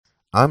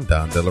I'm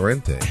Don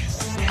DeLorente.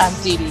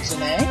 I'm Dee Dee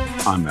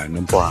Janae. I'm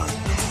Magnum Brian.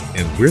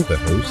 And we're the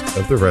hosts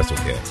of the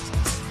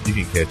WrestleCast. You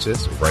can catch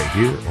us right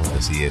here on the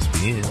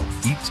CSPN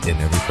each and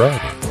every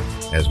Friday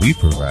as we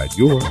provide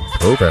your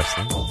pro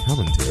wrestling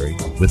commentary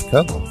with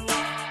color.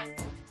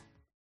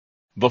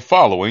 The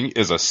following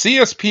is a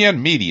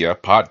CSPN Media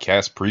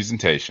podcast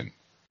presentation.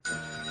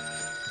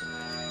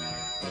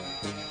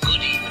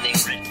 Good evening,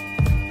 Rick.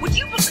 Would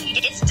you believe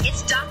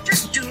it's Dr.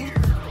 Doom?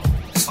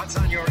 What's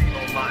on your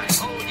evil mind?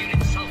 Hold your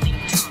insulting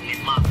tongue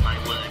and mark my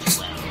words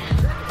well.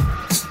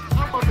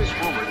 How about this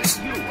rumor that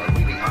you are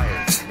really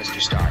hired, Mr.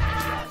 Stark?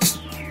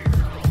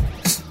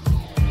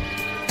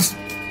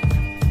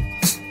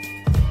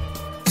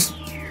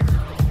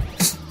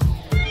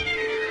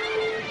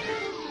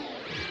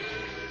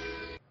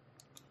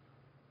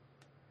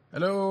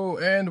 Hello,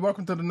 and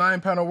welcome to the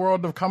 9-panel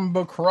world of Comic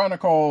Book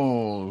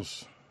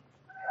Chronicles.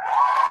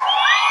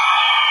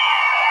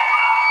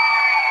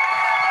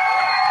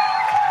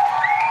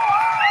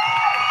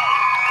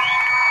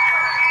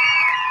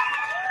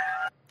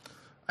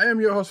 I am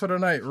your host for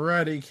tonight,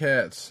 Roddy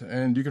Cat,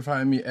 and you can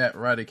find me at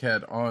Roddy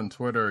Cat on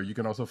Twitter. You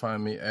can also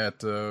find me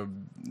at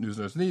News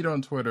Nerds Need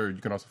on Twitter.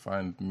 You can also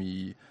find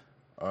me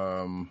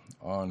on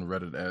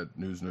Reddit at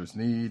News Nerds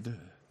Need.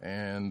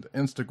 And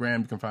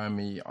Instagram, you can find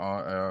me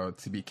on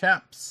TB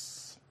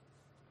Caps.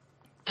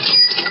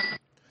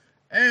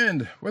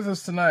 And with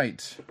us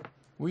tonight,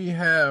 we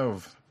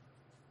have,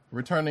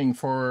 returning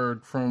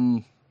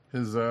from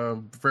his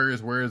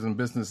various wares and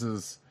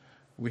businesses,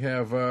 we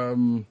have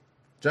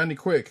Johnny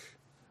Quick,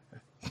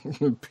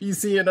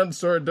 PC and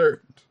Unstored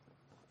Dirt.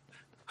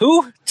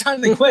 Who?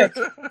 Johnny Quick.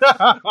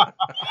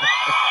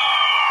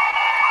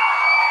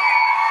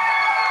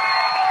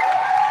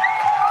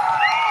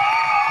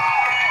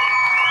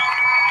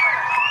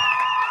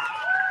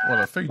 Well,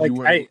 I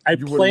figured I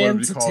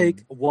planned to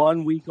take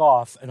 1 week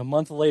off, and a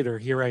month later,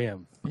 here I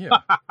am. Yeah,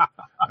 I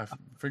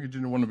figured you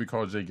didn't want to be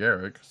called Jay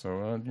Garrick, so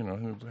I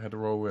had to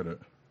roll with it.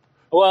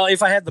 Well,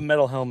 if I had the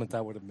metal helmet,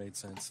 that would have made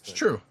sense. But... It's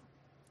true.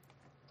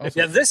 Also,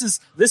 yeah, this is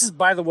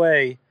by the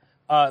way,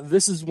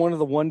 this is one of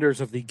the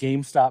wonders of the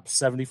GameStop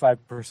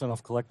 75%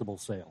 off collectible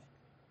sale.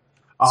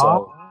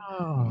 So,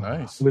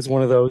 nice. It was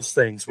one of those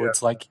things where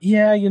it's like,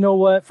 yeah, you know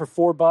what? For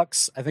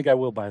 $4, I think I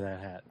will buy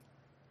that hat.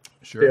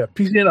 Sure. Yeah,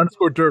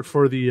 PCN_Dirt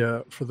for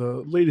the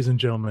ladies and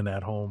gentlemen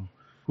at home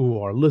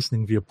who are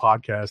listening via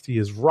podcast. He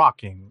is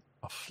rocking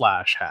a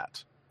Flash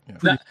hat.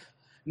 Yeah.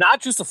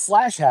 Not just a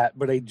Flash hat,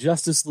 but a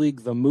Justice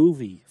League the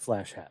movie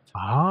Flash hat.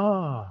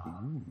 Ooh.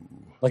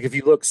 Like if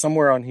you look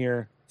somewhere on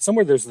here,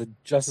 somewhere there's the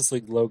Justice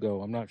League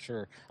logo. I'm not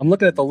sure. I'm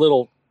looking at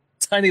the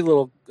tiny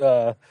little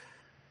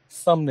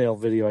thumbnail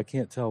video. I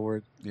can't tell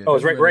where.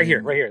 It's right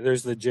here. Right here.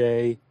 There's the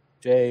J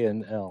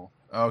and L.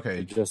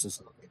 Okay. Justice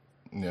League.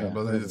 Yeah,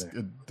 but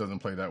it doesn't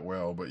play that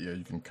well, but yeah,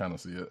 you can kind of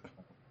see it.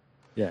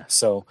 Yeah,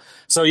 so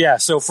for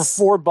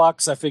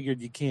 $4, I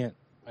figured you can't.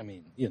 I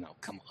mean,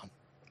 come on.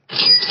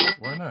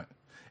 Why not?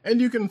 And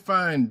you can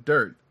find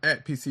Dirt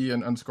at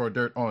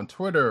PCN_Dirt on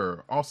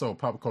Twitter. Also,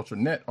 Pop Culture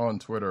Net on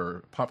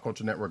Twitter,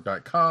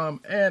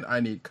 popculturenetwork.com, and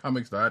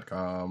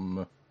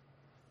INeedComics.com.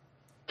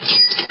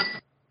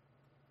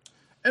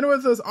 And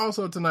with us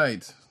also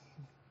tonight,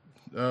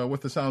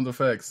 with the sound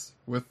effects,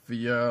 with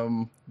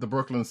the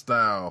Brooklyn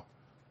style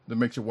that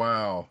makes you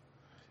wow,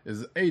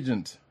 is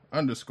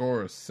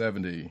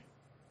Agent_70.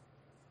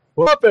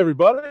 What up,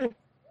 everybody?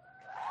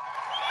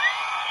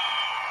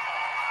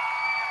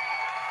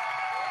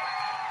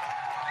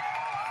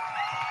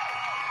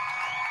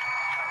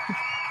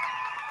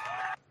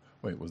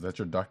 Wait, was that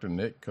your Dr.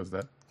 Nick? Because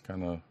that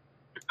kind of...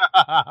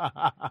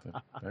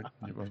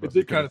 It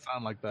did kind of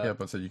sound like that. Yeah,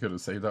 but you could have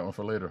saved that one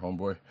for later,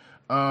 homeboy.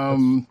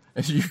 And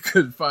you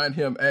could find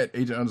him at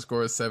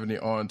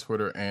Agent_70 on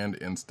Twitter and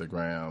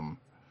Instagram.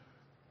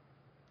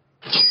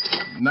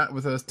 Not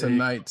with us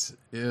tonight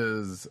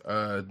is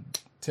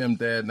Tim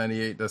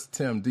Dad98. That's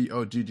Tim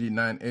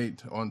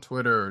DOGG98 on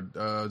Twitter.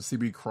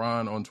 CB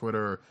Cron on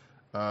Twitter.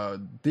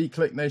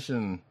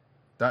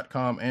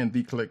 TheClickNation.com and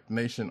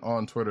TheClickNation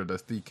on Twitter.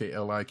 That's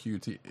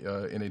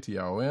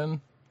DKLIQNATION.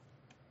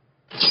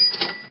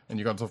 And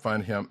you can also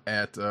find him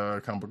at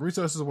Comic Book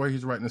Resources, where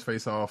he's writing his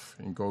face off.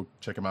 And go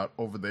check him out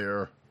over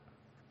there.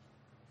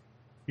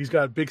 He's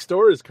got big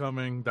stories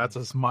coming. That's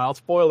a mild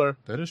spoiler.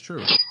 That is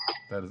true.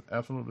 That is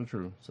absolutely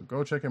true. So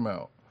go check him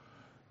out.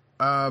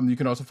 You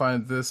can also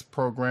find this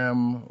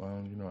program.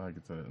 I'll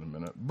get to that in a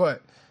minute.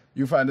 But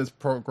you find this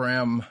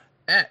program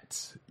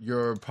at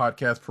your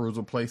podcast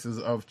perusal places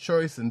of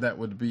choice, and that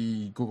would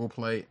be Google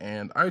Play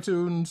and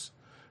iTunes.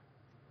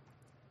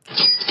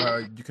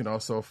 You can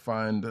also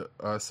find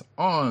us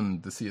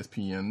on the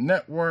CSPN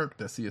network.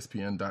 That's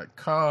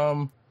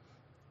CSPN.com.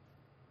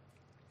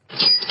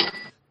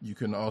 You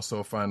can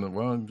also find I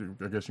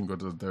guess you can go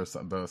to the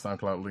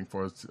SoundCloud link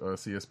for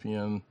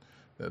CSPN.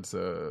 That's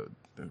you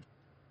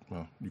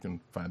can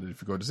find it if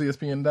you go to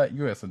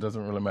CSPN.us. It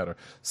doesn't really matter.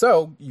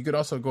 So you could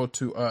also go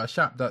to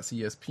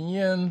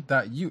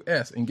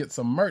shop.CSPN.us and get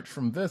some merch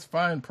from this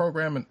fine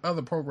program and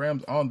other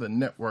programs on the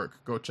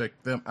network. Go check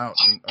them out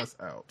and us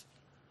out.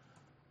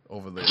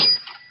 over there.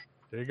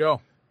 There you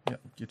go. Yeah,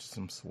 get you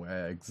some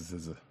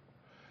swags.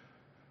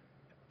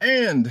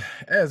 And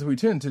as we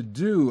tend to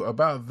do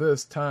about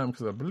this time,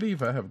 because I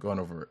believe I have gone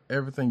over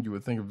everything you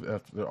would think of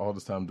after all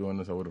this time doing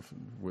this, I would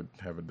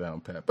have it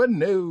down pat. But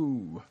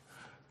no,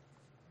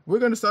 we're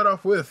going to start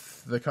off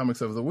with the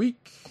comics of the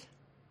week,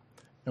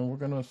 and we're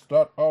going to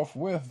start off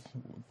with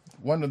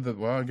one of the,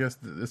 well, I guess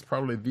it's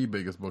probably the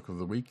biggest book of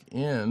the week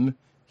in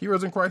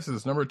Heroes in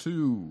Crisis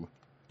 #2.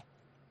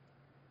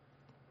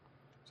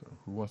 So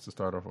who wants to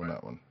start off on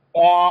that one?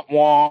 Wah,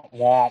 wah,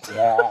 wah,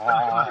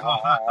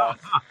 wah.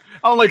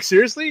 I'm like,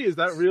 seriously? Is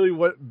that really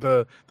what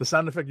the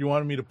sound effect you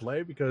wanted me to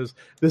play? Because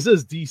this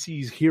is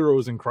DC's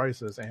Heroes in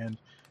Crisis, and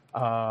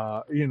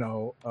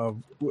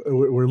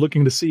we're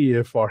looking to see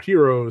if our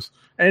heroes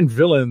and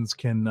villains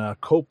can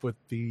cope with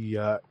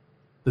the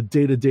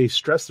day-to-day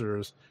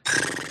stressors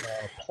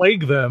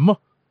plague them.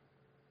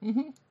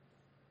 Mm-hmm.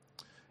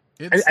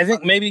 I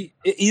think maybe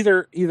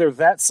either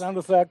that sound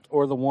effect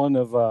or the one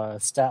of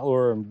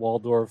Statler and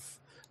Waldorf.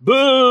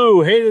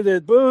 Boo! Hated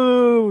it.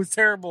 Boo! It was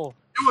terrible.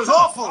 It was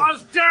awful. It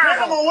was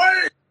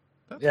terrible.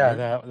 Get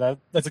him away.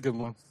 That's a good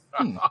one.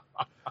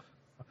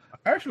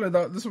 Actually, I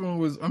thought this one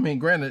was, I mean,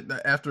 granted,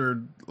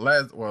 after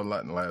last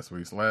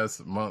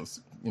month's,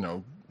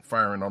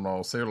 firing on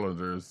all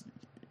cylinders,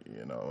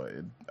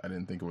 I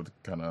didn't think it would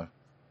kind of,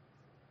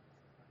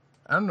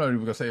 I'm not even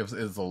going to say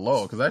it's a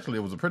low, because actually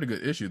it was a pretty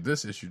good issue.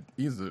 This issue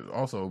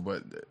also,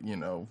 but,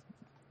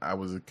 I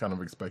was kind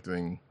of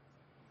expecting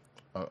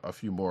a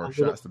few more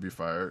shots to be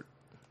fired.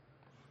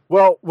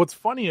 Well, what's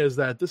funny is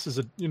that this is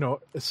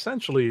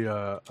essentially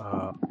a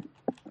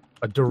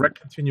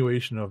direct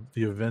continuation of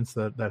the events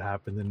that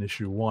happened in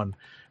issue 1,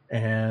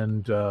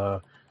 and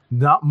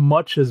not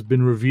much has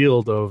been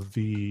revealed of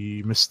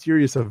the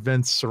mysterious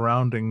events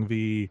surrounding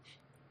the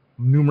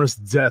numerous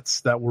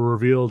deaths that were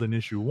revealed in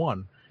issue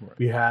 1. Right.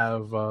 We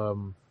have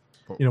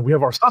we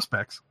have our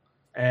suspects,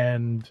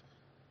 and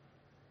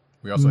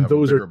we also have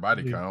a bigger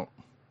body count.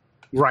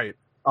 Right.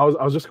 I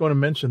was just going to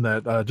mention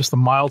that, just a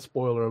mild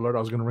spoiler alert. I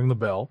was going to ring the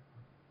bell.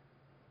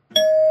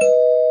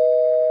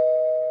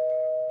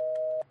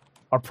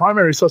 Our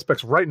primary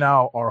suspects right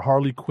now are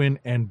Harley Quinn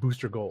and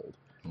Booster Gold.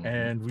 Mm-hmm.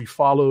 And we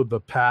follow the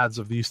paths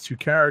of these two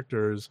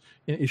characters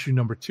in issue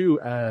 #2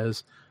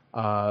 as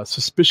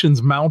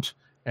suspicions mount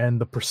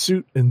and the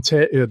pursuit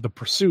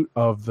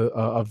of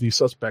these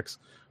suspects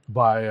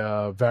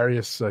by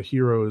various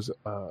heroes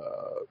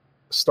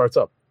starts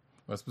up.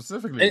 Well,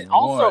 specifically, and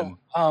also,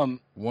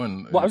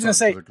 one. Well, I was going to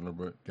say,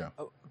 but yeah,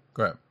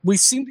 go ahead. We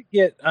seem to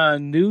get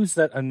news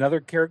that another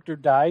character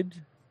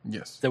died.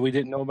 Yes, that we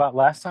didn't know about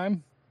last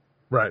time.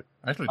 Right.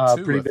 Actually,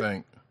 two. I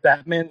think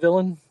Batman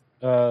villain.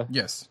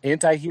 Yes.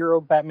 Anti-hero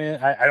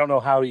Batman. I don't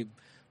know how you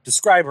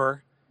describe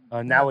her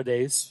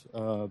nowadays,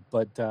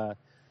 but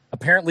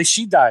apparently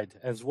she died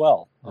as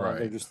well. Right.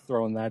 They're just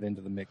throwing that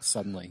into the mix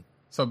suddenly.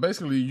 So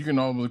basically, you can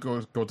almost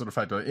go to the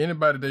fact that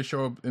anybody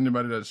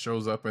that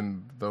shows up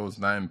in those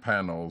 9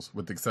 panels,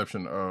 with the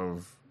exception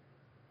of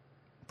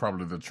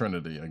probably the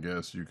Trinity, I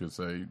guess you could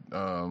say,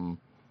 are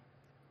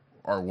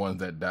ones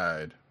that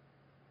died.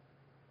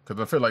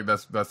 Because I feel like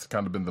that's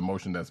kind of been the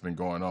motion that's been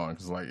going on.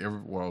 Because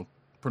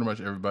pretty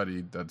much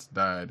everybody that's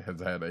died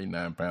has had a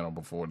 9 panel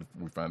before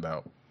we find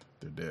out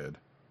they're dead.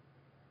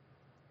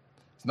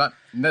 It's not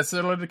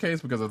necessarily the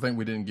case because I think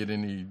we didn't get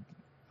any.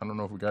 I don't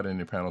know if we got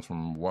any panels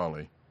from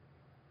Wally.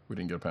 We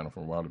didn't get a panel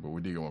from Wally, but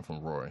we did get one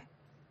from Roy.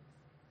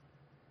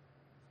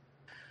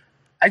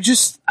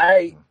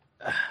 I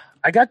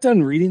got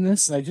done reading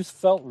this and I just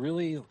felt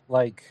really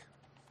like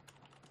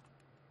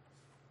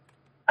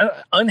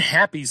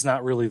unhappy is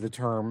not really the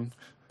term,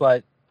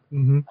 but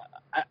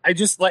I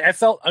just I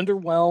felt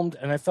underwhelmed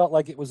and I felt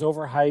like it was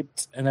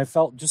overhyped and I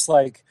felt just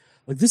like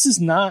this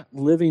is not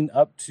living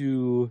up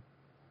to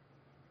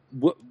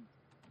what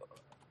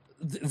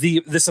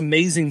this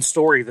amazing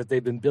story that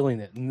they've been building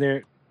it,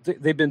 and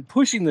they've been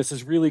pushing this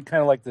as really kind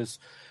of like this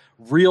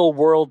real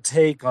world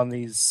take on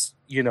these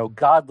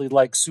godly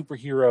like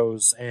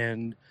superheroes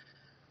and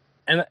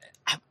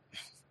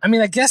I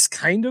mean, I guess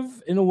kind of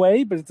in a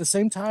way, but at the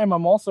same time,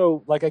 I'm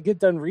also like, I get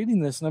done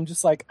reading this and I'm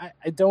just like,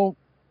 I don't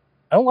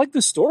like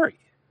this story.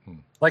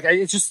 Like,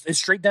 it's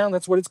straight down.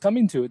 That's what it's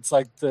coming to. It's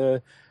like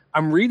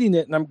I'm reading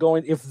it and I'm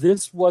going, if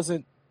this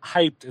wasn't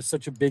hyped as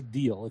such a big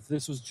deal, if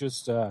this was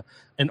just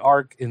an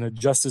arc in a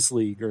Justice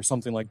League or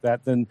something like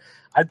that, then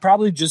I'd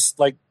probably just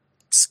like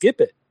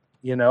skip it.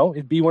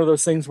 It'd be one of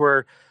those things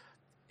where,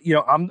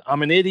 I'm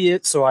an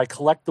idiot, so I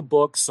collect the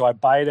books, so I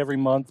buy it every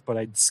month, but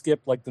I'd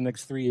skip like the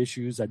next 3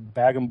 issues. I'd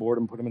bag them, board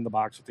them, put them in the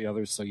box with the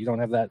others, so you don't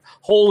have that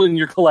hole in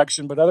your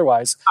collection. But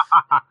otherwise,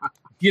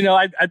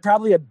 I'd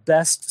probably at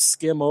best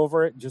skim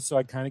over it just so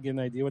I kind of get an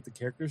idea what the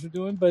characters are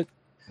doing. But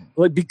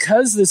like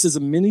because this is a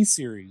mini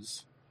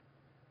series,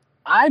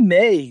 I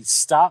may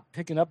stop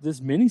picking up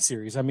this mini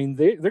series. I mean,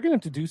 they're going to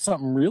have to do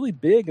something really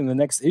big in the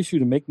next issue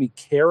to make me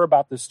care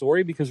about the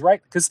story because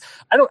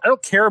I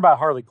don't care about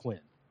Harley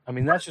Quinn. I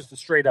mean, that's just a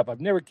straight up.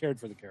 I've never cared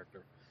for the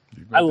character.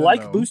 I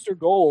like Booster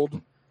Gold,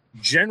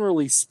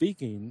 generally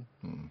speaking,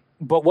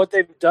 but what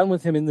they've done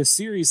with him in this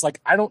series,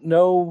 like, I don't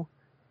know,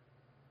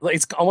 like,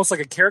 it's almost like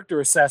a character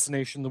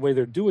assassination the way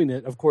they're doing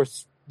it. Of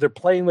course, they're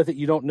playing with it.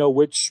 You don't know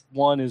which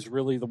one is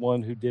really the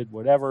one who did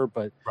whatever,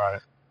 but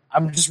Right.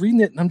 I'm just reading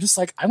it and I'm just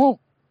like, I don't,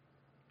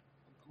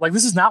 like,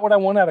 this is not what I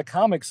want out of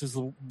comics, is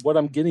what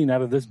I'm getting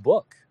out of this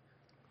book.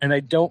 And I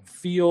don't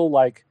feel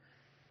like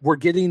we're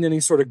getting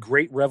any sort of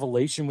great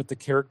revelation with the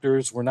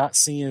characters. We're not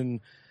seeing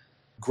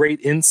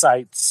great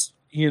insights.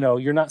 You know,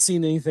 you're not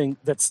seeing anything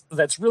that's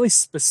really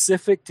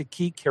specific to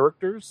key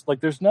characters. Like,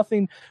 there's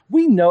nothing.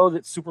 We know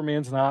that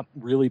Superman's not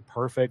really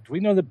perfect. We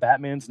know that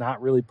Batman's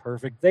not really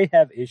perfect. They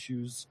have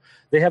issues.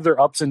 They have their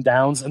ups and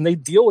downs, and they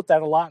deal with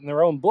that a lot in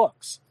their own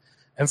books.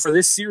 And for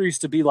this series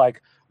to be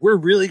like, we're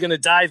really going to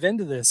dive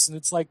into this, and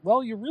it's like,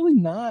 well, you're really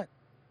not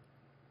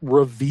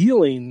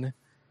revealing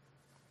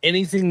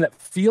anything that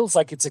feels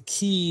like it's a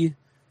key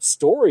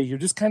story. You're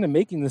just kind of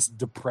making this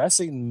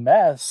depressing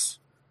mess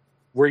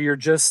where you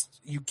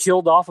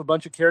killed off a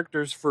bunch of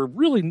characters for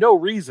really no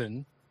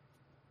reason,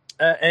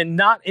 and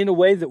not in a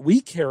way that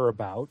we care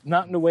about,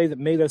 not in a way that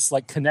made us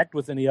like connect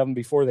with any of them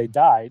before they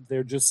died.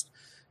 They're just,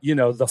 you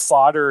know, the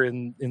fodder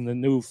in the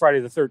new Friday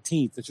the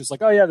 13th. It's just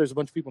like, oh yeah, there's a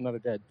bunch of people now they're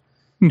dead.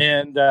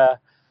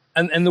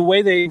 And the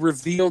way they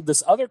revealed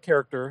this other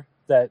character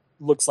that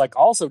looks like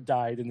also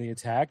died in the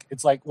attack,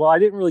 it's like, well, I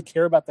didn't really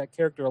care about that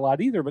character a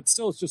lot either, but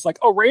still, it's just like,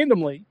 oh,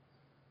 randomly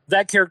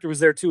that character was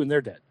there too, and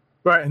they're dead.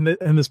 Right,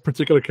 and this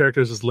particular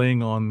character is just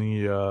laying on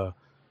the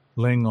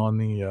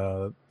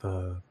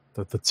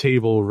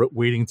table,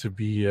 waiting to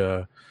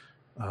be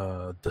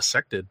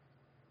dissected,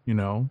 you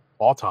know,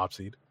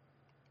 autopsied.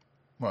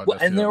 Well, Well,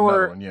 and there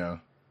were one, yeah.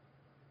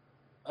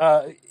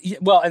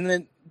 Well, and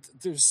then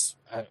there's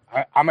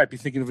I might be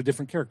thinking of a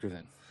different character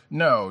then.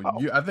 No,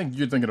 I think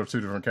you're thinking of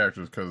two different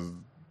characters because.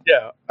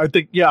 Yeah, I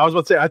was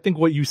about to say, I think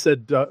what you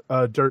said,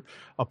 Dirt,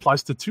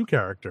 applies to two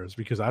characters,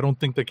 because I don't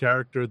think the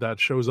character that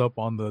shows up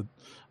on the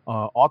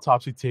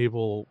autopsy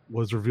table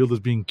was revealed as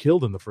being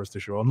killed in the first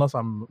issue, unless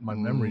my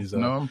memories.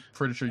 No, I'm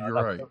pretty sure you're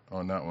right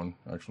on that one,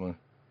 actually.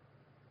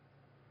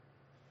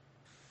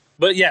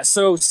 But yeah,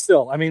 so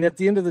still, I mean, at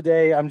the end of the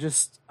day,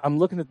 I'm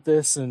looking at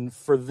this, and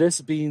for this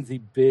being the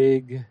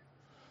big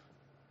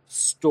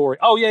story.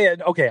 Oh yeah,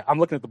 okay, I'm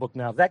looking at the book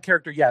now. That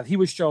character, yeah, he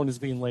was shown as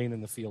being laying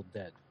in the field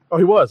dead. Oh,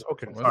 he was?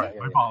 Okay. Was Sorry. he?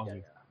 My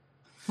apologies.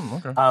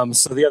 Okay.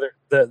 So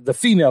the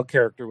female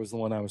character was the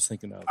one I was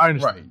thinking of. I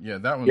understand. Right. Yeah,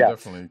 that one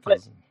definitely.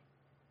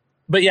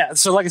 But yeah,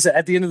 so like I said,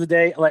 at the end of the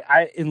day, like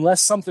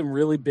unless something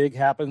really big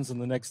happens in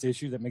the next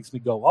issue that makes me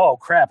go, oh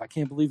crap, I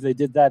can't believe they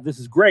did that. This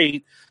is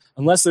great.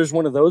 Unless there's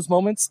one of those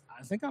moments,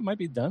 I think I might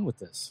be done with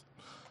this.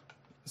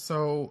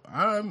 So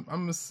I'm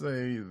gonna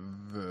say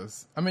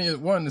this. I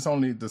mean, one, it's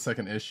only the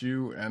second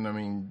issue, and I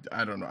mean,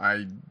 I don't know.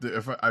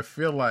 I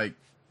feel like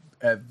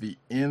at the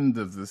end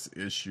of this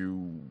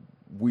issue,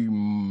 we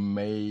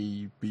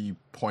may be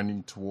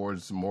pointing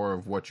towards more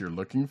of what you're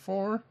looking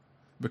for,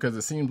 because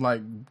it seems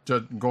like,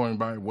 just going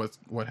by what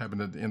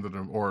happened at the end of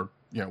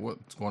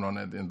what's going on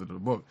at the end of the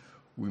book,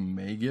 we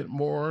may get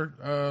more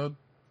to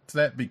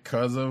that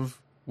because of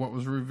what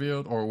was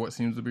revealed or what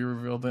seems to be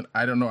revealed. Then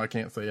I don't know. I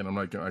can't say it.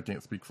 I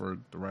can't speak for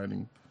the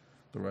writing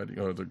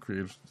or the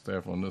creative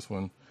staff on this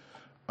one.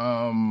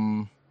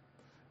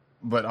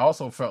 But I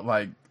also felt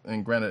like,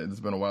 and granted, it's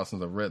been a while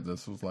since I've read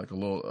this, it was like a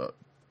little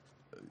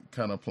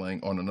kind of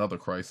playing on another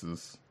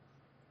Crisis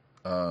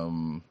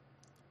from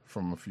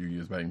a few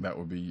years back. That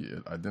would be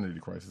Identity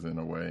Crisis in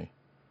a way,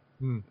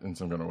 in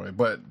some kind of way.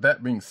 But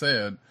that being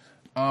said,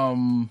 I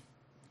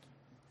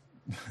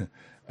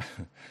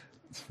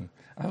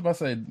was about to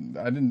say,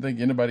 I didn't think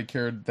anybody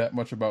cared that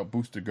much about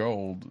Booster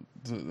Gold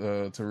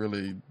to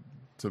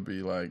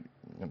be like,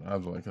 you know, I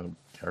was like,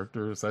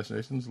 character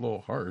assassination's a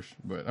little harsh,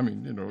 but I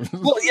mean, you know.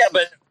 Well, yeah,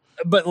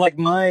 but like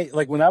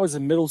when I was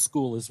in middle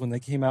school is when they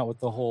came out with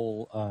the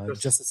whole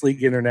Justice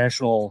League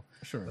International.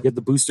 Sure. You had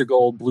the Booster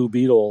Gold, Blue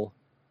Beetle,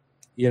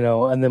 you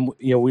know, and then,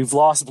 you know, we've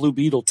lost Blue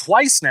Beetle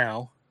twice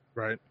now,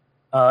 right?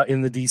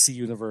 In the DC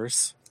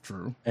universe.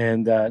 True.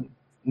 And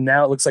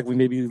now it looks like we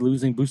may be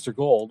losing Booster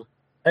Gold.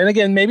 And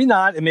again, maybe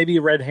not. It may be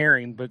a red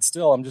herring, but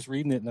still, I'm just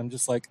reading it and I'm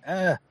just like,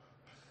 yeah,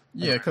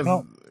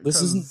 because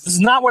this is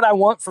not what I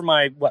want for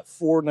my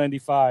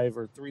 $4.95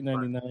 or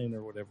 $3.99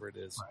 or whatever it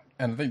is. Right.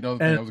 And I think the other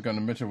thing I was going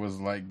to mention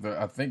was like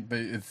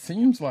it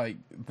seems like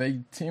they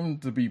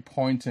tend to be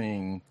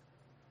pointing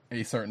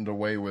a certain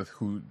way with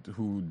who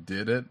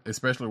did it,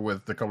 especially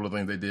with a couple of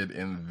things they did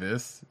in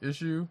this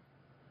issue.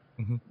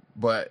 Mm-hmm.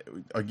 But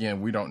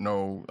again, we don't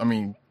know. I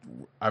mean,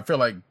 I feel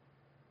like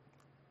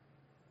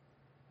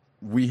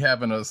we have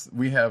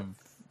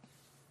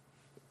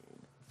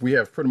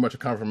pretty much a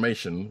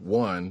confirmation,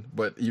 one,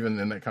 but even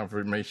in that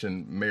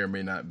confirmation may or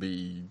may not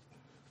be,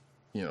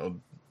 you know,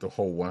 the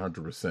whole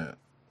 100%.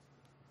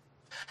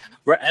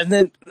 Right, and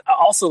then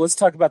also let's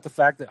talk about the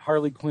fact that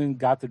Harley Quinn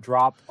got the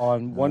drop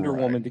on Wonder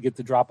Woman to get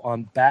the drop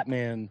on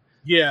Batman.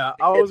 Yeah,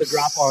 the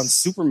drop on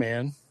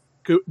Superman.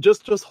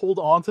 Just hold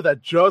on to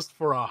that just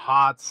for a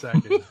hot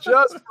second,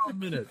 just for a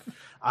minute.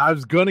 I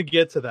was gonna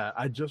get to that.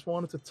 I just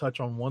wanted to touch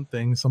on one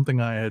thing, something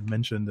I had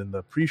mentioned in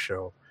the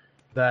pre-show,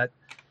 that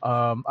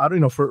I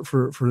don't know,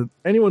 for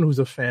anyone who's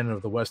a fan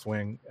of The West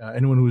Wing,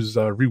 anyone who's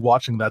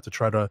rewatching that to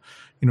try to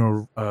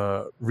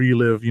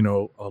relive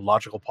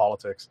logical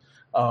politics.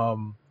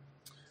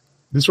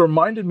 This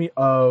reminded me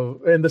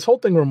of, and this whole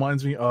thing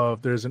reminds me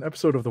of, there's an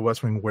episode of The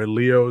West Wing where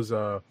Leo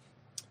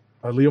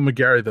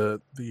McGarry,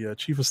 the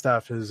chief of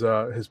staff,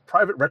 his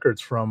private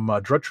records from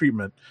drug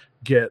treatment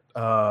get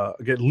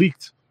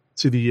leaked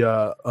to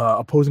the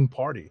opposing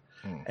party,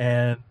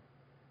 and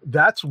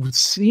that's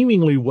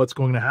seemingly what's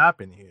going to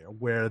happen here,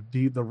 where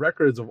the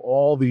records of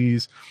all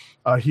these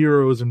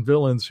heroes and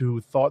villains who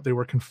thought they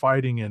were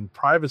confiding in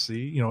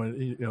privacy,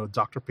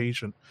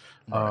 doctor-patient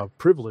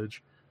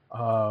privilege,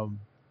 are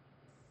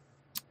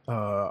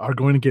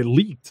going to get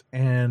leaked,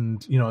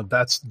 and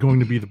that's going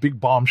to be the big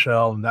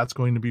bombshell, and that's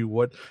going to be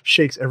what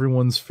shakes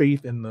everyone's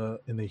faith in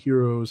the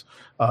heroes,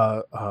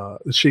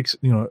 shakes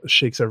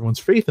everyone's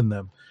faith in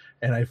them.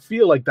 And I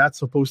feel like that's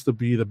supposed to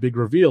be the big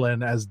reveal.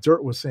 And as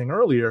Dirt was saying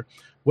earlier,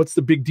 what's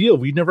the big deal?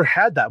 We never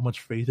had that much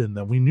faith in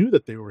them. We knew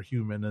that they were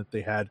human, that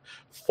they had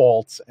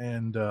faults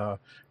and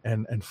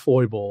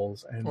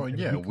foibles. And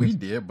we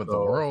did, but the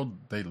world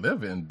they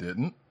live in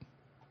didn't.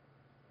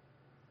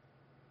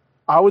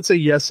 I would say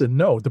yes and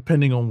no,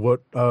 depending on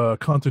what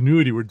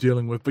continuity we're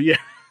dealing with. But yeah.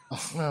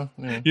 Well,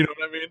 yeah. You know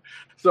what I mean?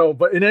 So,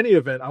 but in any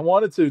event, I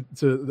wanted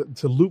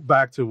to loop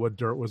back to what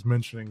Dirt was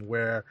mentioning,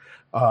 where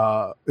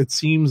it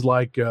seems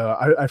like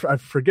I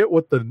forget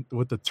what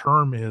the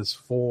term is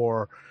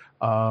for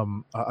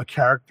a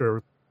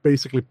character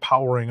basically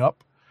powering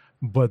up,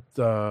 but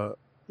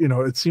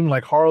it seemed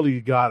like Harley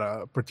got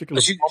a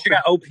particular. She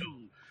got OP.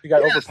 She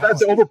got overpowered.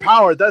 That's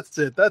overpowered.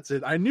 That's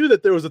it. I knew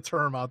that there was a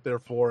term out there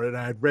for it, and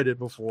I had read it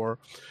before.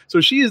 So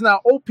she is now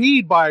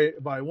OP'd by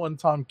one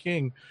Tom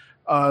King.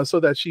 So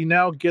that she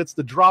now gets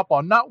the drop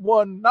on not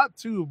one, not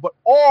two, but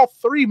all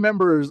three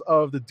members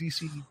of the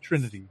DC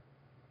Trinity.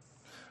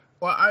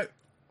 Well, I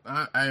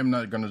am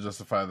not going to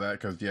justify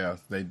that because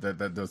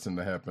that does tend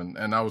to happen.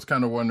 And I was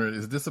kind of wondering,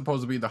 is this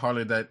supposed to be the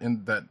Harley that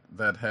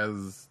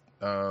has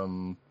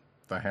the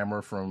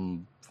hammer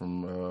from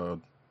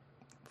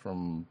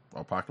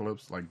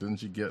Apocalypse? Like, didn't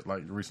she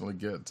recently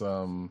get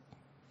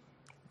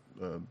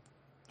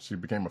she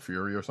became a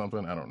Fury or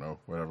something? I don't know.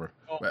 Whatever.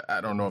 But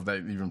I don't know if that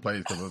even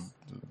plays because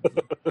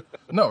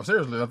no,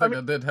 seriously, I think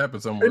that did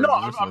happen somewhere. No,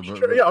 I'm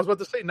sure. Yeah, I was about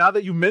to say. Now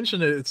that you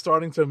mention it, it's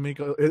starting to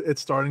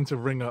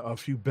ring a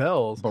few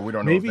bells. But we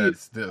don't know if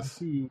that's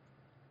this.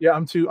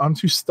 I'm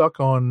too stuck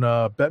on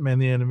Batman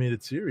the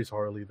Animated Series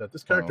Harley that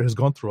this character has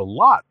gone through a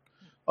lot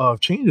of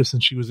changes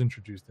since she was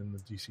introduced in the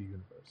DC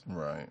universe.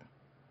 Right.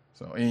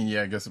 So, and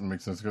I guess it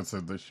makes sense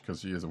because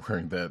she is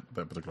wearing that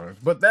particular.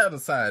 But that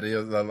aside,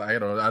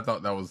 I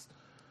thought that was.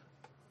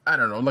 I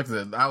don't know. Like I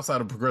said,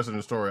 outside of progressing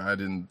the story, I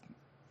didn't.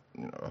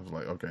 I was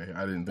like, okay,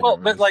 I didn't think. Well,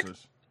 but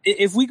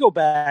if we go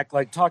back,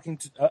 talking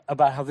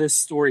about how this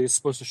story is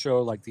supposed to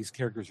show, these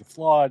characters are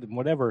flawed and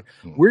whatever,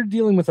 we're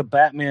dealing with a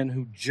Batman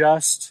who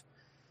just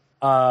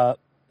had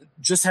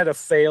a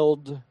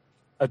failed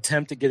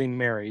attempt at getting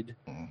married,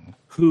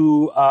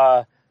 who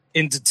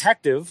in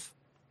Detective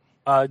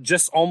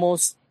just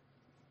almost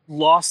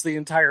lost the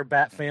entire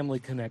Bat family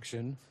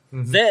connection,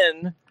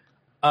 then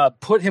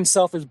put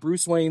himself as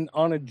Bruce Wayne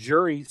on a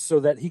jury so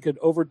that he could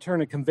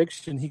overturn a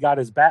conviction he got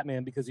as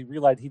Batman because he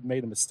realized he'd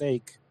made a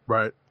mistake.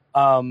 Right.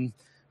 And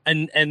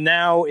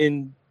now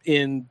in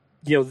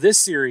this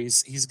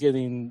series, he's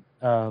getting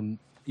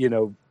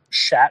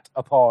shat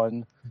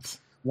upon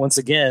once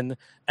again.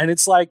 And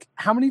it's like,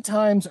 how many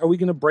times are we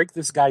going to break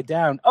this guy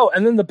down? Oh,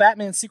 and then the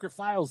Batman Secret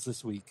Files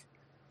this week.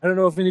 I don't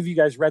know if any of you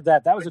guys read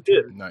that. That was a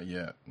turd. Not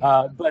yet.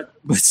 But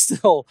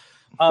still,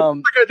 I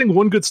think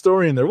one good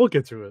story in there. We'll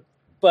get to it.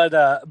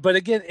 But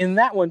again, in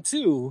that one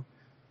too,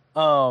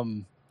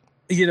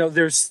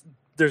 there's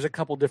a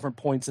couple different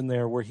points in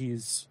there where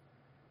he's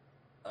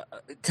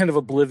kind of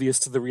oblivious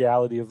to the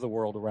reality of the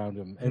world around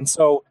him, and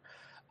so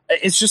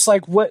it's just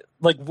what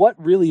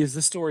really is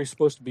this story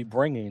supposed to be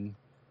bringing,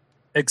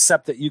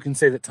 except that you can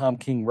say that Tom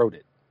King wrote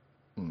it.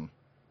 You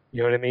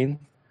know what I mean?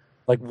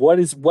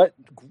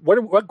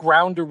 What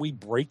ground are we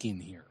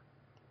breaking here?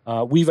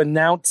 We've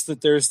announced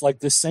that there's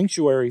this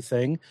sanctuary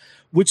thing,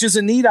 which is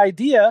a neat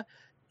idea.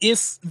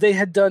 If they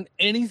had done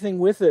anything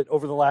with it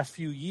over the last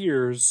few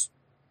years,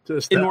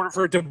 in order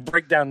for it to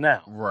break down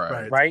now,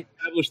 right,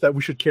 establish that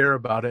we should care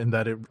about it and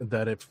that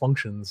it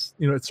functions.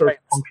 It serves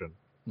function.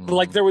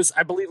 But there was,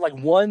 I believe,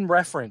 one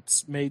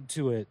reference made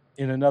to it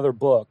in another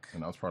book,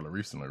 and that was probably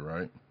recently,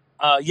 right?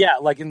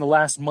 In the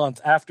last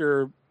month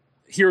after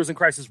Heroes in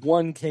Crisis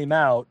 1 came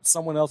out,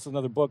 someone else in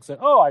another book said,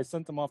 "Oh, I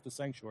sent them off to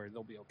Sanctuary;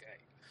 they'll be okay,"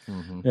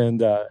 and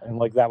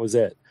that was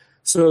it.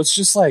 So it's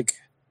just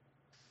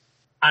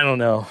I don't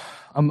know.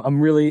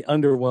 I'm really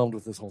underwhelmed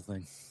with this whole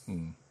thing.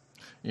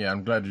 Yeah,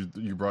 I'm glad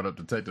you brought up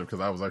Detective because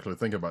I was actually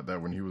thinking about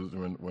that when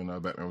when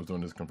Batman was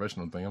doing his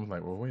confessional thing. I'm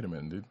like, well, wait a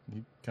minute, dude.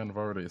 He kind of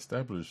already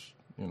established,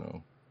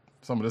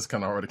 some of this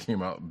kind of already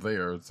came out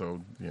there.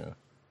 So yeah,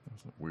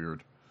 that's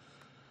weird.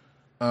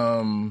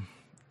 So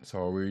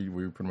are we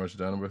pretty much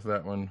done with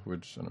that one,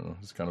 which I don't know,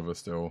 it's kind of a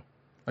still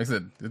like I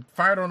said, it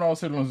fired on all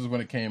cylinders when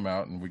it came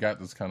out, and we got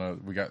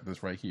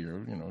this right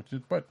here,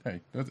 but hey,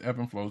 there's ebb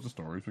and flows of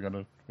stories. We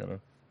gotta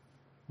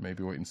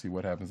maybe wait and see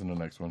what happens in the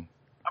next one.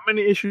 How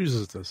many issues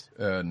is this?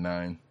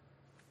 9.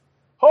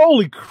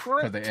 Holy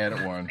crap! Because they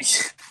added one.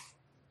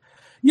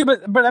 Yeah,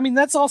 but I mean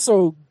that's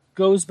also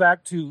goes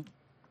back to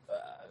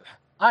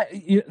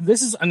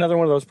this is another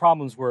one of those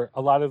problems where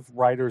a lot of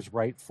writers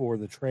write for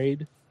the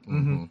trade.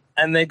 Mm-hmm.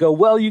 And they go,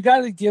 well, you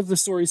got to give the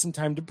story some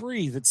time to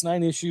breathe. It's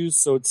 9 issues,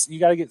 so you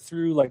got to get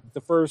through like the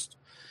first,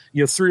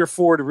 3 or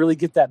 4 to really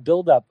get that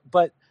build up.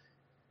 But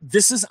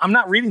I'm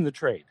not reading the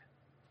trade.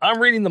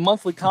 I'm reading the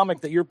monthly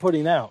comic that you're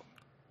putting out.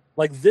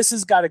 Like this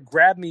has got to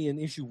grab me in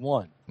issue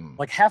 1.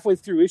 Like halfway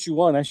through issue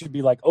 1, I should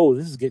be like, oh,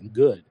 this is getting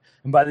good.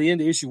 And by the end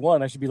of issue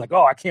 1, I should be like,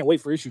 oh, I can't wait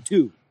for issue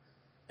 2.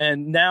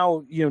 And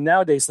now,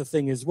 nowadays the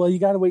thing is, well, you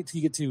got to wait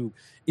till you get to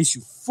issue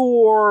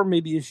 4,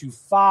 maybe issue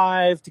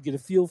 5 to get a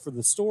feel for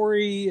the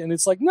story. And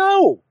it's like,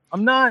 no,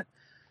 I'm not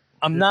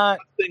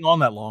staying on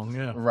that long.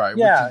 Yeah. Right.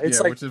 Yeah.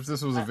 Which if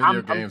this was a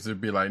video games, it'd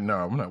be like, no,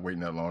 I'm not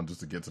waiting that long just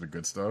to get to the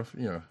good stuff.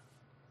 Yeah.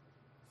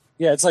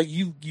 Yeah. It's like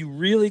you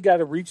really got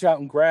to reach out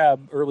and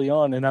grab early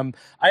on. And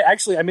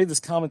I made this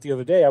comment the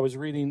other day. I was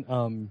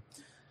reading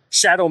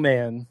Shadow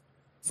Man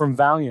from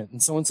Valiant,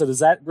 and someone said, is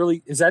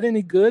that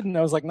any good? And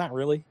I was like, not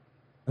really.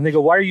 And they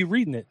go, why are you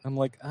reading it? I'm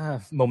like,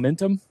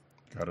 momentum.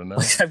 Gotta know.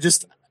 Like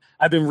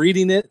I've been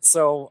reading it,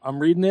 so I'm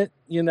reading it,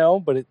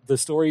 but the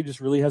story just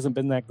really hasn't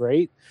been that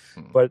great.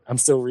 But I'm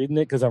still reading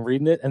it because I'm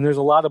reading it. And there's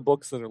a lot of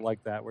books that are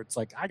like that, where it's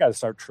like, I got to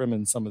start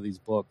trimming some of these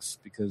books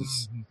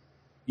because,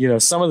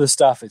 some of the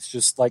stuff, it's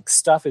just like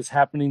stuff is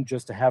happening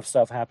just to have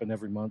stuff happen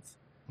every month.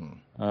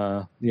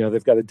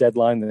 They've got a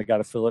deadline and they got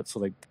to fill it, so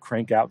they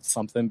crank out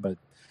something. But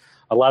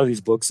a lot of these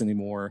books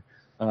anymore,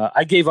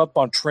 I gave up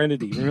on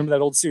Trinity. Remember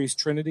that old series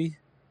Trinity?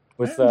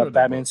 With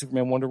Batman,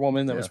 Superman, Wonder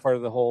Woman, that was part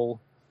of the whole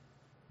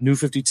New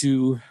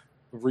 52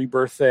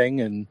 rebirth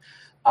thing. And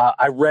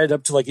I read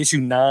up to like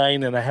issue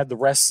 9, and I had the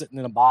rest sitting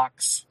in a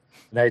box,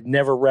 and I had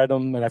never read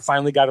them. And I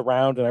finally got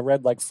around, and I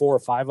read like 4 or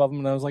 5 of them,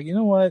 and I was like, you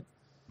know what?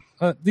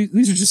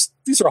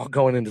 These are all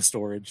going into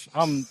storage.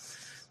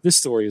 This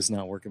story is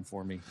not working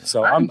for me.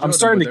 So I'm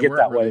starting to get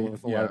that way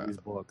with a lot of these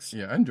books.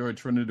 Yeah, I enjoyed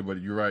Trinity,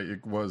 but you're right.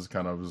 It was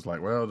kind of just like,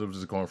 well, it was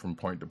just going from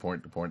point to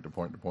point to point to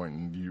point to point,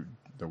 and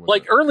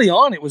like early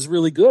on, it was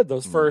really good. The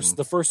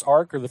first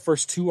arc or the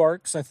first 2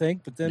 arcs, I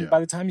think. But then by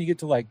the time you get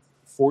to like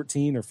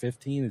 14 or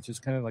 15, it's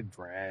just kind of like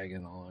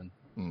dragging on.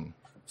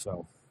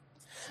 So,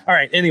 all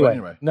right.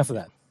 Anyway, enough of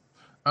that.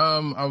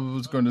 I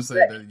was going to say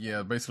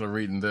that basically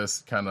reading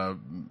this kind of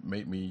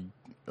made me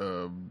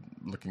I'm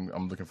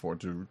looking forward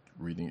to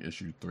reading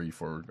issue 3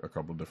 for a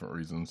couple of different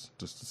reasons,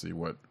 just to see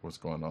what's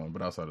going on.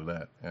 But outside of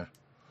that, yeah.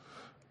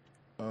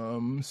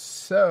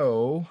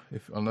 So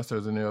unless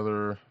there's any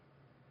other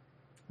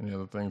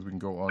things we can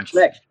go on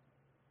to.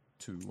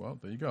 Well,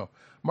 there you go.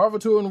 Marvel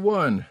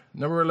 2-in-1,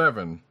 number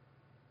 11.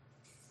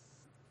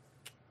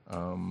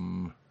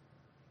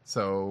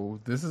 So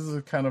this is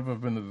a kind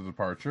of been a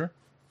departure.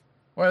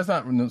 Well, it's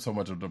not so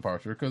much of a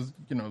departure because,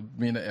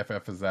 being the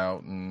FF is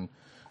out, and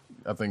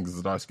I think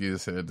Zdarsky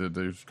has said that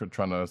they're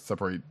trying to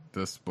separate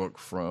this book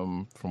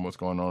from what's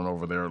going on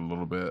over there a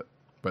little bit,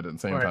 but at the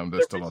same time,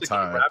 there's still a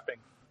tie. Wrapping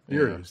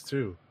series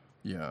too.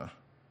 Yeah.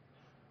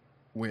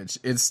 Which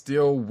it's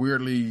still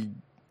weirdly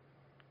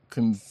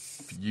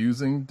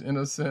confusing in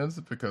a sense,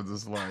 because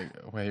it's like,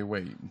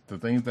 wait, the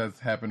things that's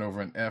happened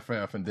over in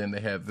FF, and then they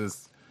had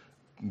this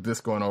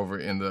going over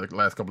in the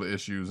last couple of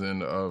issues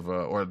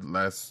or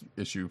last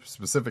issue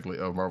specifically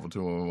of Marvel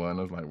 2-in-1.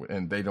 I was like,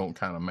 and they don't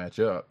kind of match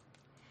up.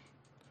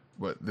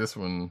 But this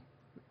one,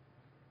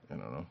 I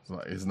don't know.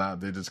 It's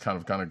not. They just kind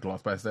of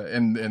gloss past that.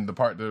 And the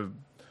part that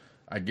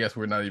I guess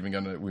we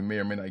may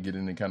or may not get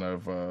any kind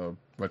of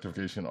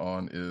rectification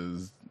on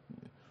is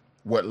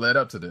what led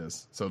up to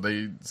this. So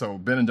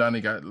Ben and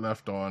Johnny got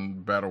left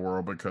on Battle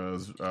World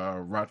because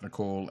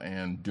Rocknicole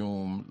and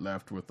Doom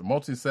left with the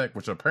Multisect,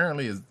 which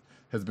apparently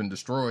has been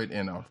destroyed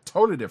in a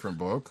totally different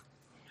book.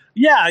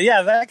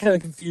 Yeah, that kind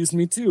of confused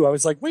me too. I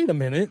was like, wait a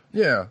minute.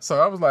 Yeah,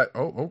 so I was like,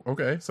 oh,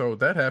 okay, so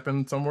that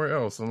happened somewhere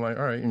else. I'm like,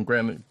 all right, and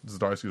granted,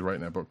 Zdarsky's writing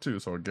that book too,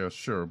 so I guess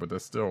sure, but that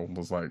still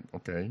was like,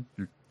 okay,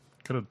 you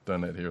could have done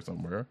that here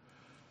somewhere.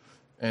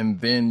 And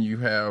then you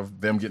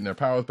have them getting their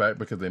powers back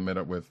because they met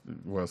up with,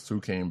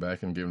 Sue came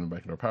back and gave them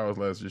back their powers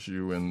last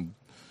issue, and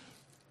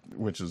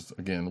which is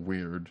again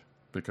weird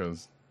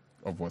because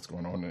of what's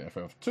going on in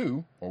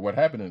FF2 or what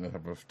happened in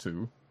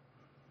FF2.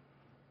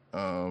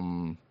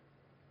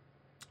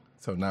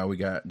 So now we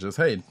got just,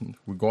 hey,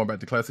 we're going back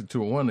to classic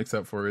 2-in-1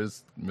 except for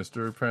is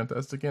Mr.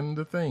 Fantastic and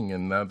the Thing,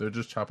 and now they're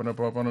just chopping up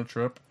on a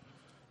trip,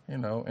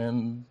 and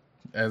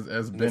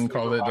as Ben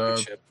called it,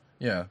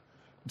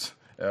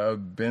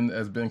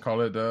 Ben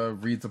called it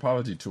Reed's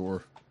apology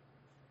tour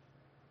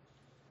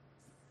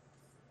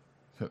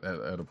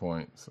at a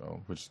point,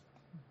 so which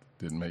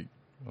didn't make.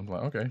 I'm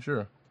like, okay,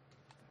 sure.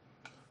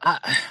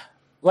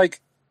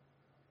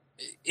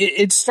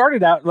 It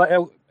started out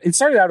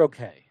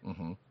okay.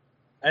 Mm-hmm.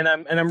 And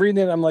I'm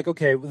reading it. I'm like,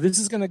 okay, well, this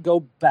is going to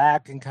go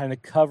back and kind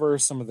of cover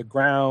some of the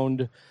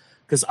ground,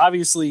 because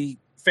obviously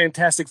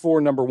Fantastic Four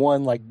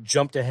 #1 like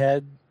jumped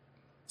ahead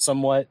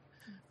somewhat,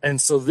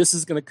 and so this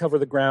is going to cover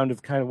the ground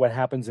of kind of what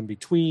happens in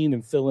between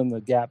and fill in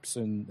the gaps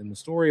in the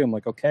story. I'm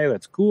like, okay,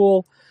 that's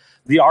cool.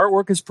 The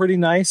artwork is pretty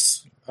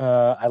nice.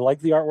 I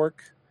like the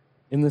artwork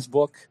in this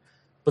book,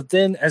 but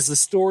then as the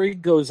story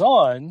goes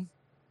on,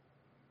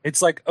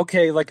 it's like,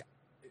 okay, like.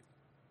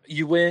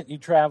 You went, you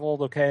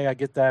traveled, okay, I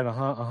get that,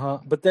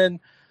 But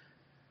then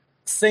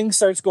things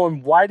starts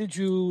going, why did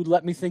you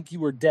let me think you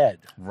were dead?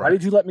 Right. Why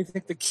did you let me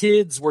think the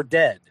kids were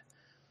dead?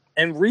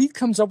 And Reed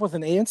comes up with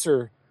an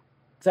answer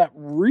that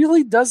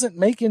really doesn't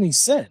make any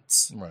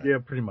sense. Right. Yeah,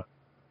 pretty much.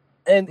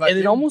 And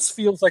it almost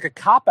feels like a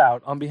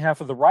cop-out on behalf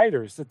of the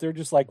writers, that they're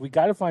just like, we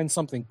got to find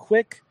something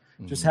quick,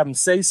 just have them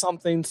say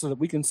something so that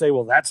we can say,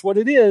 well, that's what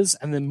it is,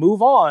 and then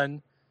move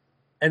on.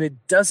 And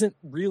it doesn't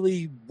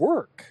really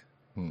work.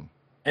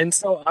 And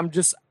so I'm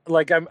just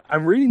like,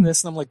 I'm reading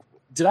this and I'm like,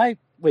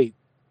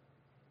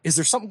 is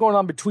there something going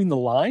on between the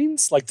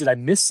lines? Like, did I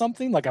miss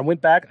something? Like, I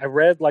went back, I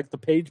read like the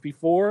page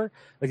before.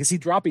 Like, is he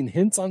dropping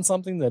hints on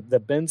something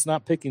that Ben's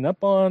not picking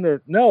up on?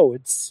 Or no,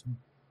 it's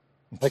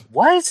like,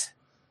 what?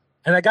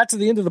 And I got to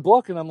the end of the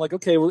book and I'm like,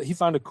 okay, well, he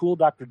found a cool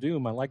Dr.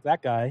 Doom. I like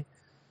that guy.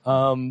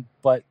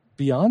 But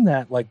beyond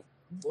that, like,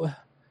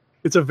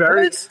 it's a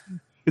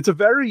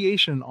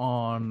variation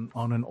on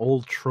an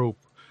old trope.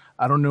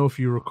 I don't know if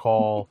you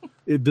recall,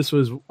 this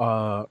was,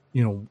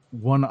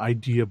 one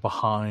idea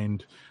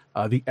behind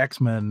the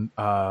X-Men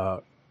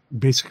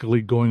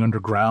basically going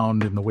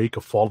underground in the wake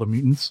of Fall of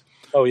Mutants.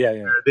 Oh,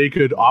 yeah. They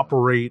could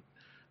operate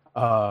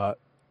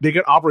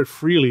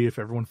freely if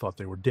everyone thought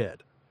they were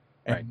dead.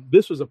 And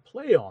This was a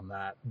play on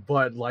that.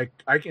 But like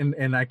I can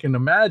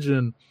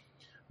imagine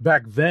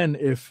back then,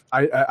 if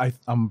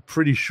I'm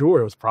pretty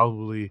sure it was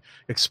probably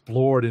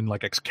explored in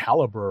like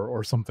Excalibur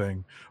or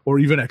something, or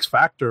even X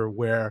Factor,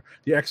 where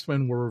the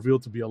X-Men were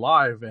revealed to be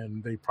alive,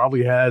 and they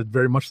probably had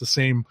very much the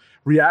same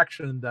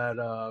reaction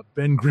that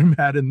Ben Grimm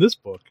had in this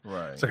book.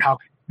 Right. It's like, how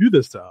can you do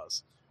this to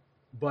us?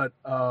 But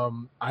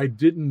I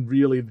didn't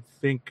really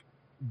think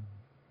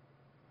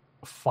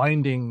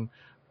finding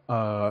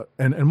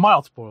and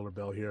mild spoiler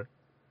bell here,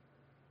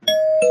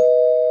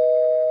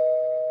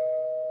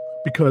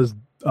 because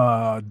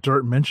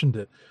Dirt mentioned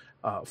it,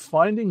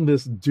 finding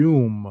this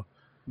Doom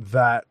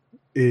that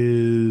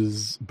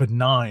is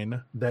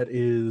benign, that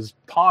is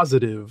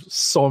positive,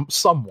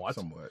 somewhat.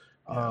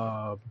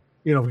 Yeah.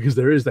 Because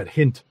there is that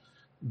hint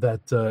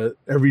that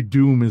every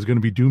Doom is going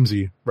to be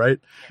Doomsy, right?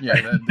 Yeah,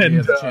 he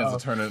has a chance to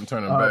turn it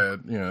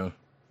bad. Yeah,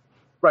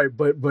 right.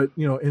 But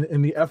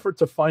in the effort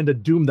to find a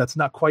Doom that's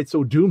not quite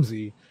so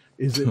Doomsy,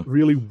 is it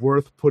really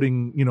worth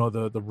putting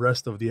the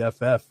rest of the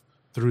FF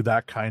through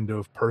that kind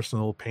of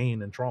personal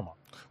pain and trauma?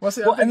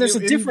 And there's a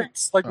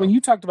difference. When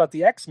you talked about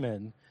the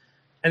X-Men,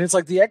 and it's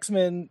like the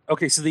X-Men,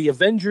 okay, so the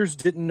Avengers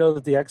didn't know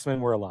that the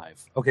X-Men were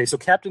alive. Okay, so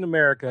Captain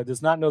America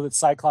does not know that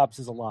Cyclops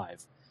is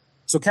alive.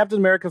 So Captain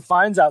America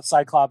finds out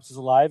Cyclops is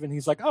alive, and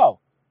he's like, oh,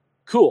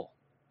 cool,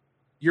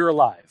 you're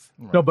alive.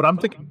 Right. No, but I'm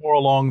thinking more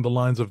along the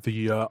lines of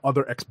the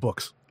other X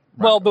books.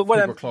 Right. Well,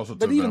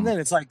 but even then,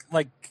 it's like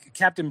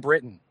Captain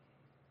Britain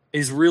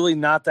is really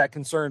not that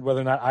concerned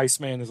whether or not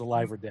Iceman is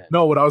alive or dead.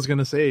 No, what I was going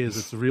to say is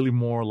it's really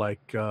more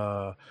like...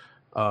 because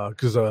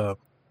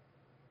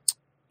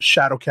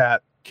Shadowcat,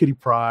 Kitty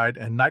Pryde,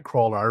 and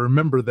Nightcrawler, I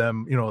remember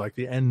them, like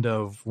the end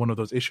of one of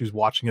those issues,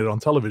 watching it on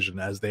television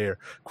as they're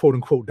quote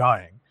unquote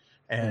dying,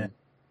 and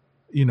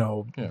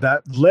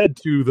that led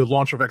to the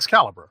launch of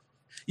Excalibur.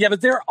 Yeah,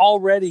 but they're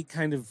already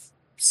kind of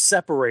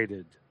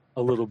separated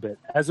a little bit,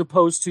 as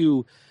opposed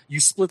to you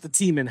split the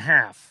team in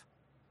half,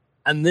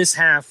 and this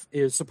half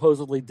is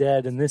supposedly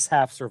dead, and this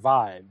half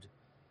survived.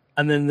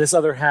 And then this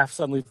other half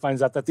suddenly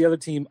finds out that the other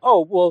team,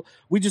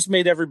 we just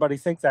made everybody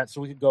think that so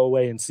we could go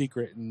away in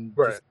secret and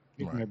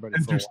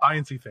and do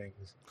sciencey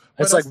things.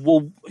 It's like,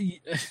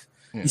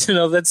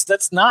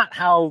 that's not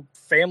how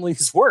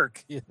families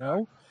work,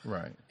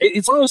 Right.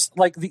 It's almost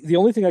like the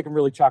only thing I can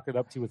really chalk it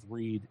up to with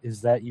Reed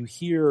is that you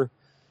hear,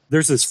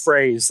 there's this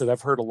phrase that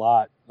I've heard a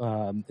lot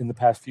in the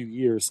past few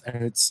years,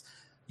 and it's,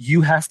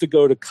 you have to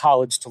go to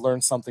college to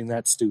learn something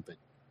that's stupid.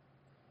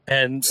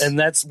 And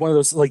that's one of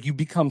those, like, you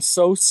become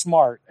so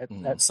smart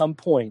at some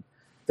point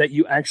that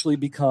you actually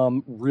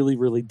become really,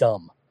 really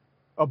dumb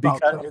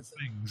about things.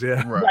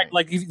 Yeah, right.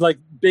 Like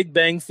Big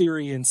Bang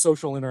Theory and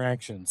social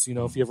interactions.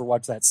 If you ever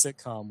watch that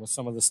sitcom with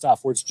some of the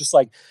stuff where it's just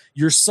like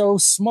you're so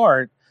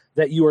smart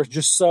that you are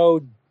just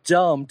so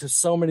dumb to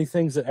so many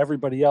things that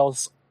everybody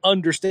else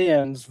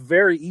understands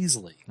very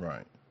easily.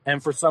 Right.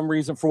 And for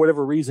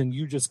whatever reason,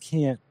 you just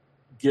can't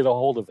get a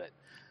hold of it.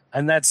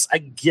 And I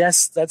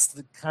guess that's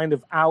the kind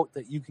of out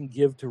that you can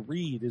give to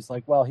Reed, is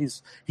like, well,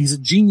 he's a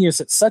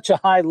genius at such a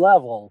high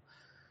level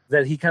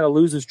that he kind of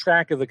loses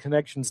track of the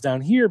connections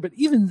down here. But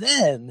even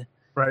then,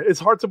 right, it's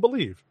hard to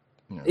believe.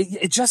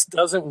 It just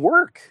doesn't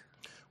work.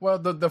 Well,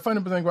 the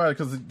funny thing about it,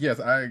 because yes,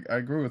 I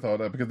agree with all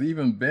that, because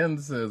even Ben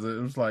says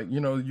it was like,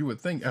 you would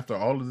think after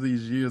all of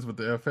these years with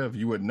the FF,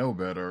 you would know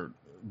better.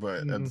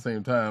 But at the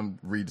same time,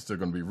 Reed's still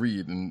going to be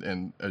Reed,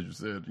 and as you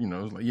said, you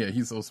know, it's like, yeah,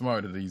 he's so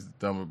smart that he's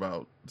dumb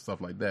about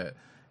stuff like that.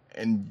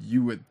 And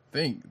you would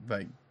think,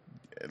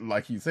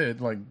 like he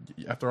said, like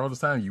after all this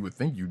time, you would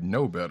think you'd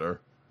know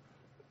better,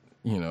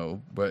 you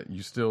know, but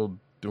you still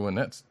doing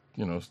that,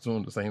 you know, still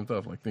doing the same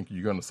stuff. Like think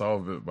you're going to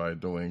solve it by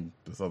doing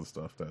this other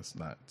stuff that's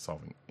not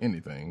solving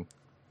anything.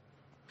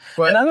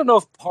 But, and I don't know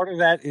if part of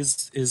that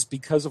is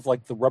because of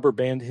like the rubber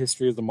band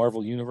history of the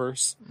Marvel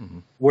Universe,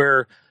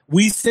 where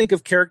we think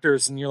of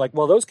characters and you're like,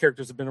 well, those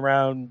characters have been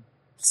around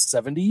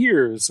 70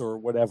 years or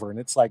whatever. And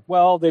it's like,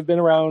 well, they've been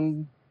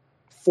around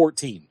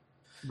 14,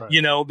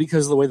 you know,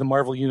 because of the way the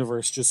Marvel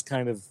Universe just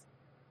kind of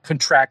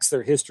contracts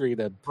their history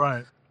to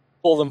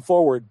pull them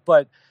forward.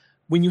 But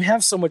when you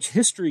have so much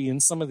history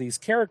in some of these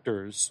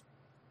characters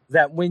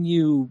that when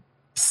you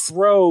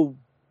throw,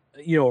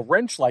 you know, a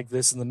wrench like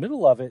this in the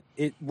middle of it,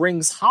 it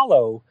rings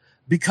hollow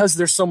because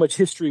there's so much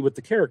history with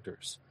the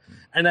characters.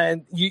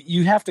 And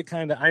you have to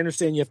kind of, I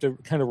understand you have to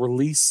kind of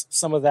release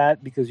some of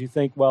that because you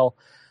think, well,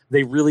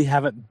 they really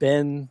haven't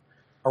been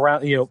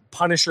around, you know,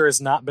 Punisher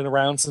has not been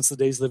around since the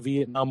days of the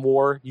Vietnam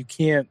War. You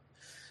can't,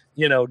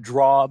 you know,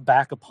 draw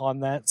back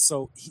upon that.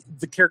 So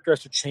the character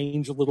has to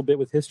change a little bit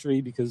with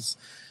history because,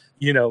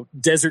 you know,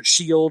 Desert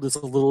Shield is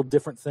a little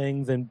different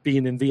thing than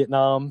being in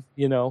Vietnam,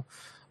 you know.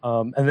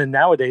 And then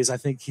nowadays, I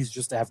think he's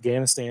just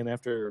Afghanistan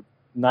after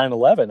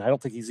 9/11. I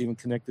don't think he's even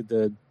connected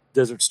to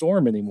Desert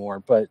Storm anymore.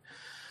 But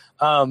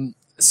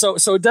so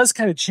it does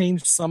kind of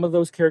change some of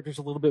those characters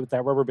a little bit with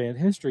that rubber band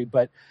history.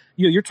 But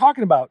you know, you're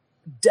talking about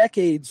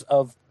decades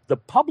of the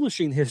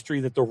publishing history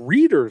that the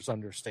readers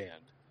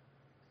understand.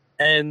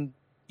 And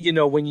you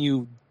know, when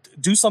you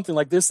do something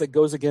like this that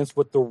goes against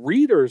what the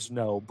readers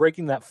know,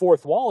 breaking that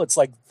fourth wall, it's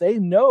like they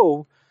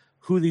know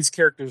who these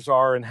characters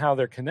are and how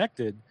they're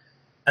connected.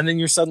 And then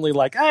you're suddenly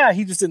like,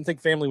 he just didn't think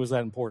family was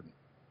that important.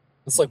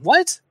 It's like,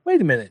 what?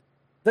 Wait a minute.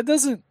 That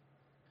doesn't.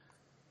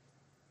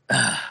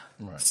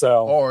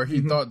 So, or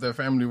he thought their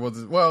family was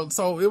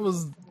so it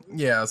was.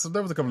 Yeah, so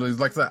there was a couple of things.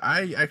 Like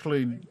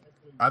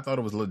I thought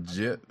it was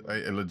legit,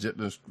 a legit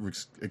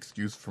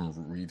excuse from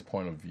Reed's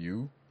point of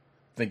view,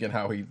 thinking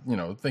how he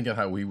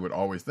would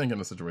always think in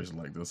a situation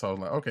like this. So I was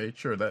like, okay,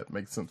 sure, that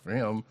makes sense for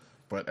him.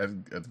 But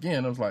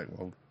again, I was like,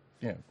 well,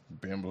 yeah,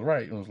 Ben was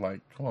right. It was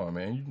like, come on,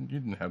 man, you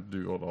didn't have to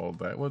do all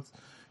that.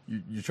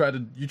 You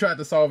tried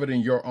to solve it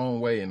in your own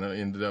way, and it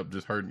ended up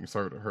just hurting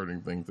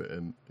things,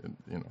 and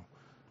you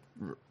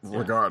know,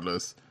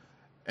 regardless.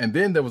 And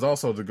then there was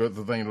also the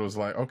thing that was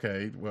like,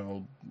 okay,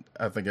 well,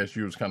 I think as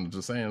you was kind of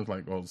just saying, it's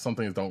like, well, some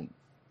things don't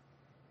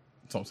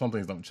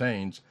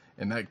change,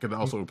 and that could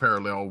also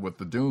parallel with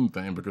the Doom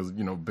thing because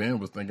you know Ben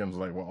was thinking, it was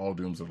like, well, all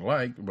Dooms are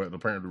alike, but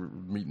apparently we're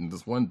meeting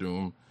this one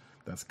Doom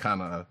that's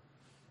kind of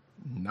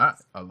not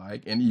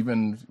alike, and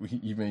even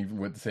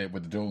with the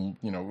Doom,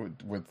 you know,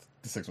 with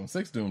the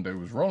 616 Doom that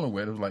was rolling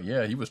with, it was like,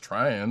 yeah, he was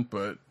trying,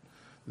 but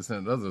this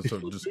and the other, so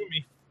just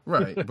doomy.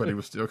 Right, but he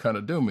was still kind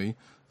of doomy.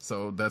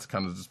 So that's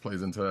kind of just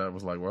plays into that. It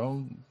was like,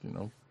 well, you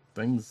know,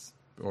 things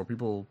or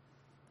people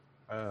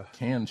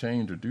can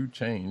change or do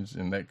change,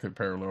 and that could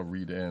parallel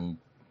Reed and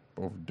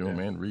both Doom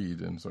and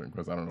Reed in certain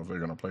ways. I don't know if they're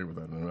going to play with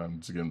that, and I'm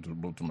just giving a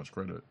little too much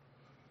credit.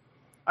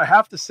 I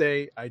have to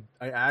say, I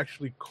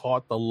actually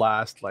caught the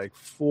last like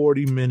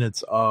 40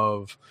 minutes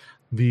of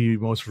the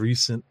most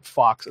recent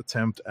Fox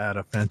attempt at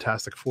a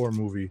Fantastic Four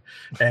movie,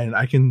 and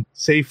I can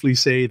safely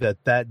say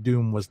that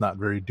Doom was not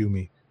very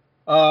doomy.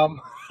 Well,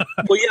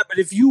 yeah, but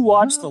if you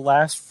watch the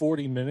last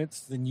 40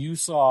 minutes, then you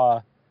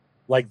saw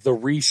like the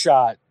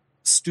reshot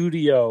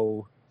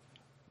studio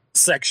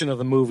section of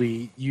the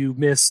movie. You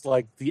missed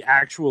like the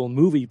actual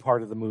movie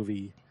part of the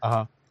movie.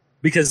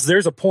 Because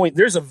there's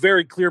a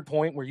very clear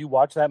point where you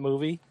watch that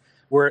movie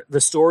where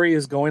the story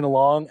is going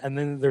along and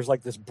then there's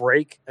like this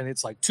break and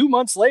it's like 2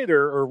 months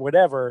later or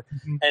whatever.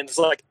 And it's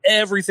like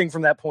everything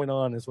from that point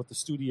on is what the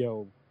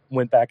studio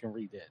went back and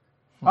redid.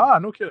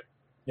 No kidding.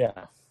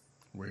 Yeah.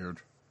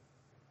 Weird.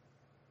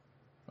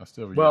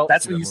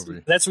 That's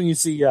when you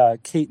see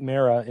Kate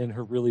Mara in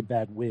her really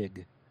bad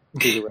wig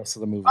through the rest of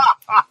the movie.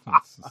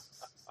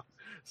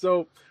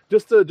 So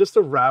just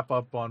to wrap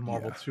up on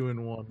Marvel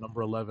 2-in-1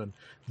 number 11,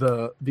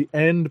 the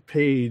end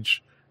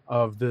page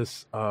of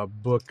this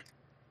book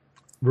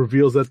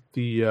reveals that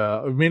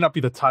it may not be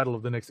the title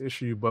of the next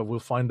issue, but we'll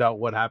find out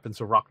what happens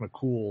to Rock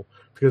Cool,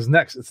 because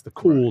next it's the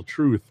cool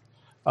truth.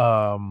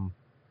 You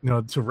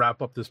know, to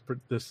wrap up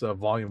this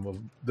volume of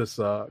this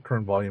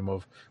current volume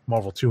of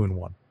Marvel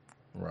 2-in-1.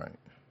 Right.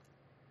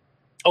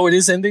 Oh, it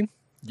is ending?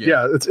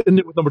 Yeah, it's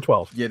ending with number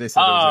 12. Yeah, they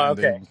said it was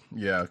ending. Okay.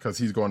 Yeah, because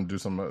he's going to do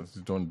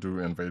he's going to do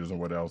Invaders and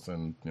what else,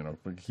 and you know,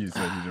 he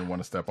said he didn't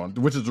want to step on,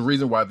 which is the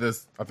reason why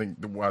this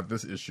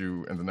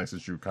issue and the next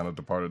issue kind of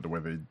departed the way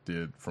they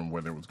did from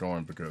where they was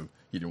going, because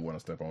he didn't want to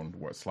step on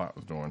what Slott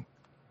was doing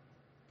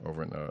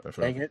over in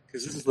FF. Dang it,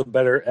 because this is the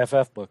better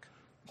FF book.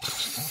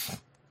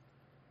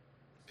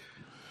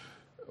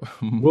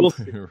 We'll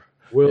see.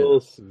 We'll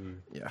see.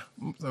 Yeah.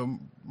 So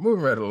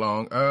moving right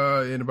along.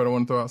 Anybody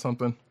want to throw out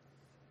something?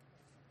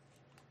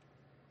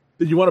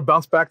 Did you want to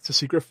bounce back to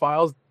Secret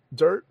Files?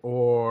 Dirt,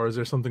 or is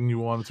there something you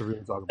wanted to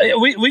really talk about?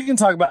 We can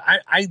talk about.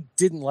 I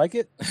didn't like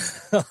it.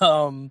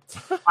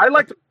 I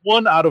liked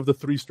one out of the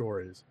 3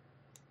 stories.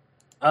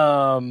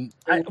 Like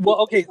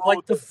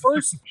the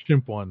first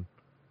chimp one.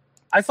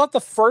 I thought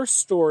the first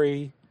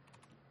story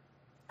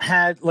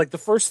had like the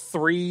first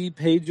 3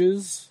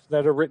 pages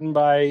that are written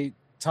by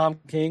Tom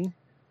King.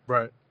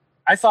 Right.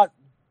 I thought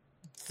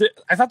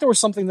there was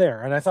something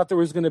there, and I thought there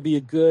was going to be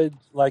a good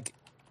like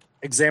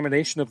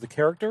examination of the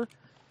character,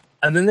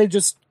 and then they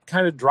just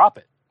kind of drop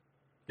it,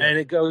 and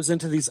it goes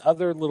into these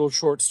other little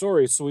short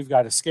stories. So we've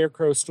got a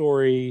Scarecrow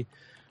story,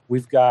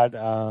 we've got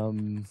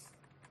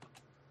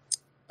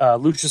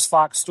Lucius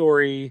Fox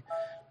story,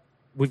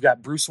 we've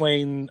got Bruce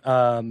Wayne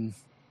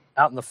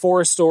out in the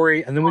forest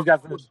story, and then we've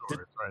got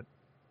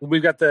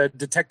the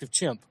Detective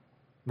Chimp,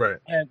 right?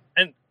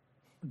 And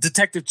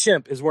Detective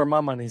Chimp is where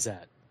my money's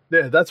at.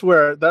 Yeah, that's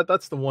where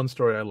that's the one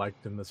story I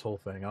liked in this whole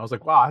thing. I was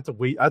like, wow, I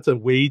had to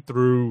wade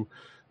through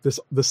this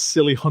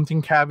silly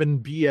hunting cabin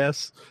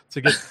BS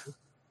to get.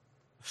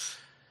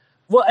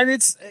 Well, and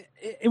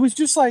it was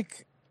just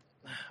like,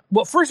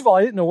 well, first of all,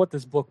 I didn't know what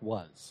this book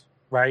was,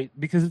 right?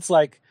 Because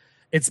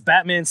it's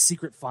Batman's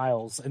Secret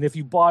Files, and if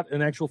you bought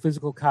an actual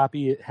physical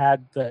copy, it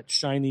had that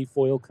shiny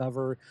foil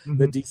cover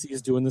that DC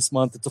is doing this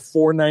month. It's a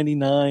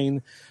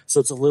 $4.99, so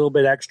it's a little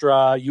bit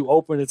extra. You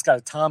open, it's got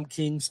a Tom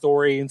King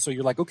story, and so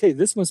you're like, okay,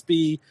 this must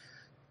be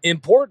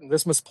important.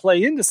 This must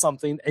play into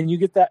something, and you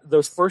get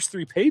those first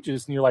 3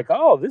 pages, and you're like,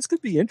 oh, this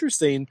could be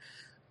interesting,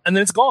 and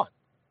then it's gone,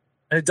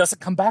 and it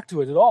doesn't come back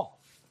to it at all.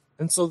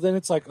 And so then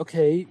it's like,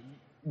 okay,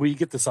 we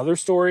get this other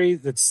story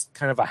that's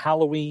kind of a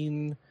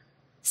Halloween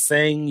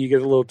thing. You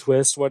get a little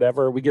twist,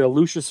 whatever. We get a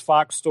Lucius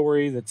Fox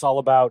story that's all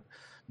about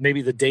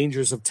maybe the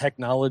dangers of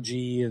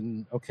technology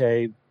and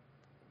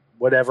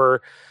whatever.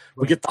 Right.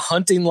 We get the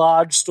Hunting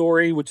Lodge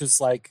story, which is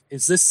like,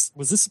 was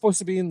this supposed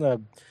to be in the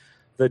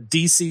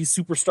DC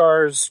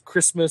Superstars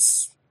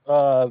Christmas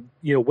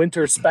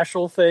winter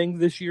special thing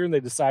this year, and they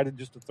decided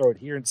just to throw it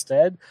here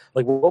instead?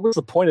 Like, what was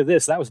the point of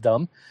this? That was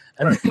dumb.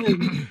 And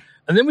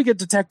and then we get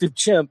Detective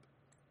Chimp,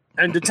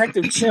 and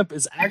Detective Chimp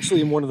is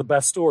actually in one of the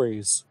best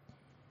stories.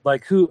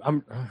 Like, who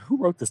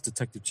wrote this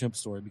Detective Chimp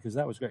story? Because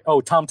that was great.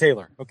 Oh, Tom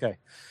Taylor. Okay.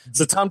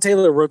 So Tom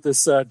Taylor wrote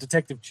this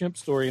Detective Chimp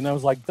story, and I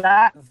was like,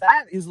 that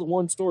is the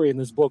one story in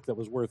this book that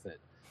was worth it.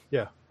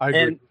 Yeah, I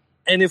agree.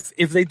 And if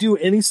they do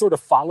any sort of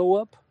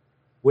follow-up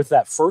with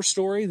that first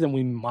story, then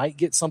we might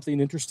get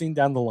something interesting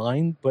down the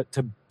line. But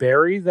to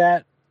bury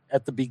that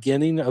at the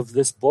beginning of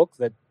this book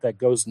that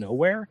goes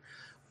nowhere,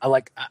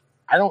 I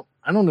don't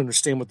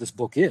understand what this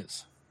book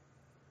is.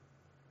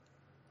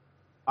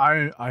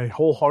 I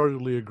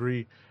wholeheartedly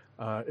agree.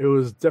 It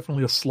was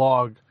definitely a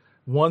slog.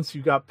 Once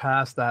you got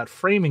past that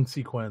framing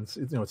sequence,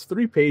 it's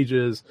 3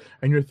 pages,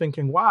 and you're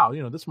thinking, wow,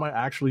 this might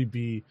actually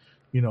be,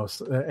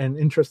 an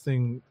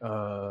interesting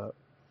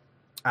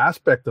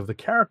aspect of the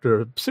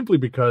character, simply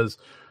because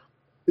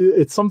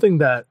it's something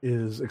that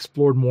is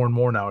explored more and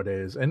more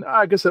nowadays. And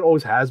I guess it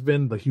always has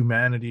been, the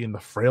humanity and the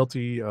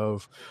frailty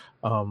of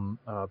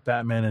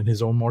Batman and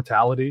his own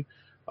mortality.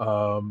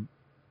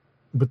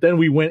 But then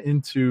we went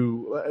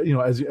into,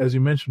 as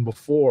you mentioned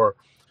before,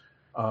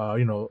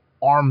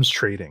 arms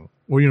trading,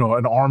 where,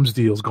 an arms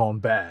deal's gone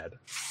bad.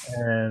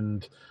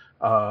 And,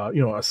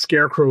 a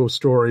Scarecrow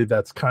story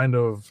that's kind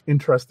of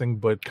interesting,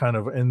 but kind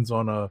of ends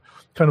on a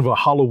kind of a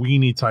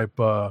Halloween-y type,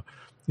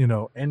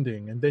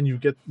 ending. And then you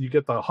get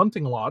the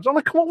Hunting Lodge. I'm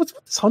like, come on, what's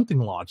with this Hunting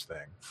Lodge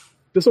thing?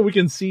 Just so we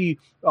can see,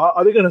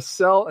 are they going to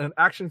sell an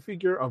action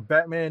figure of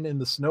Batman in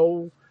the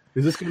snow?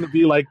 Is this going to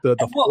be like the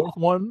fourth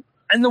one?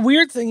 And the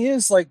weird thing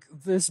is, like,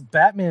 this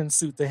Batman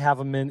suit they have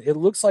him in, it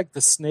looks like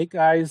the Snake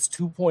Eyes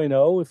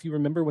 2.0. If you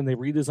remember when they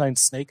redesigned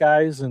Snake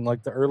Eyes in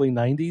like the early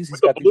 90s, he's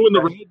got the blue and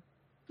the red.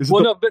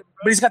 But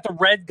he's got the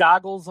red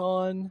goggles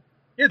on.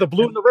 Yeah, the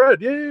blue and the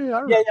red.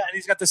 Yeah. And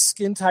he's got the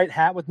skin tight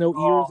hat with no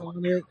ears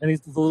on it, and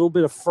he's a little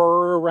bit of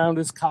fur around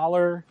his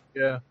collar.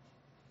 Yeah,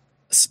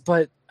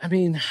 but I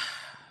mean,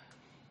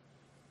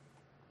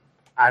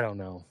 I don't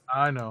know.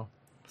 I know.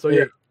 So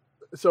yeah.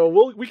 So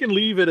we can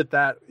leave it at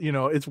that.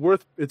 It's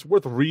worth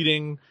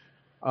reading.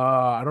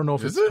 I don't know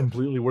if it's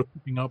completely worth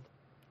picking up.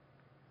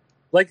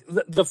 Like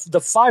the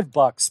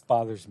 $5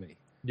 bothers me.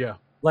 Yeah.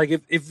 Like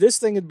if this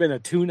thing had been a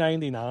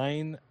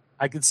 $2.99,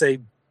 I could say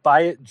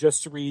buy it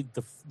just to read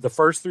the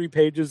first 3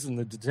 pages in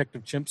the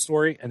Detective Chimp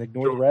story and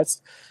ignore the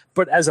rest.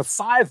 But as a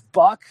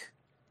 $5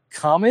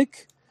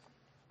 comic,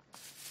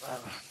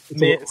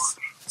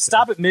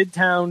 stop at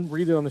Midtown,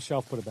 read it on the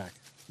shelf, put it back.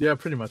 Yeah,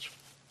 pretty much.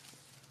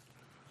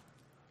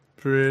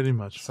 Pretty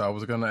much. So I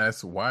was going to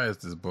ask, why is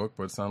this book?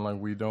 But it sounds like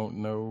we don't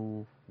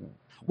know.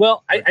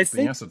 Well, I think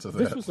the answer to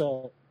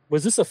that.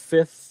 Was this a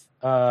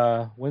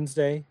 5th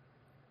Wednesday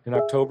in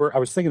October? I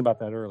was thinking about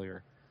that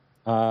earlier.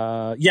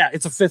 Yeah,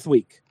 it's a 5th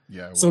week.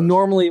 Yeah. So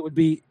normally it would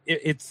be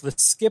it's the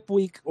skip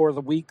week or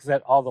the week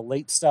that all the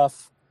late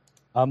stuff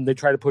they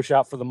try to push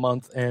out for the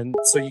month, and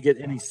so you get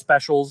any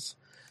specials.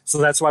 So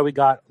that's why we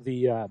got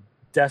the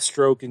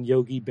Deathstroke and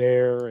Yogi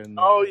Bear and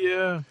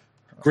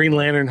Green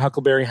Lantern,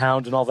 Huckleberry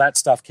Hound, and all that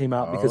stuff came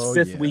out because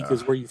fifth week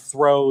is where you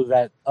throw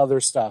that other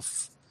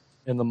stuff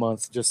in the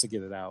month just to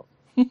get it out.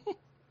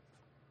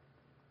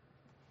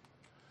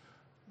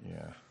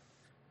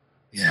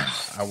 Yeah,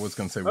 I was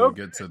gonna say we'll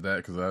get to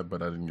that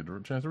but I didn't get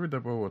a chance to read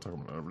that. But we'll talk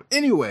about it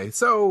anyway.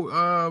 So,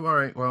 all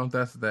right, well,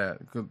 that's that.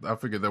 I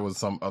figured there was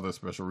some other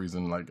special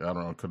reason, like I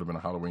don't know, it could have been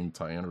a Halloween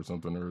tie-in or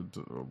something,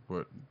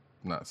 but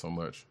not so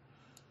much.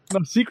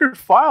 Now, Secret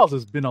Files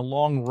has been a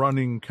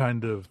long-running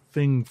kind of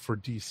thing for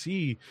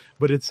DC,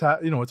 but it's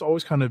it's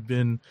always kind of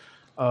been,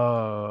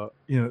 it's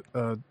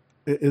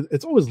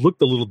always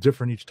looked a little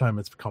different each time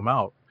it's come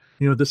out.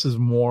 This is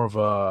more of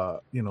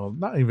a,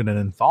 not even an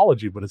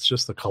anthology, but it's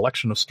just a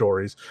collection of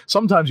stories.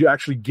 Sometimes you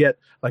actually get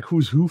like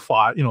who's who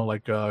fought,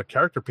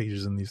 character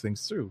pages in these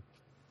things too.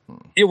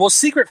 Yeah, well,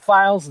 Secret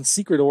Files and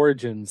Secret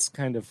Origins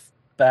kind of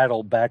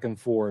battle back and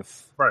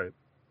forth. Right.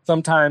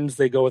 Sometimes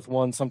they go with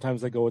one,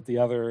 sometimes they go with the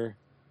other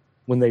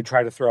when they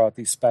try to throw out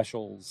these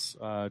specials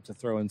to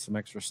throw in some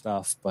extra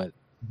stuff. But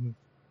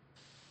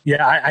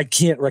yeah, I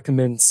can't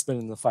recommend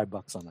spending the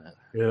 $5 on that.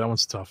 Yeah, that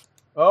one's tough.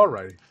 All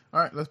righty. All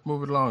right, let's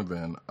move it along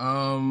then.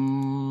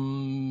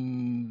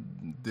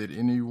 Did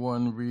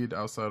anyone read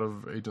outside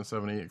of Agent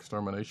 70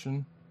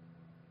 Extermination?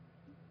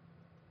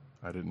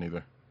 I didn't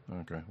either.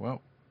 Okay,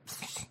 well.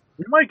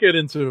 We might get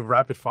into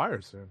rapid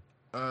fire soon.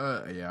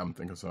 Yeah, I'm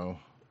thinking so.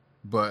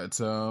 But,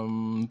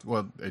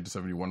 Agent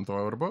 70, want to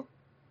throw out a book?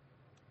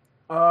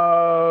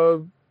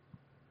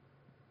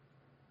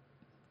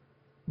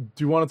 Do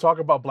you want to talk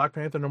about Black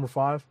Panther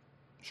 #5?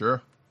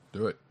 Sure,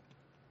 do it.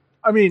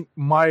 I mean,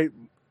 my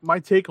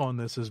take on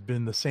this has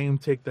been the same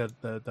take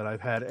that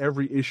I've had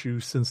every issue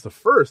since the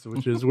first,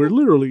 which is we're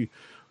literally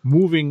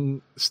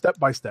moving step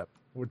by step.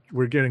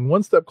 We're getting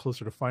one step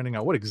closer to finding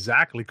out what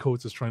exactly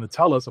Coates is trying to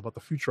tell us about the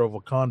future of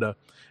Wakanda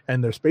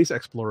and their space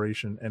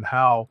exploration and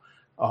how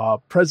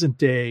present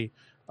day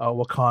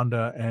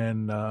Wakanda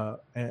and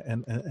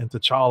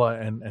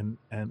T'Challa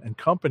and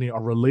company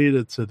are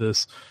related to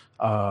this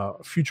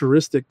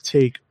futuristic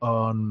take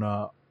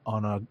on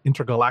an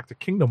intergalactic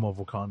kingdom of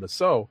Wakanda.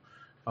 So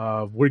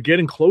we're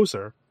getting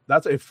closer.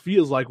 It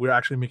feels like we're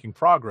actually making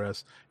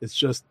progress. It's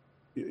just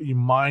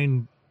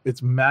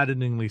it's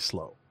maddeningly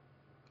slow.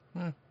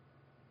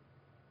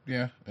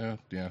 Yeah,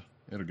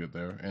 it'll get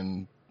there.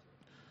 And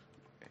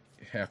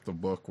half the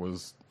book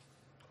was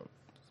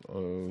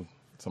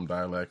some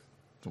dialect,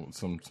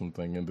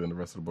 something, and then the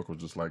rest of the book was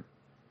just like,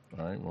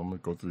 all right, well, I'm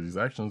gonna go through these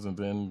actions and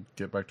then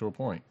get back to a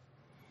point.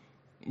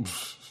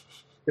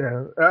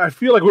 Yeah, I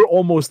feel like we're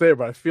almost there,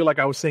 but I feel like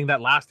I was saying that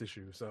last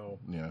issue. So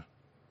yeah.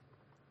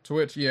 To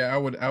which, I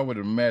would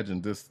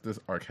imagine this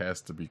arc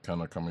has to be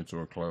kind of coming to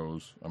a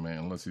close. I mean,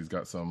 unless he's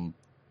got some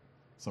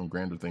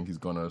grander thing he's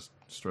gonna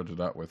stretch it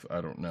out with.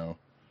 I don't know,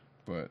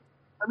 but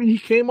I mean, he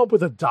came up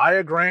with a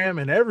diagram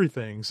and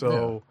everything.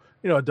 So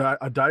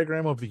a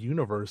diagram of the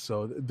universe.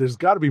 So there's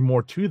got to be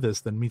more to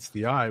this than meets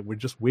the eye. We're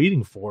just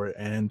waiting for it,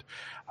 and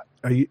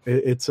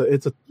it's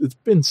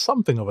been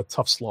something of a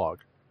tough slog.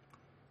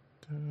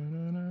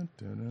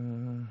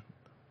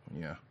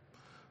 Yeah.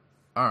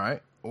 All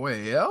right.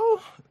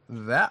 Well,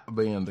 that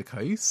being the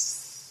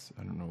case,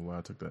 I don't know why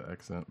I took that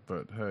accent,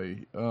 but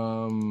hey,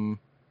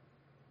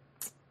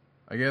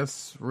 I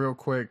guess real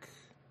quick.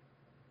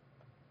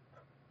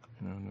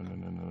 No.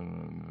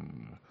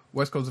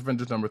 West Coast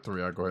Avengers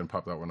 #3. I'll go ahead and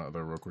pop that one out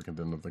there real quick, and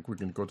then I think we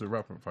can go to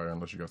rapid fire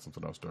unless you got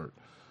something else to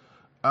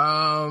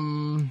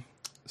start.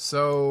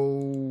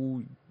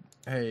 So,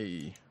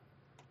 hey,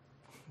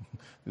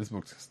 this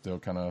book's still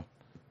kind of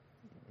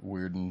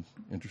weird and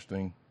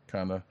interesting,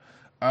 kind of.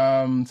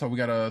 So we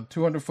got a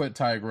 200-foot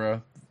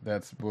Tigra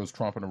that was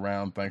tromping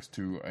around thanks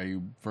to a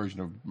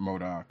version of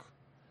MODOK,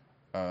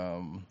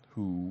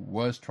 who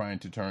was trying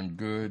to turn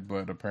good,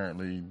 but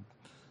apparently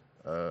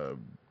that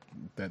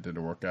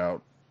didn't work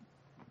out.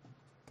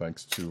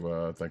 Thanks to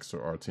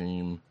our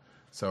team.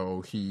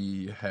 So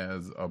he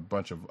has a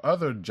bunch of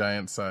other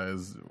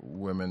giant-sized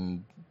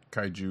women,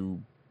 kaiju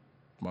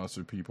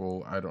monster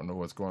people. I don't know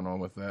what's going on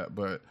with that,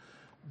 but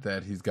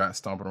that he's got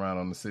stomping around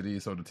on the city.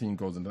 So the team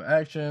goes into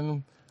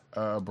action.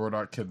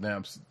 Brodok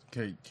kidnaps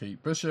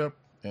Kate Bishop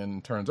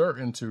and turns her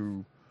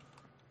into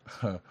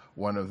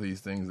one of these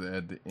things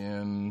at the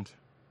end,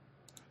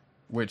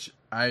 which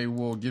I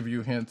will give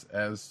you hints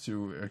as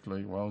to.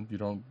 Actually, well, you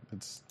don't.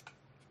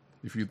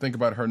 If you think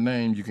about her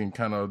name, you can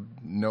kind of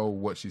know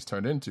what she's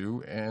turned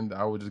into, and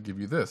I will just give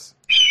you this.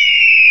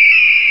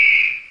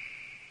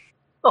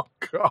 Oh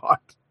God!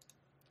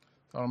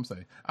 That's all I'm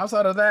saying.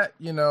 Outside of that,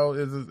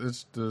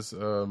 it's just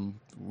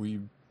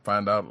we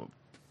find out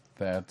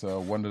that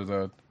one of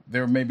the.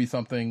 There may be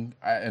something,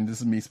 and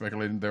this is me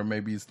speculating, there may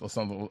be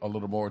something a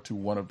little more to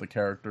one of the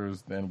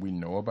characters than we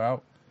know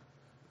about,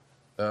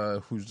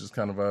 who's just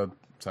kind of a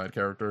side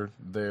character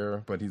there,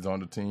 but he's on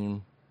the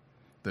team.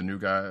 The new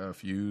guy,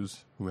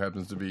 Fuse, who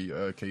happens to be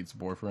Kate's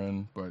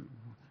boyfriend, but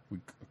we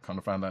kind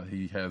of found out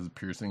he has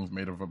piercings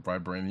made of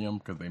vibranium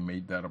because they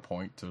made that a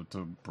point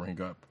to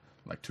bring up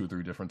like 2 or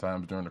 3 different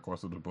times during the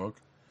course of the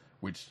book,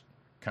 which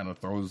kind of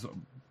throws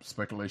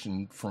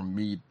speculation from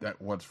me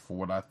that was for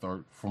what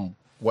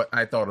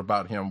I thought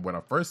about him when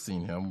I first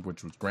seen him,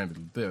 which was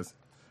granted this,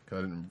 because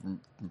I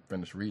didn't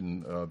finish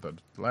reading the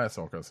last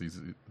Hawkeye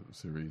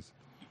series,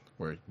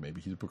 where maybe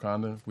he's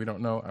Wakanda. We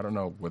don't know. I don't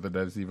know whether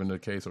that is even the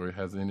case or it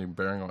has any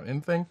bearing on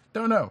anything.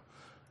 Don't know.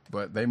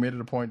 But they made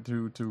it a point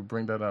to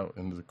bring that out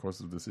in the course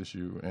of this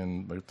issue,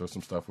 and like, there's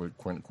some stuff with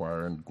Quentin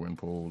Quire and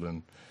Gwenpool,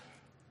 and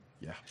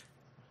yeah.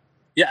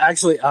 Yeah,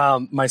 actually,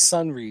 my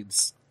son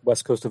reads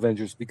West Coast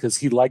Avengers because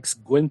he likes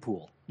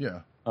Gwenpool.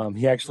 Yeah.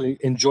 He actually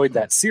enjoyed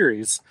that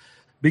series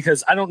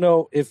because I don't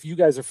know if you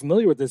guys are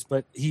familiar with this,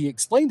 but he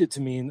explained it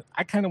to me, and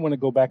I kind of want to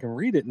go back and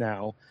read it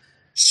now.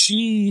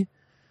 She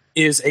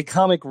is a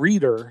comic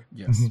reader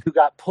who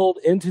got pulled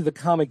into the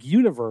comic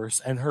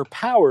universe, and her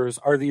powers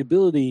are the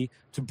ability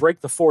to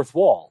break the fourth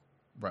wall.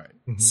 Right.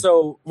 Mm-hmm.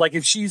 So, like,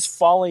 if she's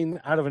falling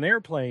out of an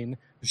airplane,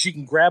 she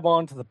can grab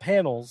onto the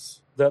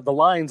panels, the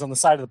lines on the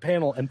side of the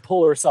panel, and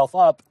pull herself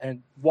up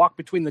and walk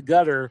between the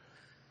gutter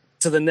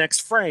to the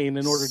next frame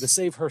in order to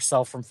save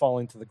herself from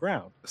falling to the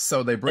ground.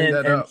 So they bring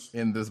that up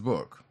in this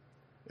book.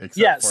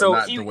 Yeah, so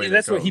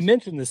that's what he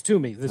mentioned this to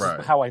me. This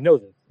is how I know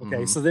this.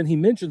 Okay, so then he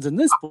mentions in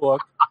this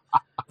book,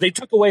 they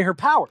took away her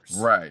powers.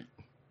 Right.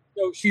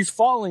 So she's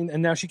falling,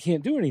 and now she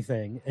can't do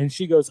anything. And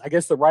she goes, I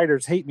guess the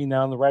writers hate me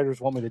now, and the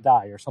writers want me to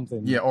die, or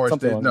something. Yeah, or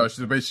something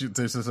she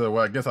basically says, well,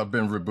 I guess I've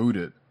been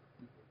rebooted.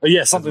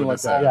 Yeah, something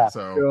like that. Yeah.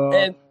 So.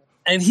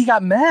 And he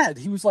got mad.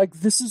 He was like,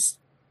 this is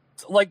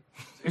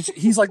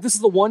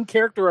the one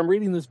character I'm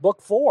reading this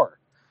book for.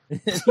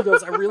 And he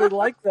goes, I really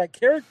like that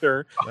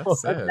character.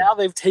 But now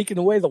they've taken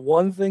away the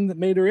one thing that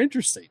made her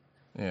interesting.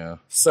 Yeah.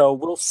 So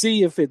we'll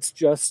see if it's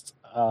just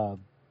a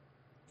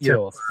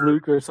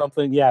fluke or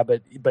something. Yeah,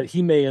 but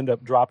he may end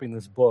up dropping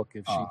this book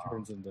if she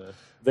turns into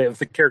if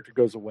the character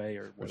goes away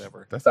or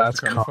whatever. That's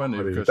kind of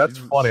funny. That's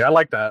funny. I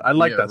like that. I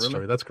like that really?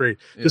 story. That's great.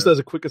 Yeah. Just as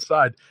a quick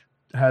aside,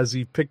 has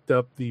he picked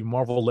up the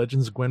Marvel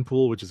Legends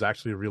Gwenpool, which is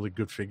actually a really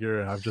good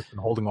figure, and I've just been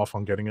holding off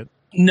on getting it?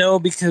 No,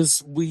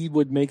 because we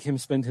would make him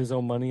spend his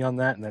own money on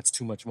that, and that's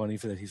too much money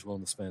for that he's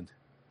willing to spend.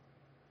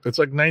 It's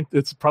like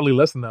it's probably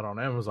less than that on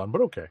Amazon,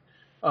 but okay.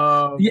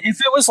 If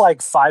it was like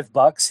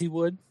 $5, he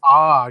would.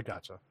 I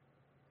gotcha.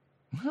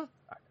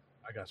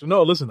 I gotcha.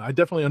 No, listen, I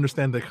definitely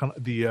understand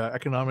the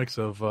economics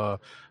of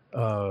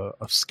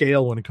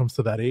scale when it comes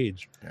to that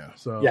age. Yeah.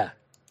 So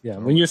yeah.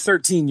 When you're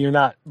 13, you're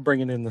not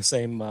bringing in the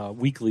same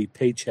weekly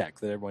paycheck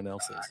that everyone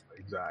else is.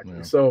 Exactly.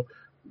 Yeah. So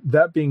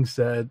that being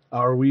said,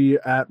 are we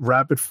at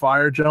rapid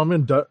fire,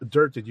 gentlemen?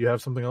 Dirt, did you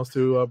have something else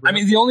to bring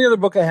up? The only other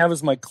book I have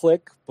is my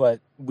Click, but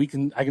I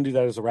can do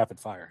that as a rapid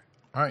fire.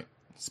 All right.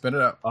 Spin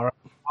it up. All right.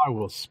 I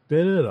will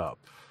spin it up.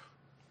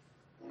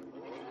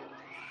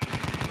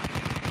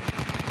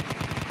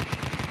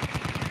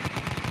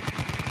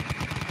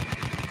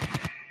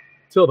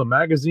 Till the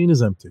magazine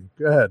is empty.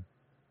 Go ahead.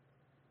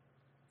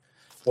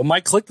 Well,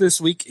 my Click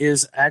this week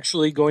is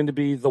actually going to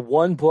be the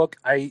one book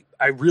I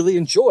really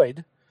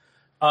enjoyed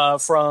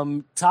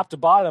from top to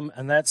bottom,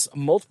 and that's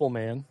Multiple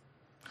Man.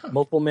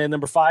 Multiple Man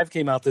number 5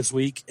 came out this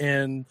week,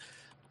 and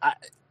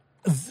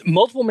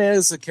Multiple Man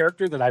is a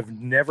character that I've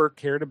never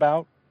cared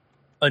about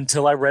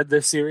until I read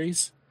this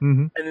series.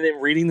 Mm-hmm. And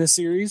then reading this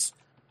series,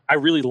 I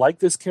really like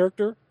this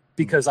character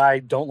because I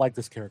don't like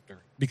this character.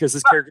 Because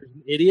this character is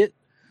an idiot.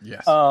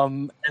 Yes.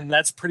 And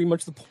that's pretty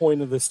much the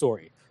point of this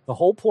story. The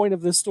whole point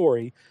of this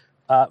story,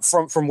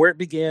 from where it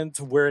began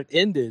to where it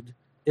ended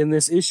in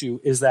this issue,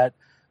 is that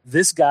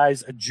this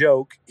guy's a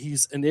joke.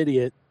 He's an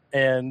idiot,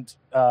 and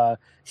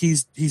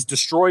he's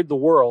destroyed the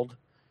world.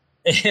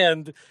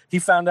 And he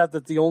found out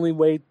that the only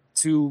way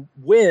to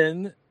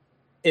win,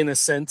 in a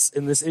sense,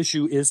 in this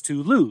issue is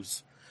to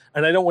lose.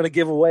 And I don't want to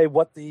give away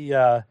what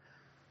the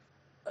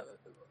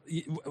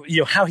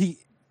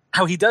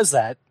how he does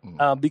that,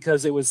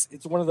 because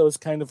it's one of those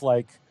kind of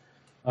like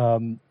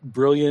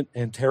brilliant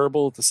and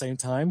terrible at the same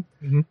time.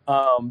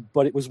 Mm-hmm.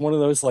 But it was one of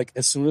those, like,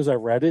 as soon as I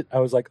read it, I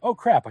was like, oh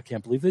crap, I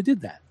can't believe they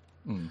did that.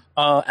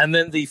 And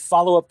then the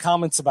follow-up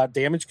comments about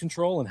damage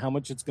control and how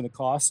much it's going to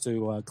cost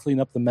to clean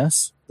up the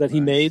mess that he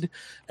made,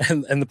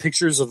 and the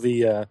pictures of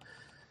the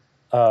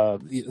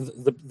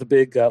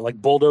big like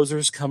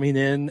bulldozers coming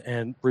in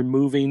and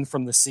removing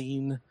from the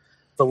scene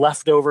the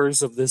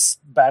leftovers of this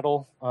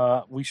battle,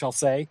 we shall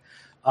say,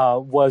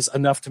 was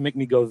enough to make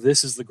me go,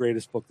 this is the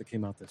greatest book that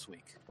came out this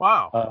week.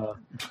 Wow.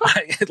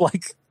 I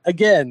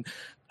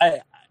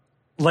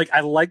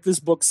like this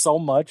book so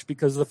much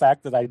because of the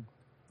fact that I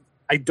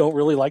don't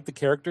really like the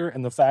character,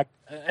 and the fact,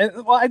 I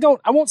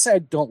won't say I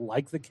don't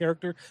like the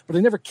character, but I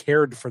never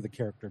cared for the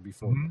character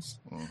before this.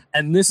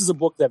 And this is a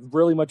book that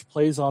really much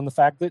plays on the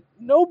fact that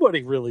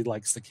nobody really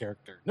likes the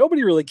character.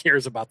 Nobody really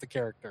cares about the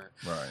character.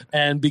 Right.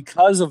 And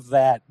because of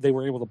that, they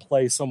were able to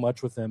play so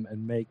much with him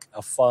and make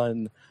a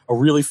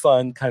really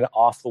fun kind of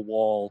off the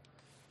wall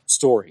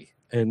story.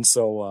 And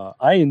so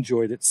I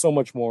enjoyed it so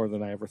much more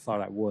than I ever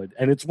thought I would.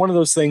 And it's one of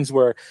those things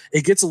where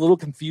it gets a little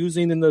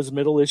confusing in those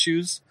middle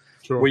issues.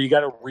 Sure. Where you got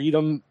to read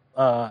them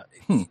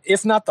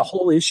if not the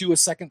whole issue a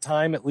second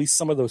time, at least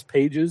some of those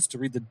pages to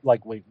read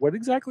wait, what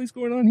exactly is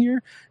going on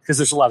here? Because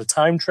there's a lot of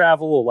time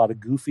travel, a lot of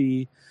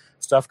goofy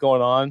stuff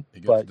going on.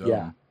 But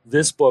yeah,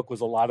 this book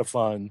was a lot of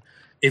fun.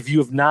 If you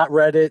have not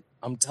read it,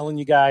 I'm telling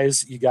you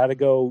guys, you got to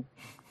go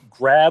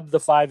grab the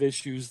 5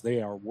 issues.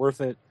 They are worth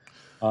it.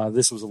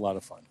 This was a lot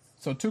of fun.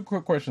 So 2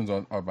 quick questions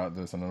about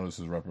this. I know this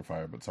is rapid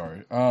fire, but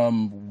sorry.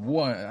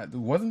 One,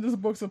 wasn't this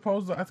book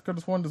supposed to? I could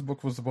have sworn this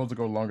book was supposed to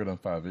go longer than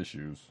 5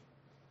 issues.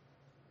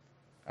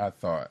 I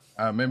thought.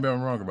 Maybe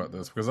I'm wrong about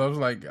this because I was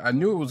like, I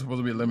knew it was supposed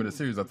to be a limited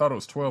series. I thought it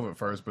was 12 at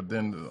first, but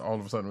then all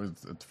of a sudden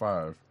it's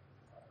 5.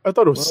 I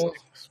thought it was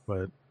 6,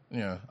 but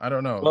yeah, I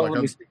don't know. Well,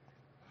 let me see.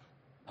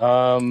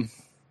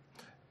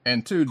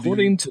 And 2,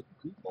 according to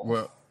Google.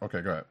 Well,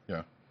 okay, go ahead.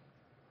 Yeah.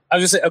 I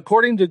was just saying,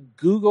 according to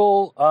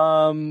Google,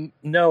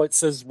 no, it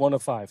says 1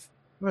 of 5.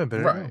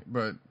 Right,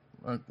 but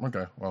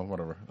okay, well,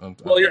 whatever.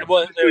 Well, yeah,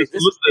 well, it's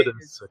listed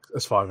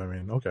as 5. I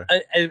mean, okay.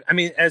 I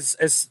mean, as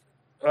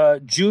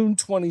June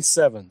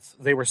 27th,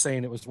 they were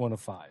saying it was 1 of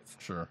 5.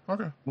 Sure.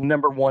 Okay.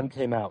 Number 1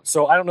 came out,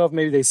 so I don't know if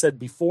maybe they said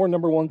before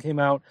number 1 came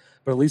out,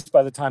 but at least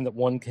by the time that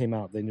 1 came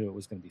out, they knew it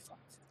was going to be 5.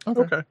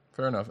 Okay,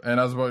 fair enough. And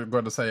I was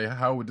going to say,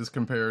 how would this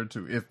compare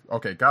to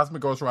Cosmic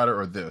Ghost Rider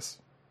or this?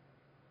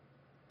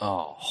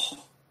 Oh,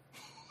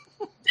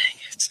 dang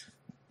it!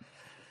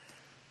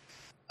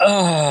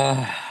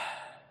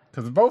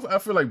 Because both, I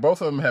feel like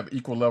both of them have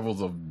equal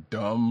levels of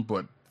dumb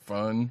but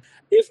fun.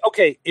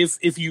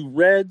 If you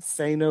read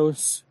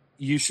Thanos,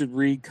 you should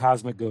read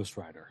Cosmic Ghost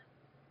Rider.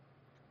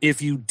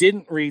 If you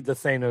didn't read the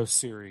Thanos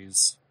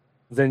series,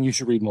 then you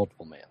should read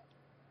Multiple Man.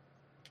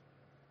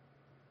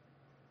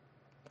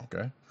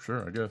 Okay,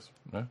 sure, I guess.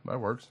 Yeah, that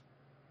works.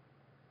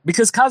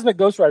 Because Cosmic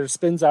Ghost Rider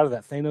spins out of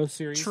that Thanos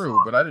series.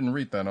 True, but I didn't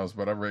read Thanos,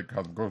 but I read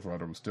Cosmic Ghost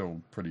Rider. It was still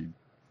pretty,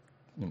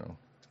 dumb.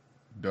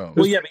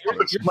 Well, yeah,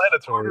 but you're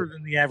smarter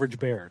than the average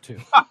bear, too.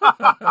 You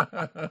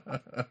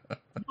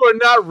are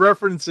not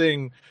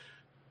referencing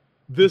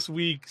this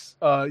week's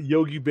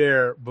Yogi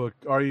Bear book,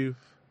 are you?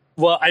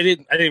 Well, I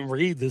didn't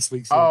read this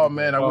week's. Oh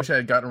man, I wish I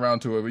had gotten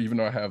around to it, even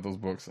though I have those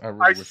books. I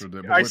really wish I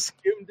did. I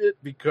skimmed it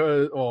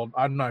because,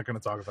 I'm not going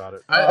to talk about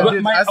it. I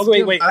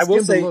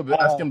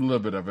skimmed a little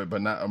bit of it,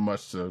 but not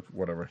much to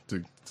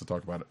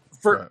talk about it.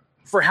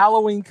 For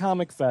Halloween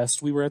Comic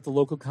Fest, we were at the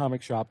local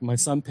comic shop. And my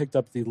son picked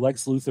up the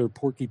Lex Luthor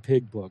Porky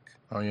Pig book.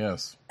 Oh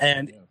yes,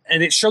 and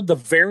it showed the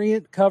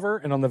variant cover,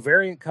 and on the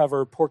variant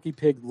cover, Porky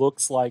Pig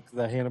looks like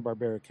the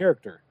Hanna-Barbera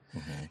character.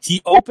 Mm-hmm.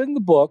 He opened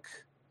the book,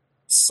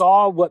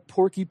 saw what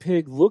Porky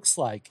Pig looks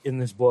like in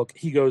this book.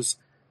 He goes,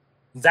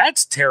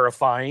 "That's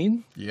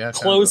terrifying." Yeah.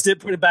 Closed it,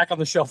 put it back on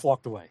the shelf,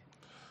 walked away.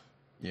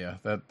 Yeah,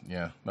 that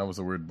was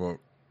a weird book.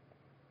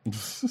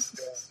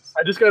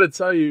 I just got to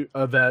tell you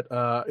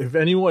that if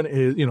anyone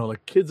is,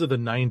 like kids of the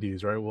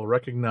 90s, right, will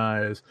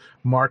recognize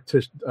Mark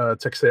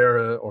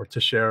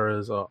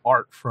Teixeira's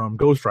art from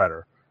Ghost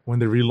Rider when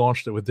they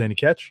relaunched it with Danny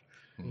Ketch.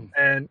 Mm.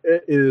 And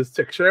it is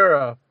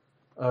Teixeira's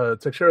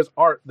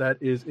art that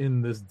is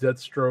in this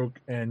Deathstroke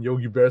and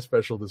Yogi Bear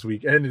special this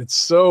week. And it's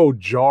so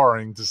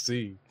jarring to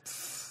see.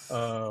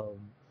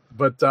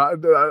 But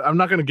I'm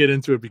not going to get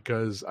into it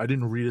because I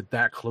didn't read it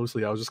that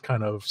closely. I was just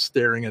kind of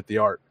staring at the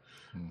art.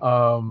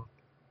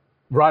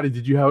 Roddy,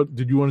 did you want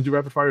to do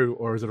rapid fire,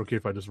 or is it okay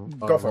if I just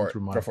go for it?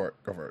 Go for it.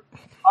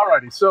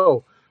 Alrighty.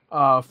 So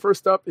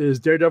first up is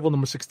Daredevil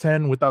number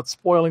 610. Without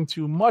spoiling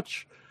too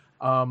much,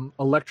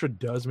 Elektra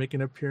does make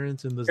an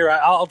appearance in this. Here,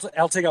 I'll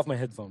take off my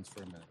headphones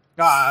for a minute.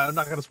 I'm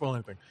not going to spoil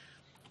anything.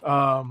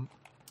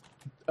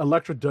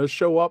 Elektra does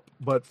show up,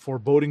 but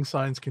foreboding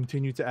signs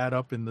continue to add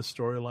up in the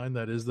storyline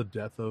that is the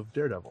death of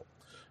Daredevil.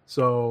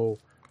 So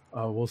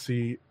we'll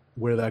see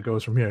where that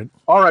goes from here.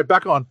 All right,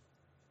 back on.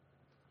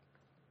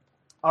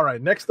 All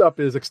right, next up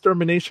is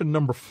Extermination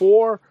number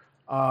 4.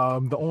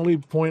 The only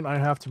point I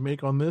have to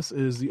make on this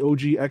is the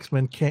OG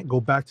X-Men can't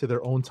go back to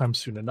their own time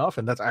soon enough,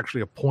 and that's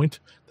actually a point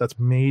that's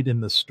made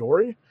in the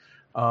story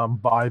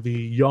by the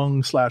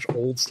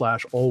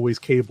young/old/always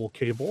Cable.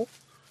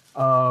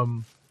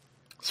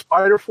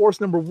 Spider Force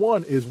number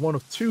 1 is one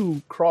of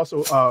two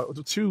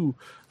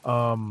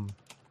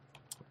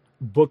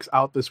books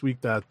out this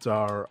week that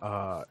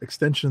are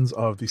extensions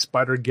of the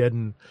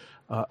Spider-Geddon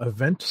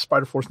event.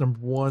 Spider Force number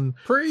 1.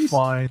 Priest.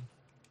 Fine.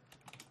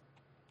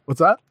 What's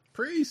that?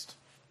 Priest.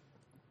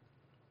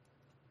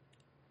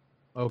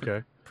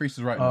 Okay. Priest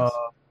is right.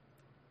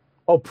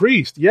 Oh,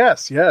 Priest.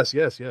 Yes. Priest.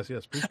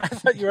 I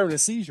thought you were having a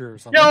seizure or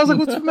something. Yeah, I was like,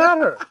 what's the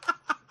matter? I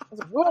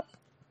was like, what?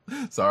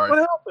 Sorry. What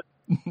happened?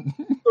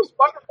 So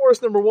Spider Force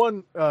number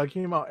 1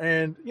 came out,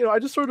 and I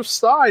just sort of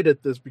sighed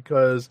at this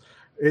because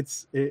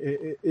it's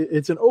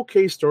an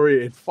okay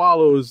story. It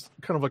follows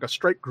kind of like a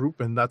strike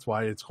group, and that's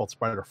why it's called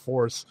Spider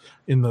Force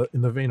in the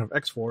vein of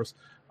X Force,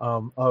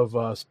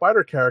 of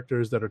spider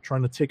characters that are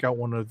trying to take out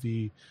one of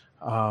the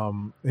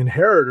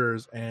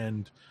inheritors,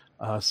 and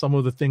some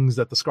of the things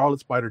that the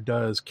Scarlet Spider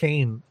does,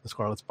 Kane the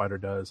Scarlet Spider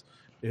does,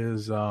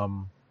 is a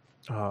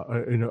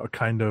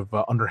kind of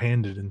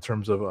underhanded in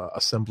terms of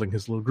assembling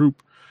his little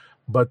group.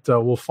 But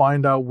we'll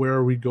find out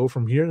where we go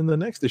from here in the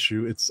next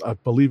issue. It's, I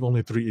believe,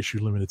 only a 3-issue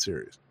limited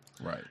series.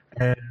 Right.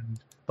 And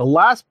the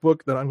last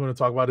book that I'm going to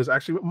talk about is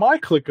actually my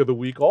click of the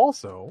week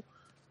also.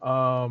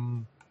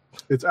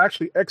 It's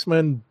actually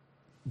X-Men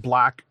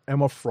Black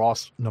Emma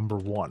Frost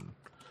 #1.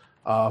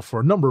 For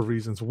a number of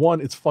reasons.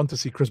 One, it's fun to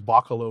see Chris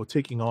Bachalo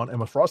taking on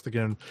Emma Frost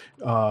again.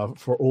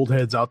 For old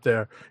heads out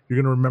there, you're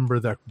going to remember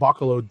that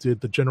Bachalo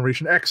did the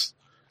Generation X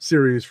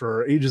series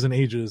for ages and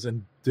ages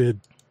and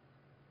did,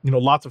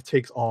 lots of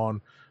takes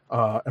on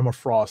Emma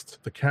Frost,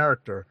 the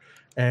character.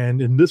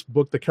 And in this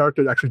book, the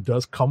character actually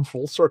does come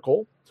full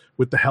circle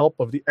with the help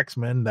of the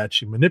X-Men that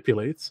she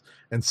manipulates.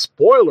 And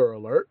spoiler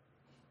alert,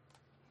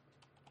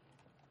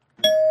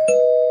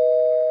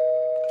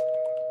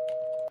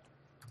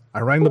 I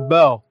rang the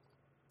bell.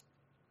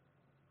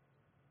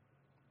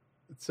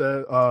 It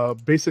said,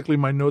 basically,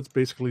 my notes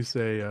basically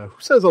say, who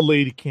says a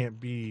lady can't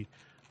be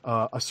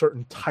a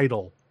certain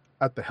title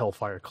at the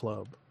Hellfire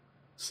Club?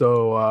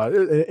 So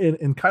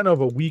in kind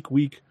of a week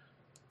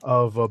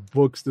of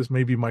books, this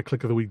may be my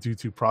click of the week due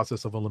to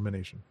process of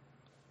elimination.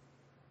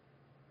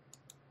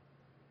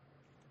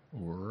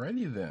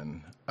 Alrighty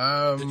then.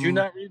 Did you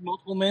not read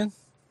Multiple Man?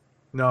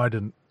 No, I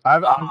didn't. I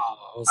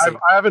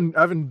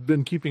haven't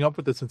been keeping up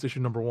with it since issue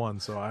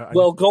 #1.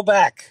 So go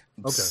back.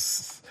 Okay.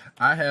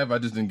 I have. I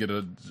just didn't get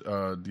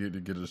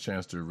a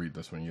chance to read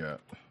this one yet.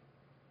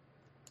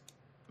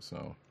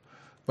 So,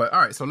 but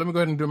all right. So let me go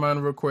ahead and do mine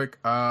real quick.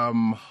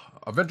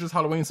 Avengers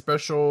Halloween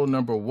Special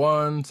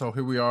 #1. So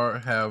here we are.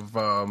 Have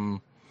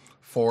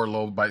 4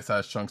 little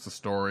bite-sized chunks of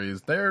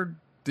stories. They're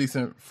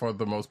decent for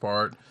the most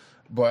part,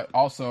 but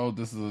also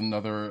this is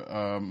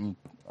another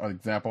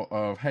example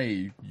of,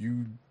 hey,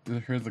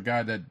 here's a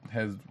guy that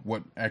has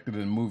what acted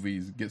in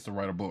movies gets to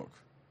write a book,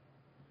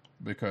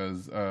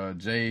 because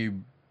Jay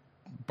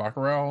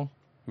Bacharach,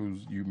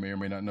 who's, you may or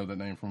may not know that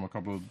name from a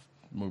couple of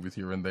movies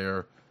here and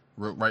there,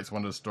 writes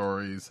one of the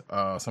stories.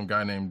 Some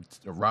guy named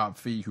Rob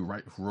Fee, who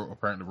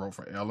apparently wrote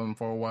for Ellen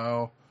for a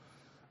while.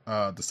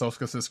 The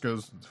Soska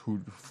Sisters, who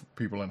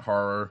people in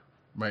horror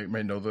may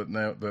know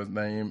the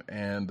name,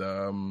 and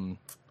I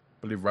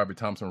believe Robbie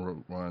Thompson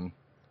wrote one,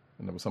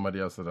 and there was somebody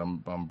else that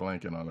I'm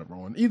blanking on that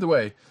one. Either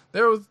way,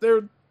 there was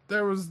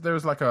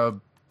like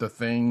the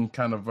Thing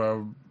kind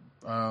of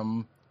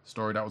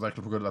story that was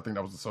actually pretty good. I think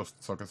that was the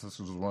Soka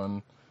Sisters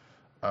one.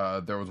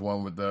 There was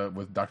one with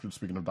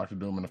speaking of Doctor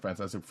Doom and the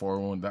Fantastic Four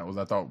one that was,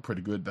 I thought,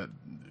 pretty good. That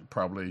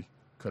probably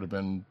could have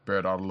been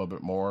bared out a little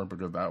bit more,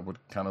 because I would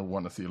kind of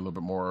want to see a little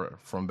bit more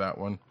from that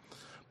one.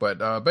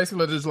 But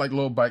basically, there's like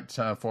little bite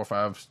 4 or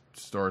 5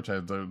 story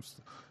chains.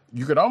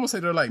 You could almost say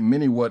they're like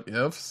mini what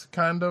ifs,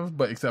 kind of,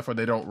 but except for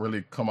they don't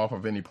really come off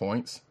of any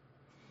points.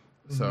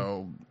 Mm-hmm.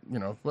 So,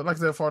 but like I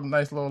said, for a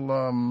nice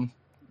little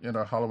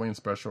Halloween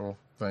special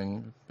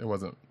thing, it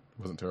wasn't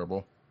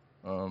terrible.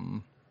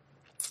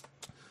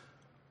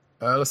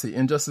 Let's see,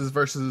 Injustice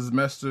versus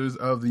Masters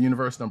of the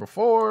Universe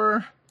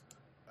 #4.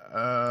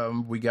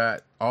 We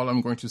got, all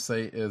I'm going to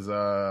say is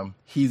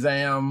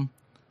Shazam,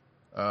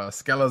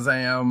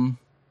 Skelezam,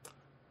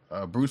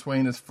 Bruce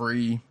Wayne is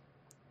free,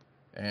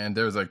 and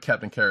there's a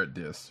Captain Carrot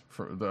disc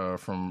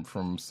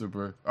from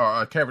Super.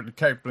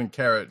 Captain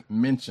Carrot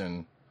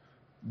mentioned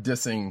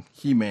dissing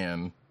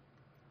He-Man.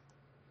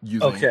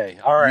 Okay,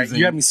 all right.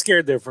 You had me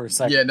scared there for a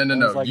second. Yeah,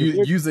 no. Like,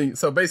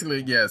 so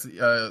basically, yes,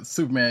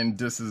 Superman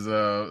disses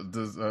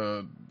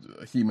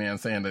He-Man,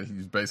 saying that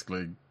he's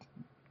basically,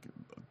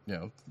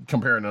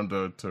 comparing him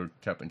to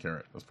Captain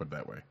Carrot. Let's put it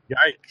that way.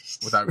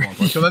 Yikes! Without going,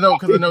 because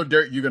I know,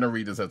 Derek, you're gonna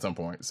read this at some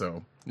point,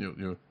 so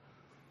you.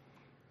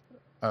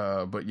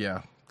 But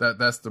yeah,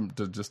 that's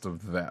the gist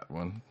of that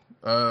one.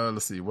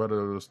 Let's see, what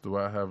else do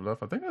I have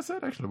left? I think that's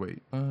it, actually.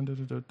 Wait.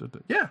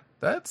 Yeah,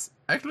 that's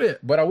actually it.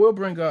 But I will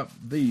bring up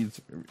these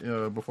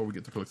before we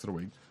get to clicks of the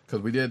week,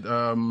 because we did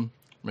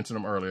mention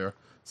them earlier.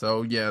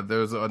 So yeah,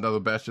 there's another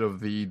batch of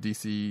the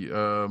DC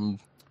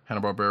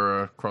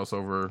Hanna-Barbera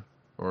crossover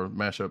or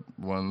mashup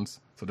ones.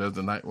 So there's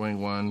the Nightwing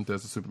one,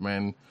 there's the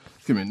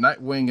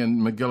Nightwing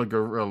and Magilla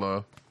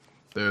Gorilla.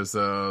 There's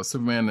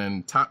Superman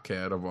and Top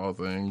Cat, of all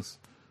things.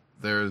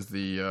 There's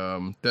the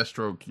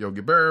Deathstroke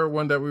Yogi Berra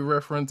one that we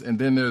referenced, and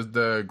then there's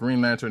the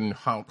Green Lantern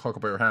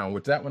Huckleberry Hound,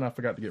 which that one I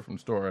forgot to get from the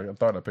store. I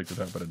thought I picked it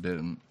up, but I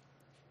didn't.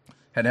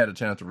 Hadn't had a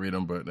chance to read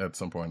them, but at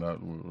some point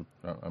maybe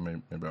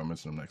I'll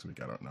mention them next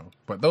week. I don't know,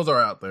 but those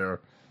are out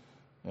there.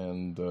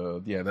 And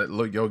yeah, that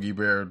Yogi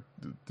Bear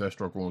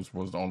Deathstroke one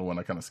was the only one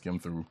I kind of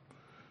skimmed through.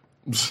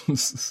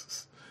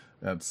 That's,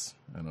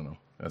 I don't know.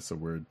 That's a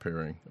weird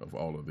pairing of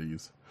all of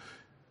these.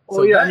 Well,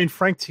 so yeah, I mean,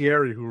 Frank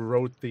Thierry, who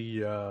wrote the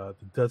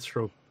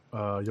Deathstroke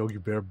Yogi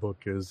Bear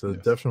book, is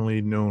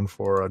definitely known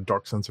for a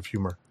dark sense of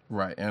humor.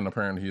 Right, and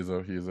apparently he's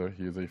a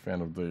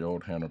fan of the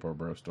old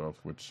Hanna-Barbera stuff,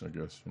 which I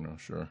guess,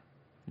 sure,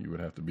 you would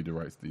have to be to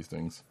write these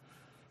things.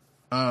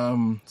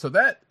 So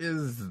that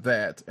is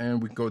that,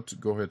 and we go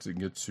ahead and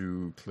get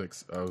to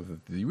clicks of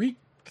the week.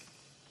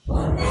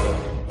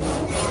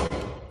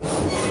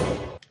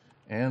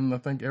 And I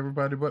think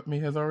everybody but me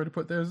has already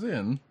put theirs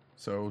in.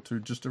 So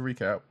just to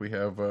recap, we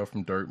have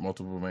from Dirt,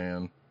 Multiple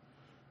Man,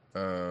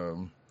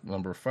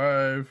 Number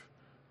 5,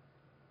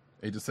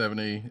 Age of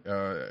 70,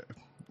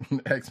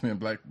 X-Men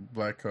Black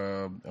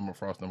Emma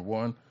Frost, number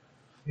 1.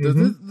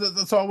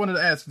 That's all I wanted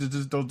to ask.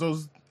 Does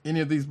those any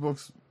of these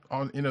books,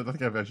 I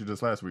think I've asked you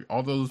this last week,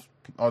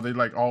 are they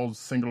like all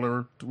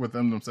singular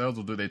within themselves,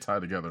 or do they tie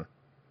together?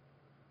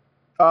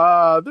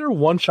 They're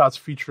one-shots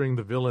featuring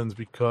the villains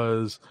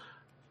because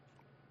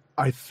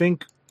I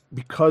think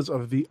because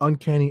of the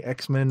Uncanny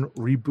X-Men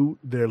reboot,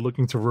 they're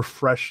looking to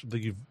refresh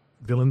the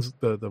villains,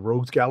 the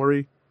rogues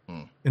gallery,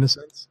 in a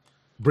sense,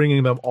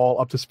 bringing them all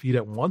up to speed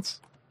at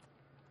once.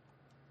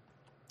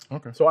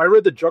 Okay. So I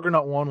read the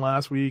Juggernaut one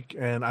last week,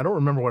 and I don't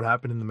remember what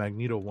happened in the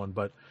Magneto one,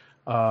 but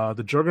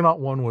the Juggernaut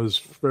one was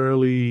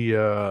fairly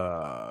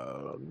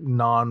it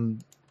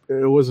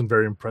wasn't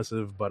very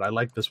impressive, but I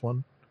like this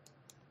one.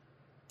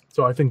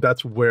 So I think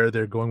that's where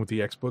they're going with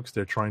the X books.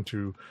 They're trying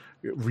to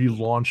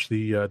relaunch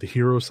the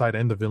hero side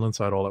and the villain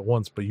side all at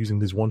once, but using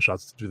these one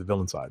shots to do the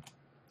villain side.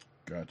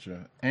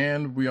 Gotcha.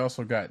 And we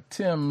also got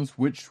Tim's,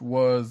 which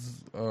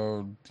was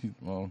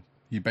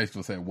he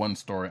basically said one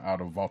story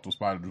out of Vault of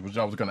Spiders, which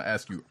I was going to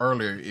ask you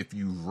earlier if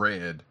you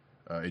read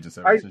Age of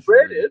 70.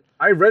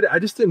 I read it. I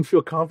just didn't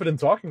feel confident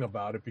talking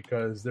about it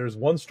because there's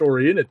one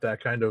story in it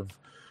that kind of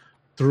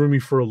threw me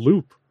for a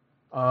loop.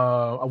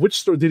 Which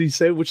story did he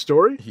say? Which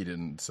story? He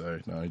didn't say.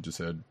 No, he just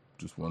said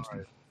just one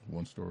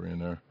story in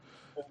there.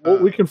 Well,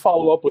 we can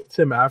follow up with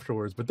Tim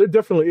afterwards, but there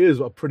definitely is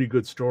a pretty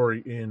good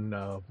story in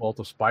Vault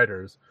of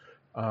Spiders.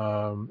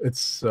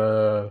 It's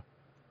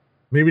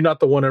maybe not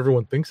the one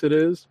everyone thinks it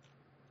is.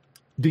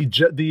 The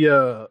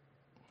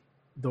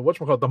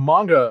whatchamacallit, the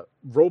manga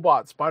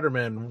robot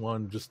Spider-Man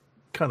one just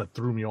kind of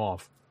threw me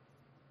off.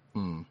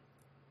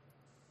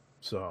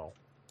 So.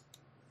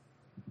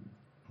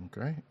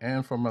 Okay,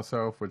 and for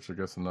myself, which I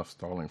guess enough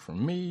stalling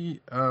from me.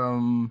 I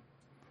don't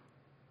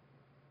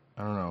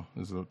know.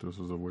 This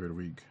was a weird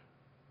week.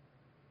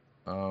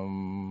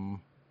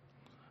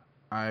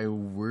 I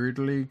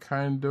weirdly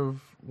kind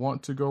of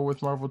want to go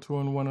with Marvel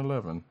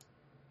 2-in-111,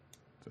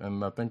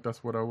 and I think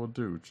that's what I will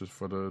do, just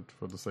for the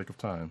sake of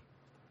time.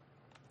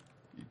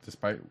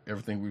 Despite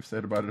everything we've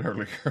said about it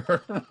earlier.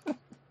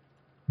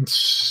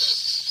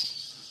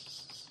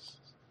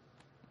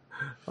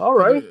 All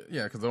right.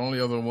 Yeah, because the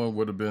only other one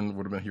would have been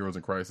Heroes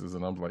in Crisis,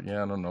 and I'm like,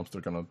 yeah, I don't know. I'm still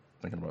kind of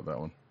thinking about that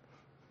one.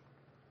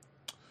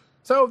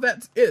 So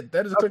that's it.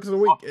 That is the Clicks of the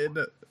Week.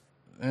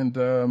 And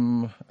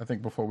I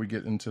think before we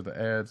get into the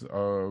ads,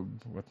 I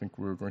think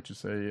we're going to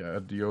say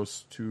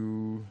adios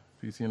to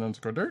PC and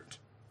Underscore Dirt.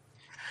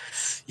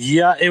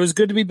 Yeah, it was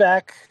good to be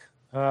back.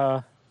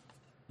 We'll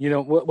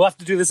have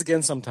to do this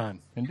again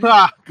sometime.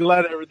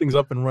 Glad everything's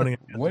up and running.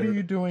 What are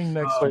you doing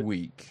next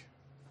week?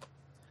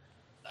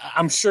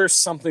 I'm sure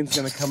something's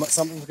going to come up.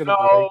 Something's going to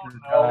break or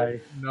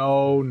die.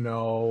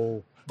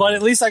 No. But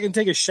at least I can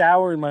take a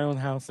shower in my own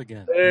house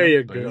again. There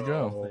you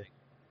go.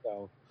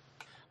 So,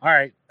 all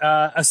right.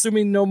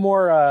 Assuming no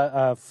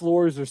more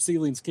floors or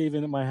ceilings cave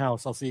in at my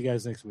house, I'll see you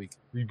guys next week.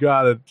 You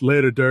got it.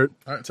 Later, Dirt.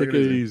 All right, take it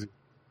easy.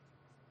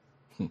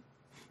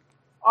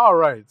 All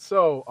right.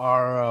 So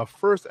our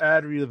first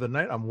ad read of the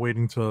night, I'm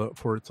waiting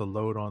for it to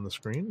load on the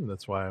screen.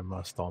 That's why I'm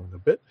stalling a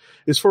bit.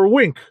 Is for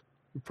Wink,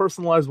 your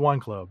personalized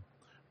wine club.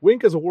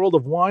 Wink is a world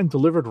of wine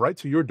delivered right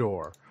to your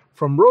door.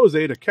 From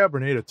rosé to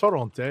cabernet to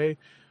torronté,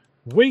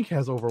 Wink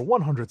has over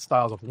 100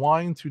 styles of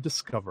wine to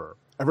discover.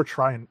 Ever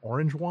try an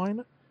orange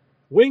wine?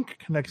 Wink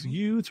connects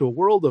you to a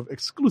world of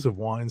exclusive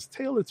wines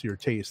tailored to your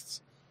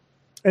tastes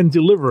and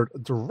delivered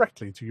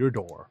directly to your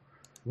door.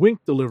 Wink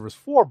delivers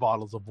 4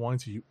 bottles of wine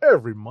to you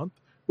every month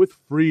with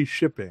free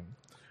shipping.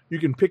 You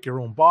can pick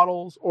your own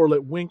bottles or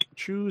let Wink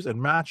choose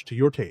and match to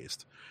your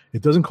taste.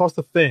 It doesn't cost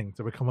a thing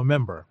to become a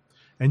member,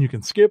 and you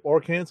can skip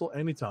or cancel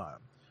anytime.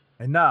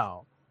 And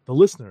now, the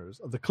listeners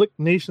of the Click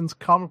Nation's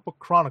Comic Book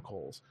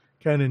Chronicles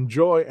can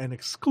enjoy an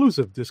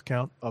exclusive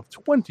discount of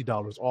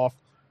 $20 off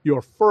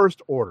your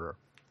first order.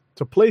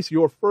 To place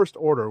your first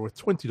order with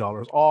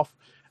 $20 off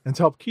and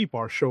to help keep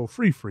our show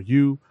free for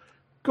you,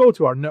 go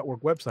to our network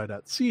website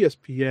at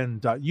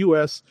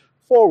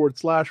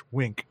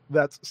cspn.us/wink.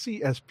 That's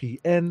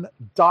cspn.us/WINC.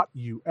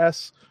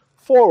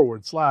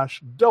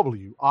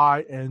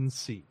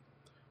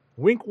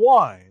 Wink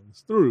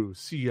wines through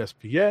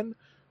CSPN.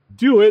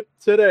 Do it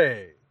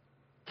today.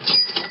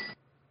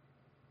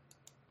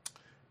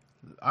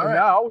 All right.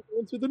 Now,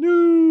 into the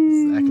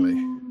news.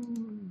 Exactly.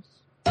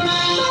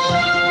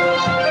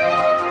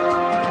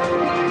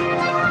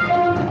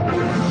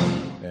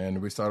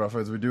 And we start off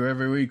as we do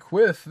every week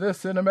with the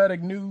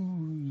cinematic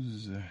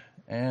news.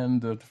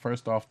 And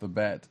first off the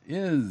bat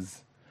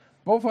is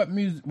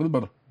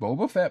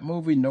Boba Fett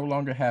movie no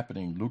longer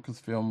happening.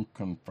 Lucasfilm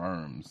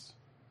confirms.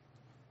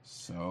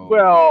 So,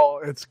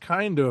 well, it's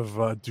kind of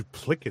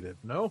duplicative,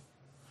 no?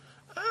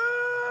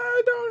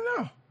 I don't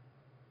know.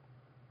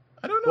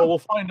 Well, we'll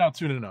find out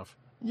soon enough.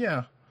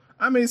 Yeah.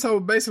 I mean, so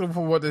basically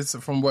from what it's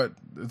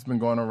been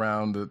going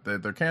around,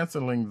 that they're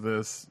canceling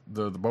the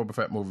Boba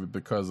Fett movie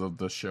because of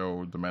the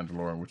show The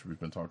Mandalorian, which we've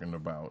been talking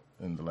about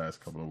in the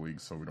last couple of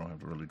weeks, so we don't have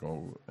to really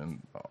go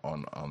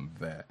on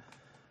that.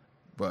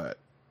 But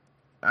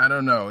I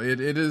don't know. It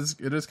is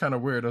kind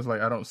of weird. It's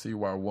like I don't see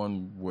why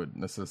one would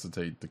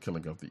necessitate the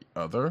killing of the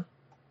other,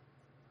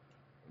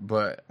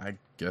 but I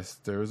guess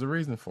there is a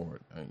reason for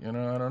it. I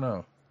don't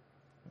know.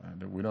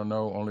 We don't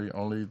know.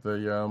 Only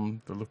the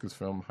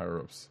Lucasfilm higher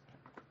ups,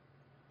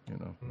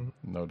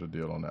 know the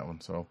deal on that one.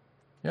 So,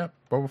 yeah,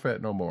 Boba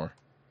Fett no more.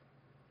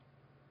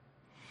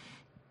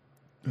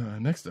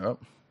 Next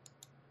up.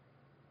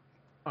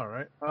 All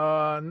right.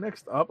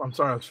 Next up, I'm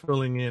sorry, I was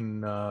filling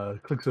in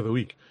clicks of the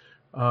week.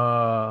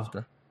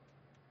 Okay.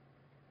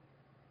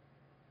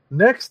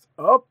 Next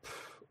up,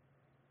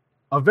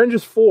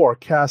 Avengers 4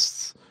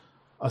 casts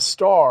a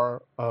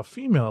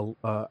female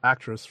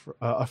actress,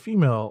 a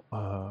female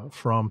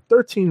from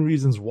 13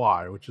 Reasons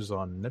Why, which is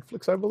on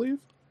Netflix, I believe.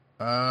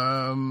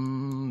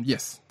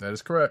 Yes, that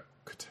is correct.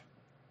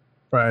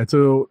 Right,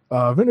 so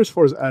Avengers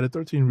 4 has added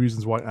 13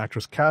 Reasons Why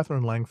actress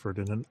Catherine Langford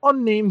in an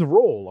unnamed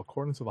role,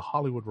 according to the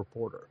Hollywood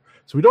Reporter.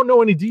 So we don't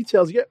know any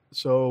details yet,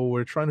 so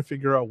we're trying to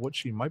figure out what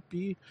she might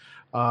be.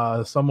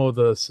 Some of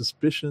the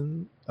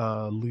suspicion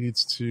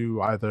leads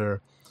to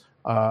either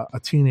a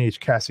teenage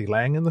Cassie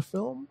Lang in the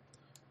film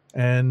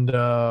and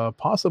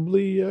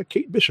possibly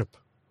Kate Bishop,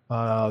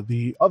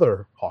 the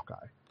other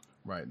Hawkeye.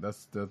 Right, that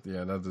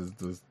is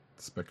the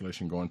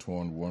speculation going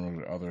toward one or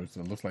the others.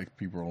 It looks like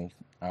people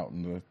out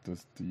in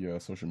the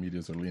social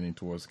medias are leaning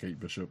towards Kate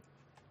Bishop.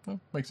 Well,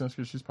 makes sense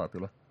because she's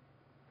popular,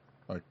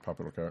 like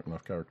popular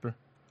enough character.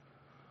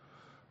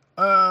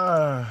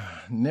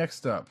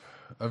 Next up,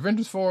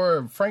 Avengers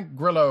 4. Frank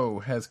Grillo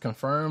has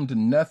confirmed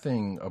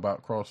nothing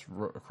about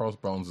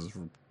Crossbones'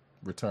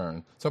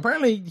 return. So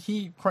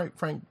apparently,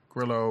 Frank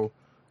Grillo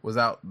was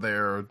out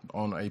there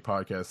on a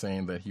podcast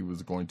saying that he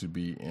was going to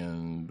be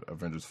in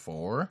Avengers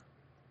 4.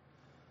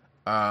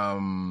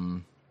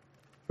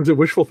 Is it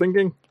wishful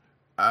thinking?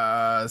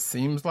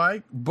 Seems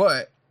like,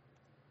 but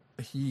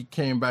he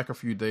came back a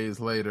few days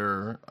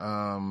later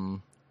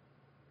on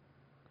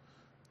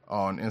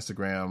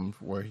Instagram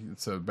where he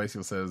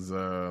basically says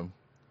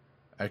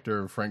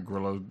actor Frank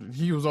Grillo,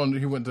 he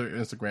went to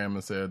Instagram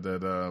and said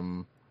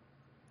that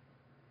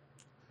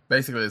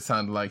basically it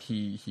sounded like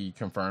he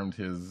confirmed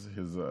his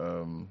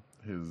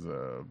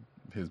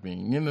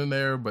being in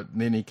there, but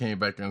then he came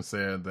back and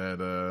said that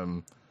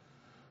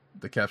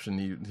the caption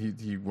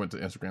he went to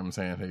Instagram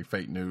saying, "Hey,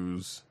 fake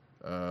news,"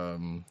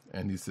 and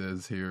he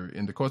says here,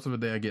 "In the course of a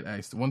day, I get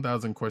asked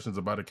 1,000 questions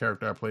about a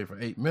character I played for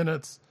 8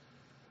 minutes,"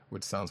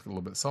 which sounds a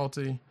little bit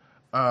salty.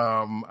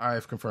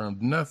 I've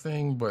confirmed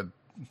nothing, but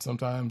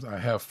sometimes I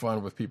have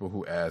fun with people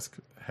who ask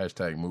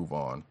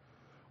 #MoveOn,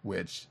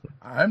 which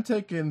I'm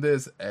taking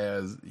this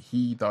as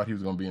he thought he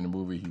was going to be in the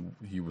movie.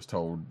 He was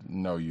told,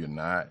 "No, you're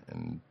not,"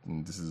 and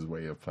this is his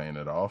way of playing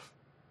it off.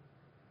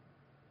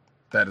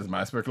 That is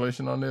my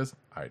speculation on this.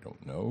 I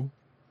don't know.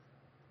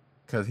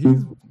 Because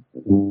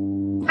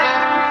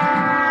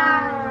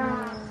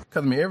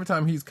every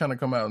time he's kind of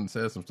come out and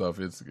said some stuff,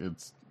 it's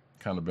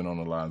kind of been on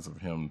the lines of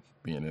him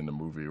being in the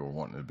movie or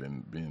wanting to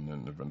being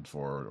in the event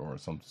for or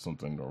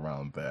something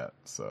around that.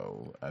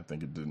 So I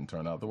think it didn't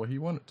turn out the way he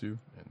wanted to.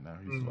 And now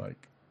he's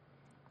like,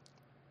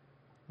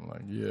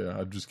 yeah,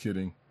 I'm just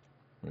kidding.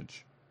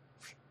 Which,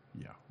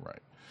 yeah,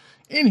 right.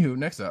 Anywho,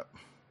 next up.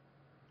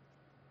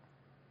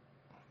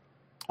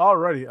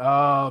 Alrighty,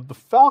 the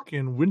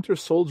Falcon Winter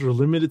Soldier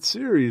limited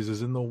series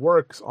is in the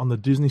works on the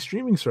Disney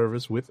streaming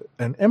service with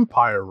an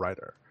Empire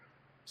writer.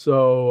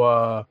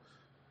 So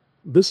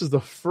this is the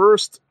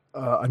first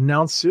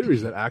announced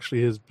series that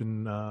actually has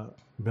been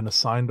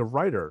assigned a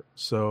writer.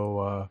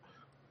 So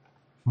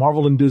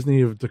Marvel and Disney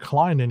have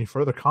declined any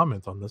further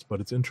comment on this, but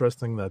it's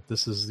interesting that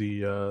this is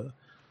the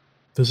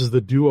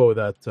duo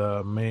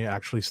that may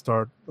actually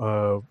start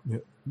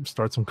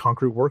some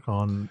concrete work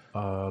on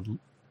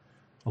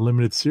a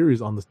limited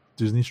series on the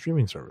Disney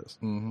streaming service.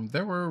 Mm-hmm.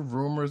 There were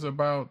rumors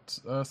about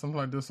something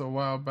like this a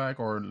while back,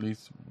 or at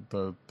least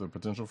the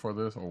potential for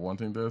this or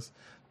wanting this.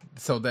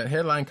 So that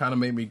headline kind of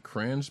made me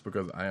cringe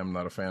because I am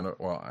not a fan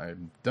of,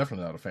 I'm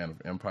definitely not a fan of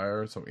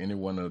Empire. So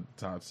anyone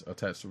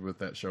attached with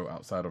that show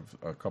outside of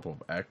a couple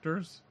of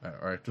actors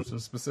or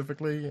actresses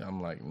specifically,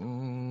 I'm like,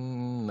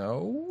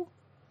 no.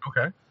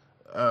 Okay.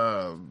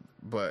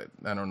 But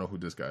I don't know who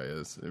this guy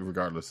is.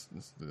 Regardless,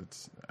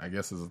 it's I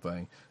guess is a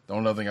thing. The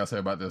only other thing I'll say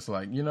about this,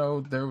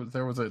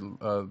 there was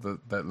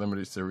that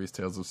limited series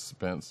Tales of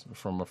Suspense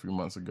from a few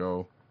months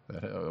ago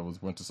that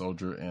was Winter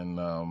Soldier and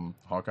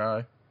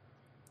Hawkeye.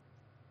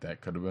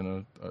 That could have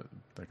been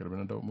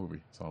a dope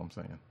movie. That's all I'm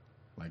saying.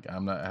 I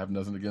have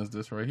nothing against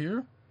this right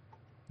here.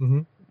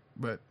 Mm-hmm.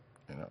 But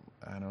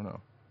I don't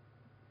know.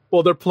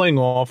 Well, they're playing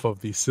off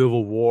of the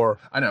Civil War.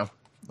 I know.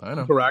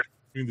 Interaction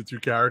between the two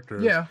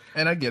characters. Yeah,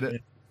 and I get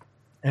it.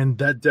 And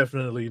that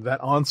definitely,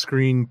 that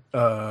on-screen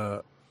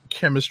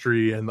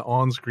chemistry and the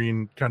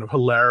on-screen kind of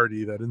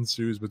hilarity that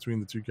ensues between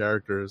the two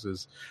characters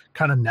is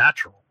kind of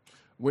natural.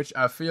 Which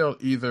I feel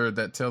either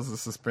that Tales of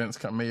Suspense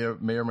may or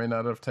may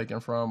not have taken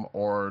from,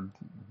 or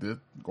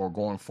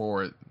going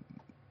forward,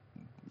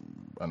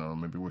 I don't know,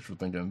 maybe what you're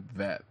thinking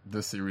that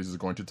this series is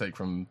going to take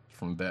from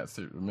that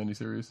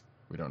miniseries.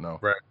 We don't know.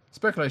 Right.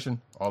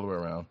 Speculation all the way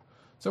around.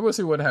 So we'll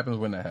see what happens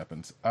when that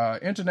happens.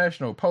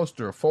 International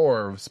poster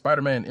for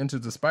Spider-Man Into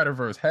the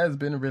Spider-Verse has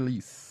been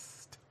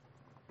released.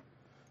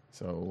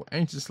 So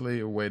anxiously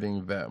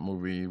awaiting that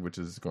movie, which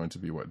is going to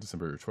be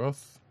December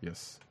 12th?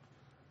 Yes.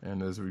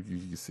 And as you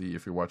can see,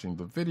 if you're watching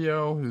the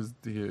video,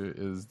 here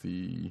is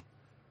the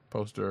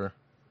poster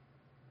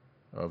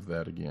of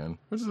that again,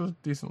 which is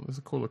it's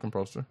a cool looking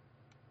poster.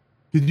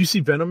 Did you see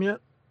Venom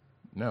yet?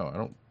 No, I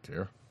don't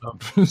care. Oh.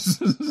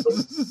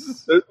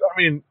 I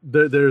mean,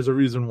 there's a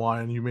reason why,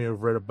 and you may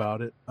have read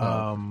about it.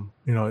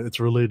 It's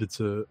related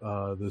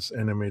to this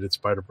animated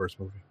Spider-Verse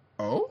movie.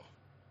 Oh?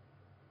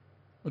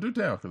 Well, do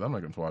tell, because I'm not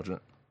going to watch it.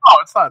 Oh,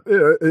 it's not.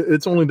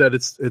 It's only that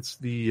it's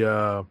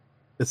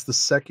the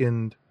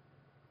second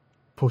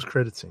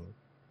post-credit scene.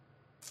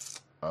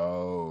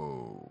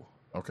 Oh,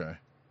 okay.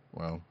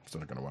 Well, I'm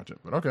still not going to watch it,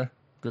 but okay.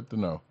 Good to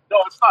know. No,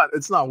 it's not.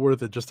 It's not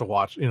worth it just to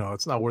watch.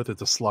 It's not worth it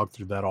to slog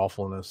through that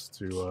awfulness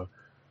to.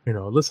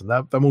 Listen,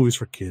 that movie's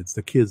for kids.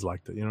 The kids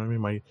liked it. You know what I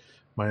mean?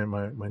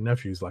 My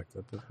nephews liked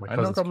it. I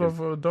know a couple of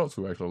adults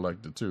who actually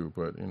liked it too,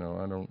 but I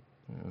don't.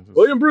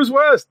 William Bruce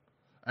West.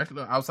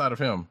 Actually, outside of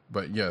him,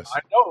 but yes, I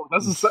know.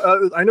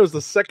 I know it's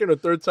the second or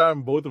third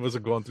time both of us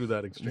have gone through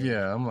that exchange.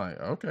 Yeah, I'm like,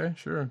 okay,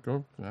 sure,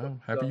 go. I'm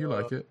happy you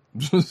like it.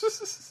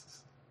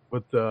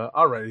 But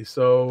alrighty,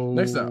 so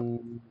next up,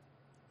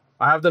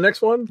 I have the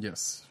next one.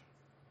 Yes.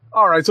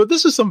 All right, so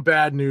this is some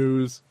bad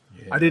news.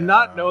 Yeah. I did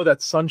not know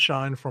that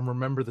Sunshine from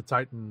Remember the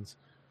Titans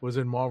was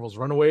in Marvel's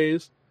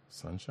Runaways.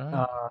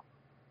 Sunshine?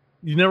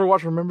 You never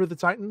watched Remember the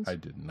Titans? I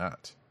did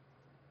not.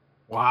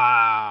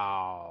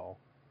 Wow.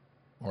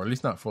 Or at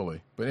least not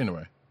fully. But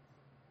anyway.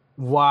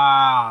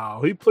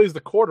 Wow. He plays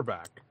the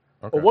quarterback.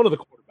 Okay. Or one of the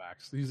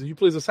quarterbacks. He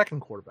plays the second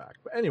quarterback.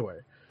 But anyway.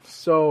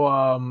 So,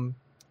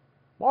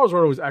 Marvel's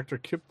Runaways actor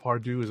Kip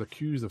Pardue is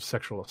accused of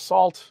sexual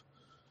assault.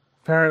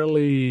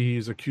 Apparently,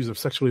 he's accused of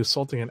sexually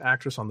assaulting an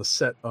actress on the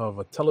set of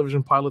a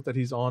television pilot that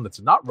he's on. It's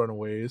not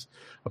Runaways.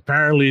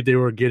 Apparently, they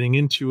were getting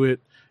into it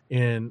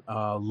in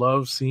a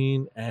love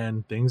scene,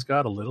 and things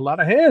got a little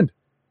out of hand.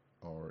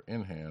 Or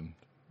in hand.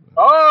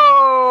 Oh,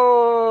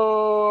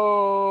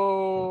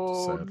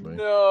 sadly.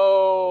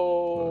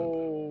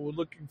 No.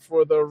 Looking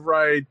for the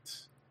right.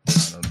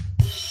 I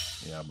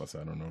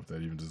don't know if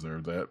that even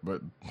deserved that,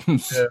 but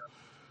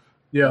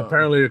yeah.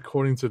 Apparently,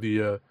 according to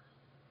the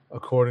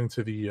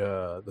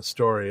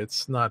story,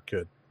 it's not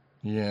good.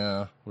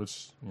 Yeah,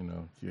 which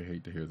you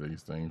hate to hear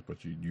these things,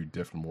 but you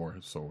definitely more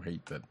so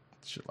hate that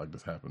shit like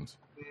this happens.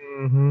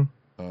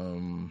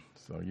 Mm-hmm.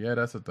 So yeah,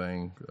 that's the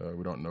thing.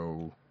 We don't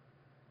know.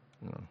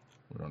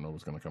 We don't know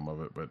what's going to come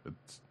of it, but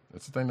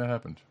it's a thing that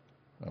happened.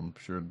 I'm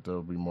sure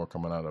there'll be more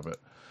coming out of it.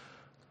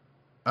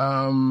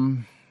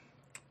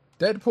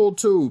 Deadpool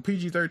 2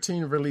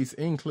 PG-13 release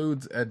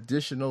includes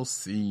additional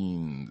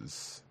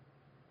scenes.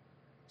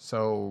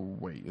 So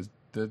wait,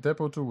 the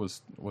Deadpool 2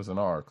 was an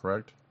R,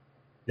 correct?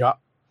 Yeah.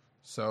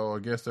 So I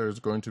guess there's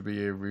going to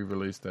be a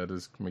re-release that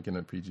is making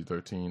it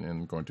PG-13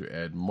 and going to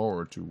add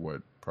more to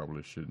what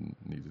probably shouldn't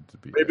needed to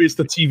be. Maybe it's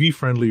the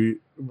TV-friendly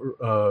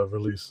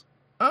release.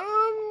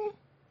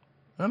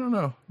 I don't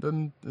know.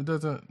 It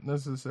doesn't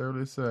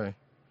necessarily say.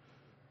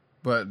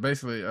 But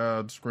basically,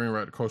 the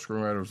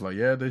co-screenwriter was like,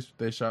 yeah,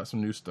 they shot some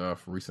new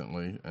stuff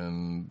recently,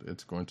 and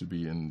it's going to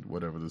be in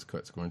whatever this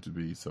cut's going to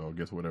be. So I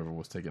guess whatever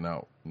was taken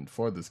out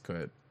for this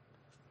cut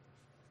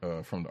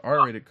from the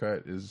R-rated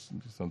cut is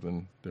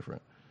something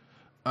different.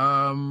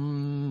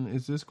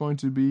 Is this going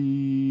to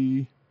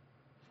be?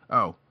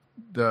 Oh,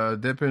 the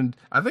Deadpool.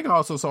 I think I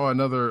also saw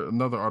another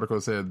article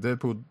that said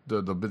Deadpool.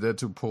 The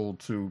Deadpool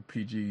 2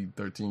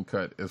 PG-13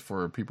 cut is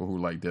for people who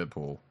like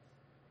Deadpool.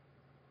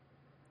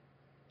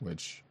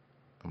 Which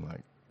I'm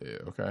like, yeah,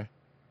 okay,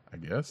 I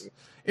guess.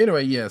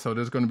 Anyway, yeah. So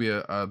there's going to be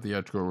a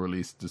theatrical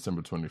release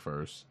December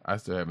 21st. I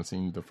still haven't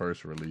seen the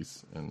first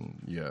release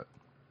yet.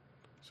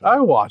 So. I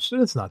watched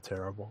it. It's not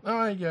terrible.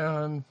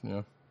 Yeah.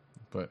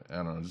 But I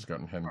don't know,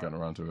 hadn't gotten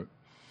around to it.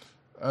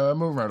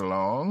 Moving right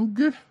along.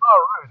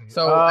 Alrighty.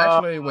 So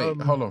actually,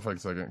 wait, hold on for a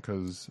second,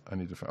 because I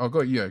need to. Go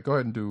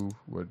ahead and do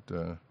what.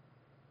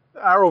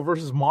 Arrow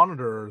versus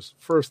Monitor's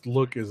first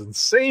look is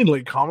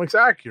insanely comics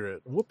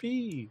accurate.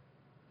 Whoopee!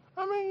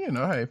 I mean,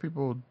 hey,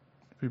 people,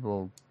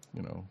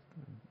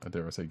 I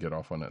dare say get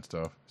off on that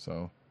stuff.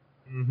 So,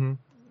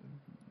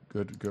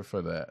 good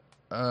for that.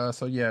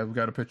 So yeah, we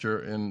got a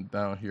picture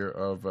down here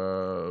of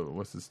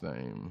what's his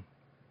name?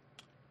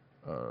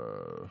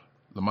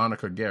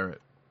 LaMonica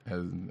Garrett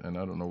and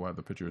I don't know why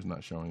the picture is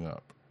not showing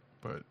up,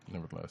 but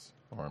nevertheless,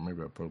 or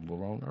maybe I put the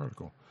wrong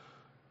article.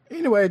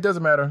 Anyway, it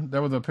doesn't matter.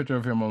 There was a picture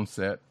of him on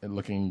set and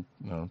looking,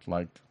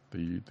 like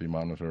the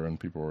Monitor, and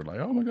people were like,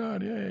 "Oh my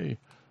god, yay!"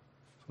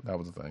 So that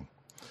was the thing.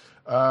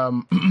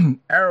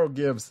 Arrow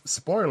gives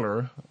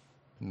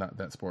not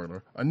that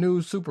spoiler, a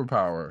new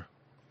superpower.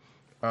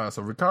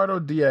 So Ricardo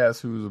Diaz,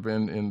 who's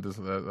been in this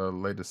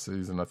latest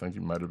season, I think he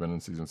might have been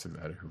in season 6.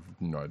 I have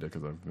no idea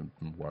because I've been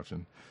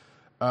watching.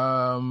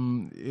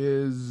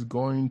 Is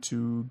going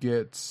to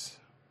get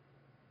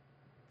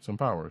some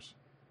powers.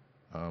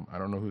 I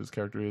don't know who his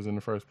character is in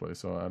the first place,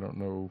 so I don't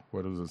know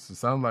what it is. It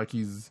sounds like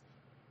he's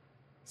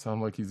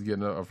Sounds like he's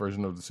getting a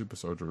version of the Super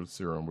Soldier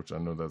Serum, which I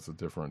know that's a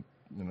different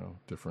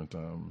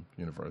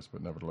universe,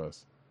 but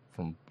nevertheless,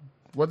 from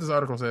what this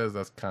article says,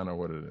 that's kind of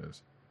what it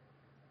is.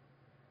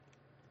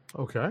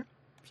 Okay.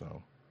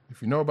 So,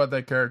 if you know about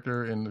that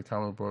character in the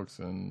comic books,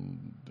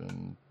 and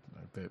then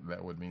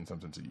that would mean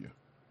something to you.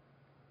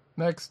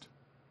 Next.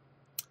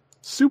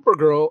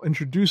 Supergirl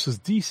introduces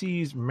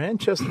DC's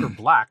Manchester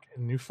Black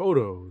in new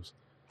photos.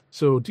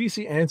 So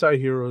DC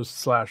anti-heroes /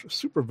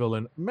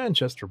 supervillain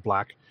Manchester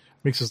Black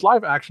makes his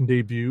live-action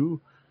debut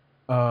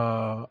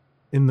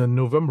in the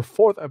November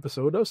 4th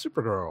episode of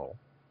Supergirl.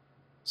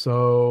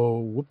 So,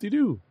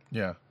 whoop-de-doo.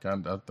 Yeah,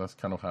 that's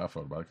kind of how I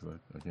felt about it. Because,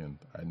 again,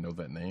 I know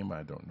that name.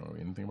 I don't know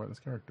anything about this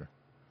character.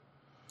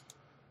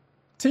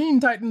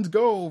 Teen Titans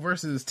Go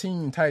versus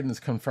Teen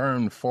Titans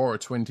confirmed for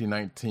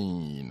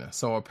 2019.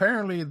 So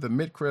apparently the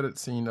mid-credit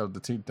scene of the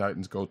Teen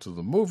Titans Go to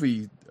the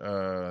movie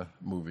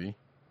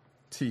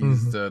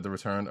teased the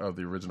return of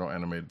the original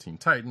animated Teen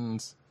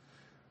Titans.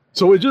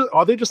 So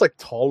are they just like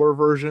taller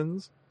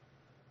versions?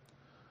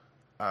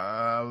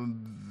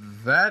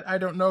 That I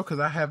don't know,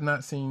 because I have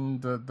not seen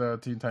the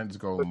Teen Titans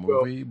Go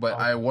movie, but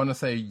I want to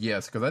say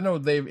yes, because I know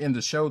in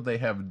the show they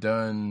have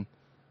done.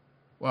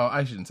 Well,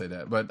 I shouldn't say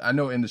that, but I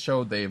know in the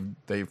show they've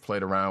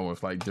played around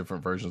with like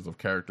different versions of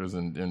characters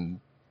in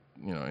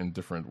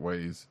different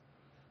ways,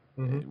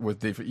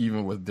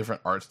 even with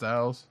different art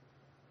styles.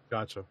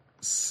 Gotcha.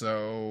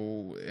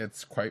 So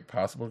it's quite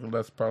possible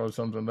that's probably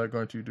something they're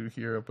going to do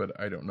here, but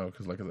I don't know,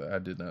 because like I said, I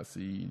did not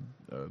see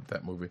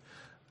that movie.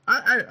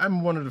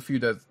 I'm one of the few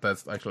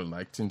that's actually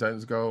like Teen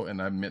Titans Go,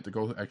 and I meant to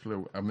go.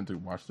 Actually, I meant to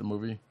watch the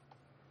movie,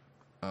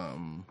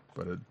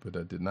 but I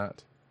did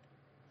not.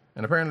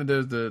 And apparently,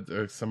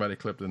 there's somebody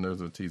clipped, and there's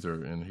a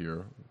teaser in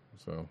here.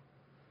 So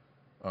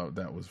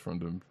that was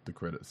from the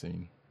credit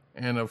scene.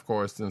 And of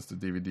course, since the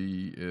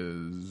DVD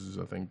is,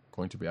 I think,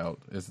 going to be out,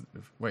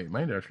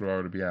 might actually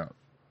already be out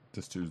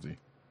this Tuesday.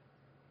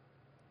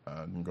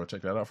 You can go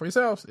check that out for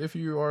yourselves if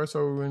you are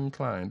so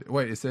inclined.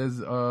 Wait, it says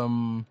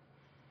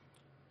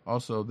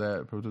also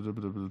that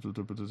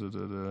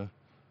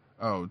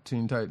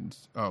Teen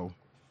Titans.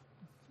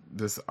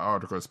 This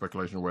article is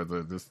speculation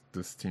whether this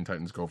Teen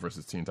Titans Go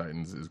versus Teen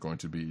Titans is going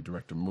to be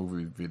direct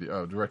to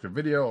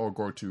video, or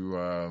go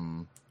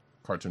to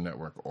Cartoon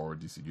Network or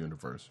DC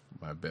Universe.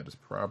 My bet is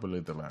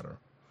probably the latter.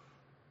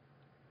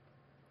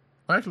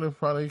 Actually,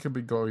 probably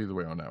could go either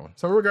way on that one.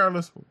 So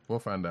regardless, we'll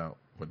find out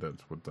what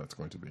that's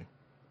going to be.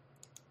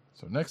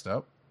 So next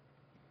up.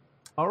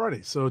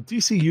 Alrighty, so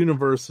DC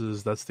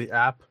Universes, that's the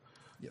app.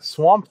 Yes.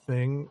 Swamp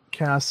Thing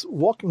casts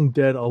Walking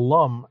Dead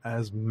alum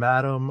as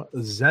Madame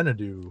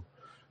Xanadu.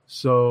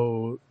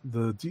 So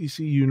the DC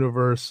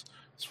Universe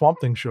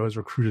Swamp Thing show has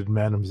recruited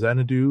Madame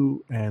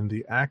Xanadu, and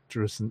the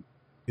actress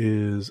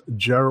is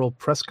Gerald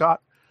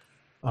Prescott.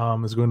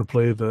 Is going to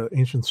play the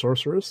ancient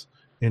sorceress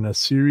in a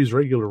series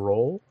regular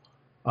role.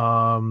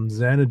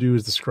 Xanadu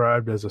is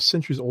described as a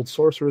centuries-old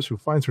sorceress who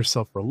finds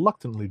herself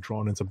reluctantly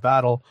drawn into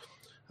battle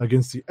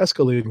against the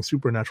escalating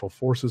supernatural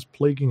forces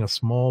plaguing a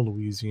small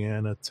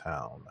Louisiana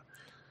town.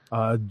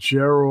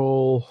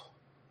 Gerald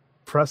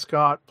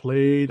Prescott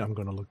played, I'm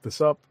going to look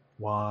this up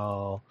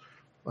while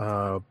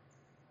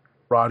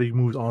Roddy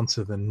moves on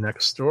to the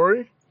next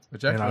story.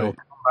 Which actually, and I will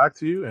come back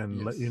to you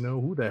and let you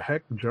know who the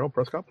heck Gerald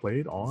Prescott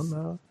played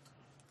on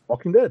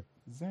Walking Dead.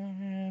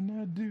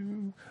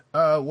 Xanadu.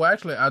 Well,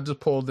 actually, I just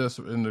pulled this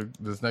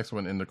next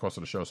one in the course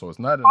of the show, so it's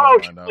not in the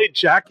she played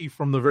Jackie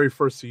from the very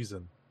first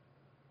season.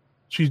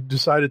 She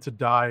decided to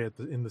die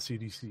in the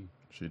CDC.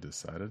 She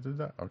decided to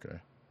die? Okay.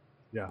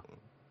 Yeah.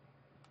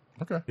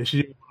 Okay. Yeah,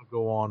 she didn't want to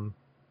go on.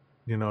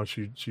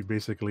 She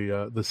basically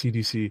the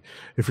CDC.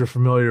 If you're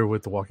familiar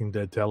with the Walking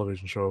Dead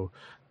television show,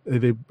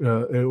 it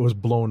was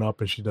blown up,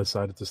 and she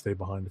decided to stay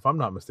behind. If I'm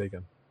not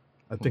mistaken,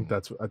 I think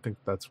that's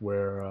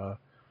where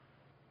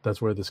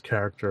this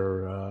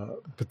character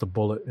bit the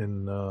bullet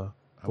in The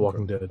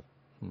Walking Dead.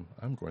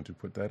 I'm going to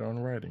put that on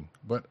writing,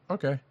 but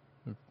okay.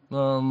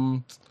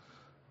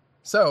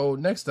 So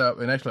next up,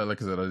 and actually,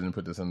 like I said, I didn't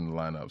put this in the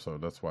lineup, so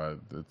that's why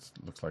it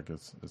looks like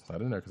it's not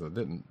in there, because I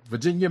didn't.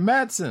 Virginia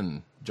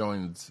Madsen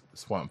joins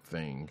Swamp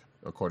Thing,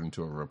 according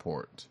to a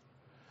report.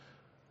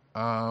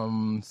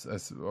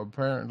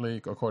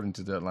 Apparently, according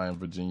to Deadline,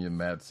 Virginia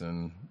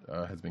Madsen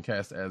has been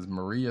cast as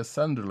Maria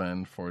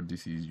Sunderland for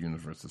DC's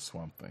Universe of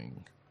Swamp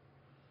Thing.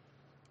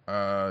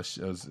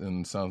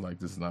 And sounds like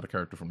this is not a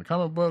character from the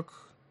comic book,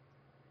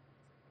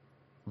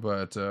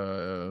 but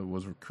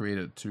was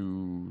created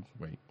to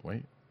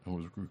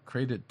was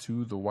created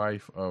to the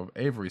wife of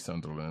Avery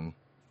Sunderland.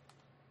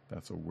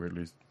 That's a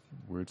weird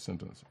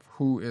sentence.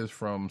 Who is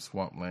from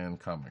Swampland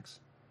Comics?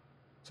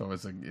 So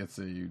it's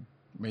a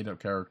made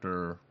up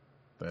character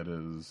that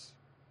is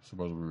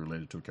supposedly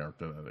related to a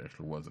character that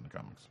actually was in the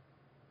comics.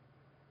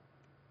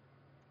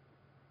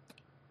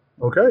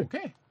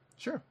 Okay,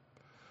 sure.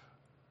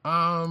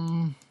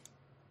 You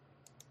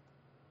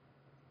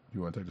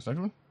want to take this next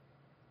one?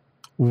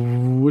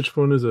 Which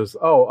one is this?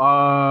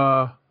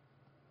 Oh,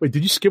 wait,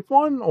 did you skip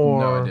one?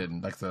 Or no, I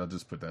didn't. Like I said, I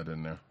just put that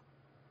in there.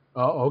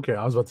 Oh, okay.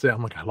 I was about to say,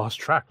 I'm like, I lost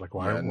track. Like,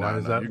 why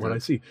is that what good. I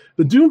see?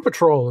 The Doom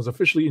Patrol has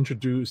officially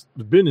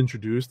been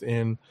introduced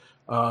in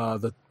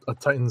the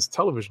Titans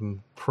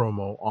television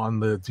promo on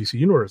the DC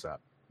Universe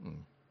app.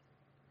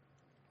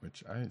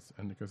 Which I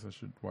guess I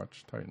should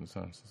watch Titans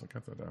since I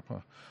got that app,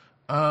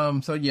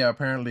 huh? So yeah,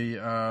 apparently,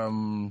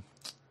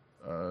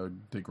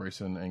 Dick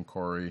Grayson and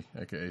Corey,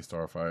 aka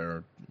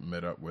Starfire,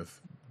 met up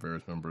with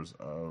various members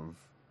of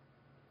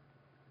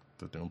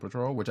the Doom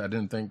Patrol, which I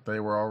didn't think they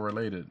were all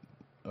related.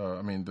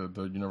 I mean,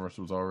 the universe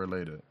was all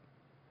related.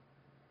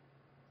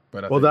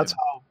 But that's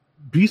how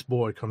Beast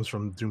Boy comes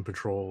from Doom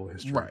Patrol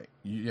history, right?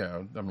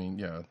 Yeah, I mean,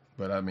 yeah,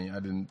 but I mean, I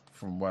didn't.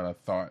 From what I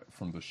thought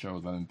from the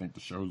shows, I didn't think the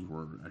shows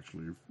were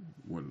actually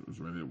what it was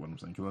related. What I'm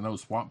saying, because I know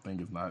Swamp Thing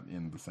is not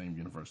in the same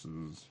universe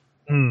as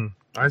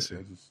I see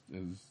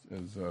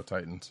as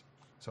Titans,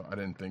 so I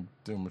didn't think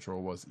Doom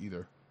Patrol was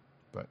either.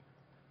 But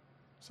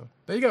so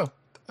there you go,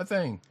 a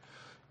thing.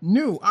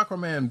 New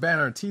Aquaman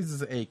banner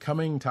teases a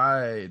coming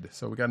tide.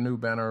 So we got a new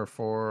banner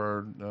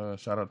for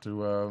shout out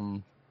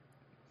to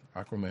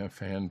Aquaman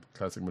fan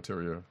classic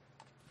material,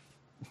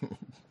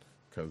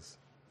 because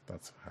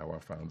that's how I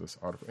found this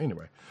article.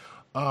 Anyway,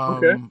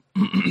 okay.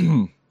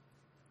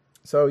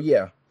 So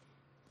yeah,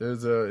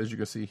 there's as you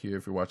can see here,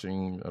 if you're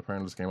watching,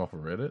 apparently this came off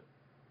of Reddit,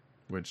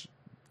 which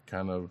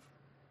kind of,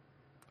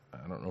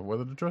 I don't know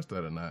whether to trust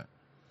that or not.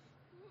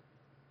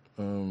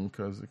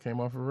 Because it came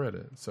off of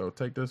Reddit. So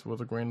take this with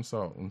a grain of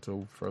salt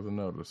until further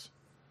notice.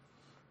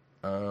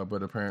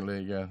 But apparently,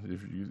 yeah,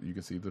 if you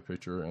can see the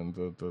picture and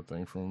the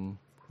thing from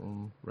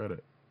Reddit.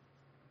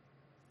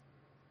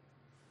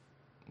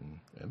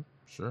 And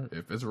sure,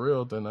 if it's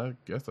real, then I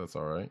guess that's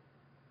all right.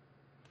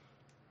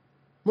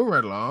 Moving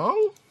right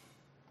along.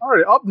 All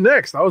right, up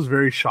next, I was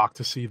very shocked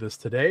to see this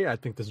today. I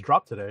think this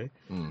dropped today.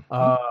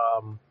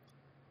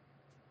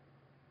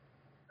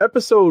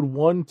 Episode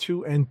 1,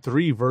 2, and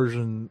 3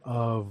 version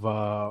of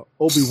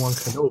Obi-Wan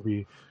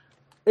Kenobi,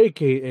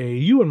 a.k.a.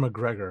 Ewan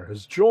McGregor,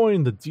 has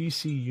joined the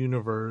DC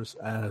Universe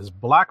as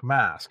Black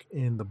Mask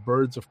in the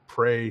Birds of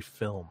Prey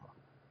film.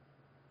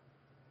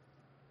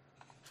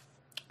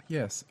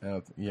 Yes,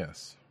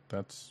 yes,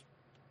 that's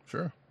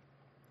sure.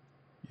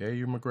 Yeah,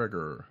 Ewan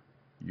McGregor,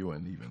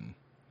 Ewan even.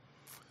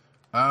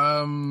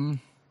 I'm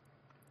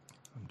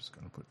just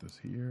going to put this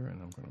here, and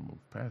I'm going to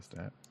move past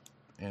that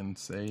and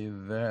say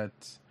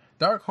that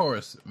Dark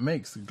Horse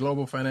makes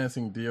global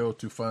financing deal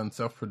to fund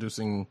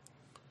self-producing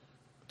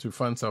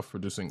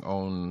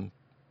own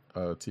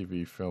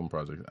TV film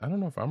projects. I don't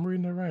know if I'm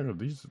reading that right, or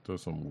these are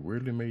some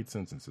weirdly made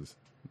sentences,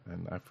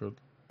 and I feel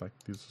like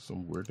these are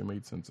some weirdly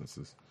made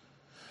sentences.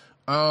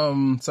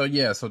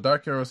 So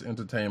Dark Horse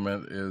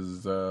Entertainment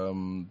is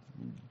going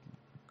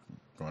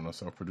to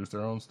self-produce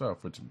their own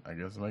stuff, which I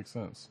guess makes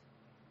sense.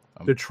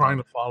 They're trying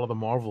to follow the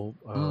Marvel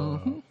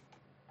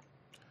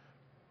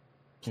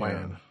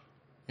plan.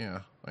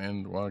 Yeah,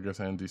 and well, I guess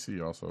and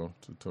DC also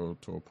to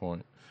a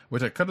point,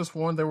 which I could have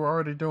sworn they were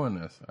already doing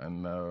this,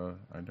 and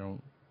I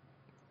don't.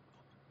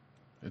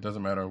 It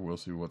doesn't matter. We'll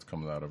see what's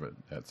coming out of it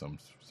at some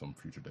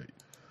future date.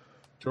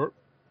 Sure.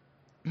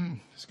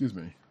 Excuse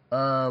me.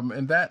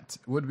 And that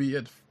would be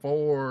it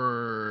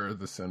for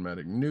the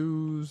cinematic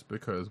news,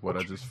 because what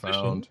I just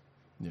found.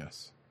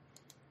 Yes.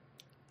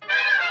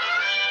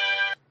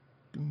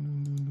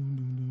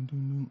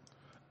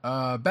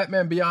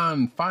 Batman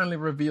Beyond finally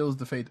reveals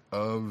the fate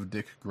of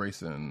Dick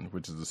Grayson,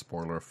 which is a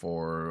spoiler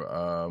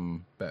for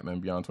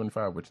Batman Beyond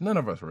 25, which none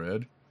of us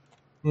read.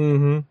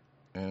 Mm-hmm.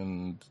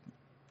 And,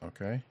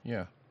 okay,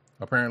 yeah.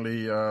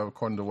 Apparently,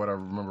 according to what I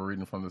remember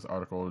reading from this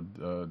article,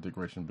 Dick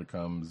Grayson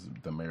becomes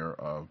the mayor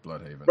of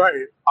Bloodhaven.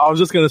 Right. I was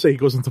just going to say he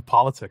goes into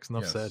politics,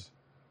 enough said.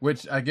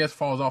 Which I guess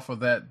falls off of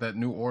that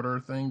New Order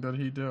thing that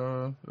he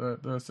did,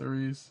 the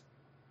series.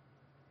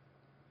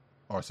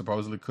 Or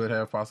supposedly could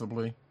have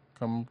possibly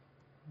been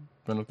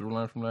a through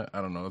line from that.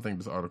 I don't know. I think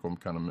this article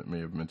kind of may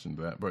have mentioned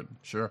that, but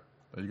sure,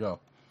 there you go.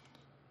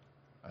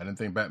 I didn't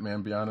think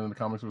Batman Beyond in the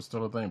comics was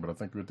still a thing, but I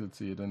think we did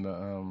see it in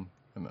the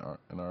in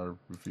our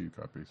review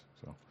copies.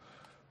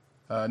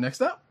 So,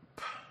 next up.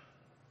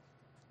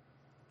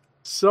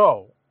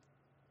 So,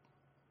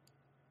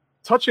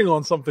 touching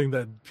on something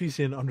that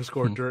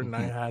PCN_Dirt and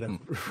I had a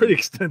pretty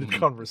extended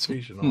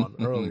conversation on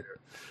earlier.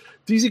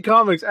 DC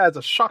Comics adds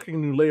a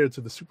shocking new layer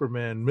to the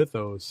Superman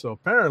mythos. So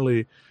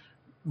apparently,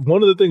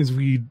 one of the things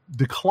we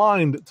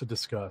declined to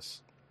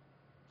discuss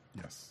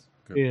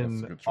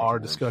in our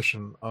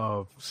discussion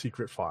of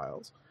Secret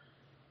Files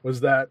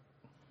was that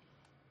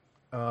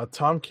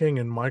Tom King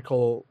and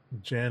Michael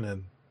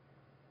Janin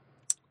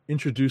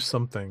introduced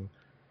something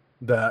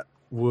that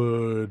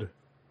would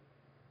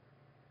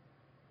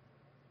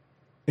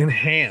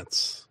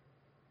enhance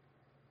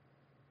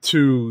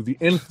to the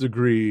nth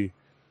degree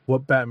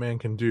what Batman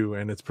can do,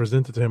 and it's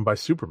presented to him by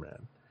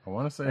Superman. I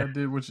want to say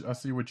I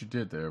see what you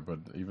did there, but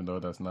even though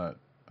that's not,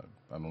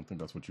 I don't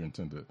think that's what you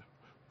intended.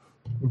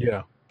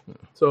 Yeah.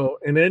 So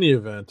in any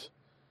event,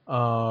 it's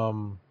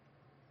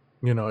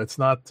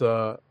not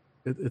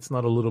it's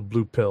not a little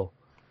blue pill.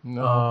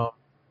 No.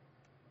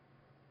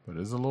 But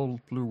it's a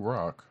little blue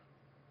rock.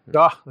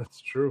 Ah,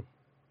 that's true.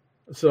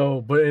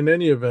 So, but in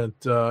any event,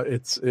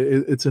 it's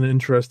an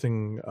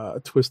interesting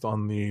twist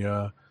on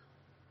the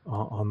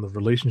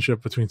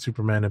relationship between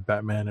Superman and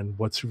Batman, and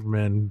what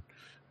Superman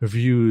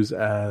views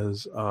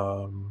as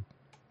a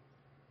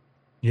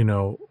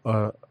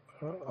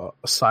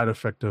side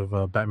effect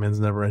of Batman's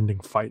never-ending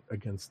fight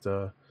against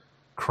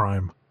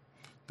crime.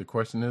 The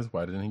question is,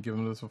 why didn't he give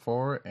him this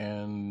before?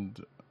 And,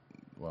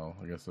 well,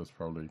 I guess that's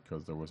probably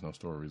because there was no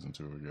story reason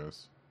to, I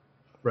guess.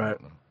 Right.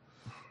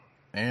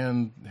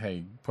 And,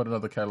 hey, put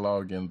another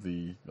catalog in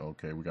the,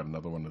 okay, we got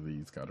another one of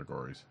these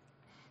categories.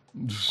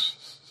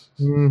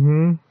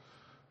 Mm-hmm.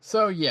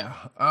 So, yeah,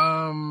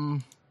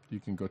 you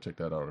can go check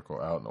that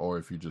article out, or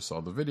if you just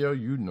saw the video,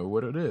 you know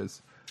what it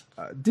is.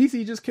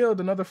 DC just killed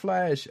another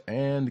Flash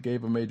and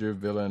gave a major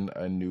villain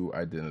a new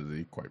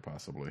identity, quite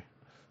possibly.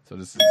 So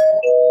this is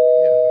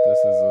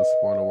a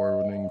spoiler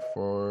warning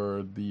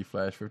for the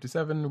Flash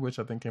 57, which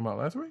I think came out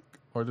last week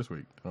or this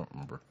week. I don't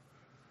remember.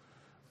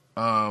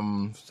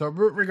 So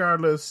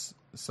regardless,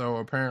 so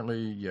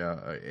apparently,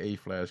 a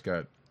Flash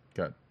got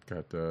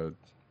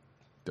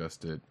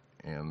dusted,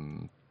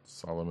 and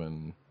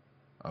Solomon,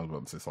 I was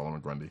about to say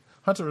Solomon Grundy.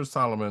 Hunter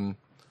Solomon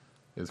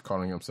is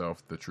calling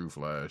himself the True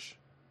Flash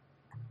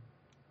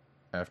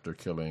after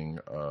killing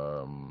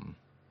who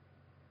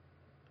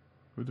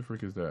the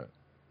freak is that?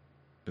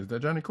 Is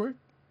that Johnny Quick?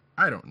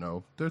 I don't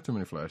know. There's too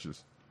many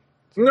Flashes.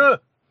 So,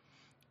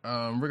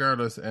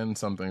 regardless, and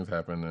some things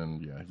happen,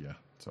 and yeah.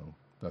 So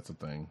that's a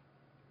thing.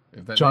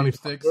 If that Johnny name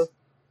sticks,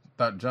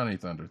 Johnny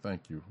Thunder.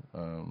 Thank you.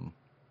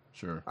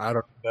 Sure. I don't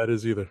know what that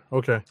is either.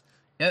 Okay.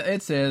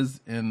 It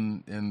says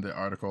in the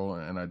article,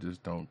 and I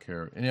just don't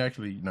care. And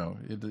actually, no.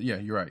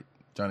 You're right.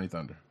 Johnny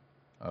Thunder.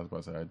 I was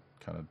about to say I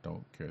kind of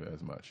don't care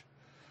as much.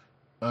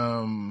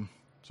 So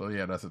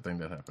yeah, that's the thing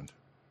that happened.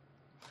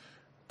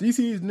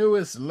 DC's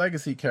newest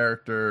legacy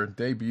character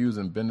debuts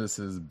in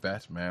Bendis'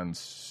 Batman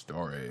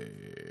story.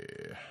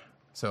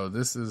 So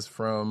this is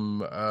from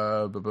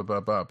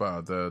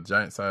the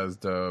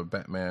giant-sized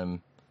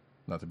Batman,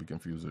 not to be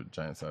confused with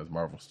giant-sized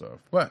Marvel stuff,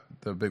 but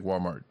the big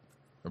Walmart,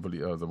 I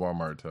believe, the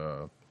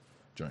Walmart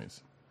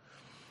joints.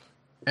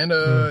 And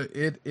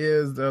it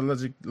is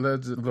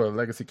the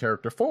legacy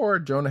character for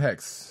Jonah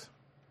Hex,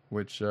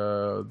 which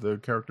the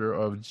character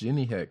of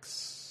Jenny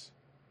Hex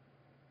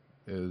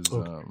is,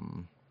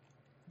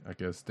 I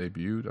guess,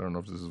 debuted. I don't know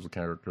if this was a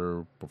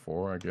character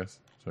before, I guess.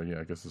 So yeah,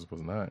 I guess this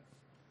was not.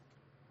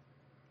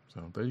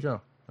 So there you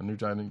go. A new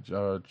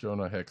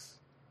Jonah Hex.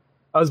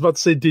 I was about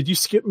to say, did you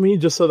skip me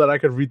just so that I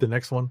could read the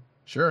next one?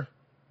 Sure.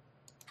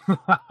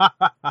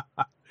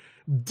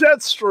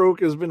 Deathstroke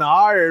has been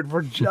hired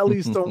for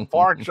Jellystone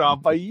Park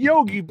Shop by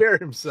Yogi Bear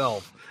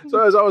himself.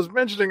 So as I was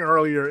mentioning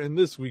earlier, in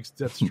this week's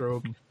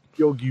Deathstroke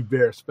Yogi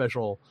Bear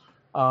special,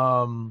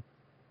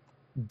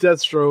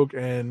 Deathstroke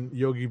and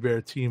Yogi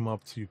Bear team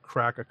up to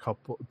crack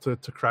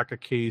a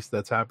case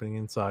that's happening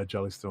inside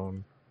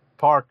Jellystone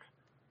Park.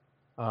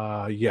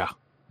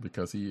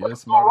 Because he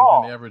is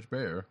smarter than the average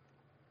bear.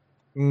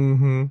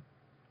 Mm-hmm.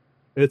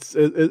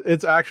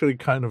 It's actually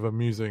kind of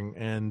amusing,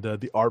 and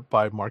the art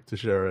by Mark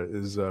Teixeira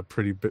is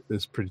pretty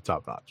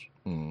top notch.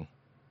 Mm.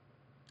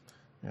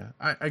 Yeah,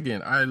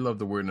 I love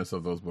the weirdness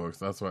of those books.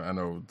 That's why I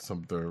know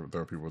there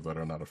are people that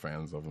are not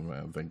fans of them. I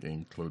think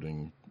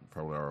including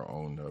probably our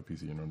own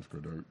PC and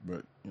underscore dirt.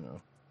 But you know,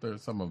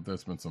 there's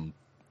been some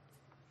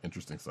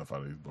interesting stuff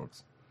out of these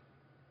books,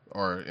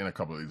 or in a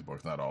couple of these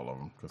books, not all of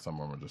them, because some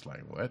of them are just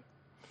like what.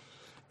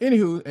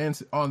 Anywho, and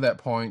on that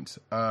point,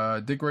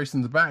 Dick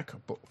Grayson's back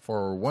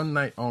for one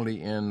night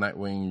only in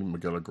Nightwing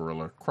Magilla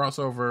Gorilla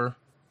crossover.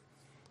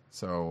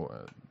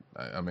 So,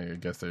 I mean, I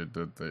guess they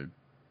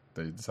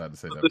decided to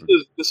say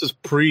that. This is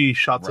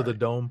pre-Shots of the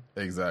Dome.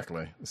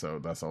 Exactly. So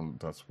that's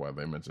why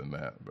they mentioned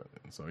that. But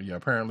so yeah,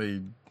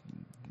 apparently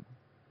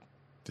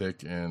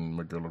Dick and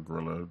Magilla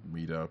Gorilla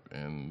meet up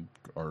and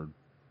are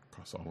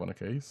solving a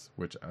case,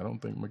 which I don't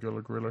think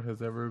Magilla Gorilla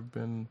has ever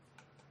been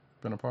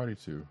a party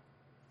to,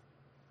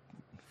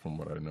 from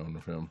what I've known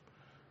of him.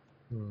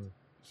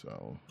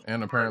 So,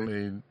 and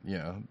apparently,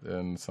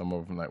 and some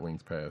of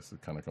Nightwing's past,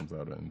 it kind of comes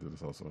out into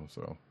this also.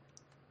 So,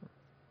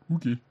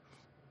 okay.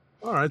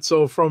 All right.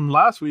 So from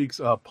last week's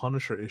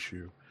Punisher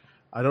issue,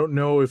 I don't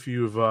know if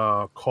you've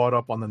caught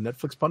up on the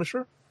Netflix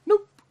Punisher.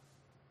 Nope.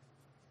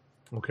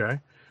 Okay,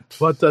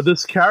 but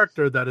this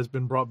character that has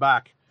been brought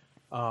back,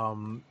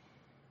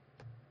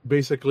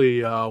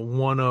 basically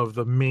one of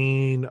the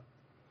main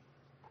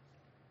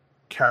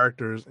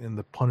characters in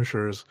the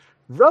Punisher's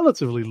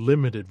relatively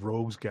limited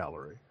rogues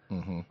gallery.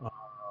 Mm-hmm.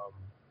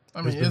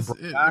 I mean,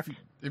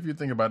 if you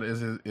think about it,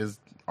 is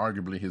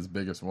arguably his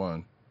biggest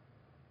one.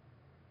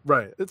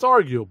 Right. It's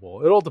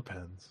arguable. It all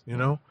depends, you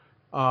know?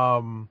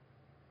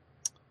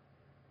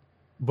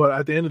 But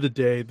at the end of the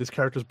day, this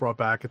character is brought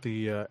back at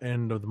the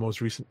end of the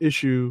most recent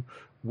issue,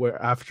 where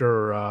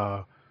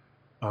after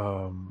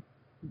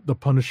the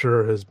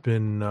Punisher has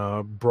been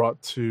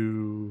brought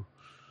to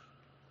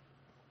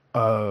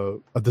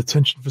a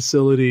detention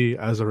facility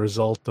as a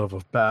result of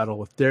a battle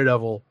with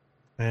Daredevil,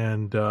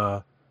 and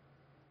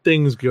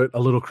things get a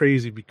little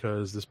crazy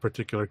because this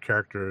particular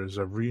character is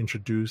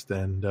reintroduced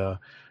and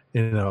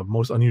in a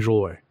most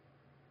unusual way.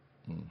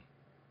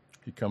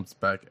 He comes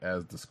back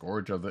as the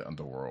Scourge of the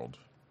Underworld.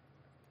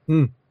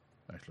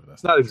 Actually,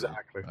 that's not true.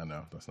 exactly. I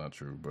know that's not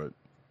true, but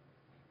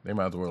they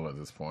might as well at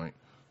this point.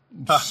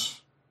 Yeah,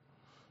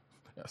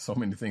 so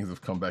many things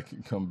have come back.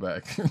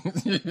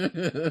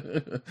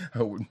 I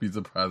wouldn't be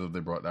surprised if they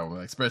brought that one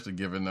back, especially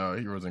given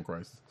Heroes in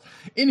Crisis.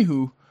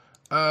 Anywho,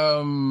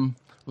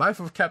 Life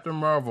of Captain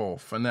Marvel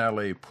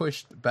finale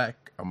pushed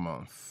back a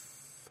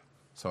month.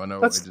 So I know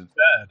that's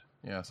bad.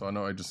 Yeah, so I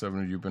know Agent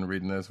 7, you've been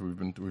reading this.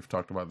 We've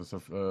talked about this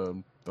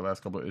the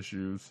last couple of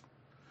issues.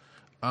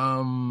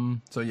 So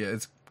yeah,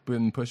 it's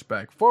been pushed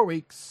back 4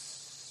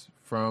 weeks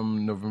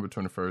from November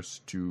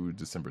 21st to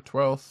December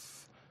 12th.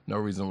 No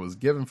reason was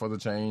given for the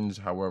change.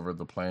 However,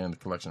 the planned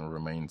collection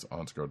remains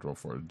on schedule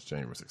for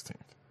January 16th.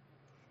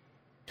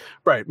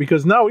 Right,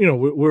 because now,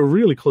 we're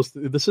really close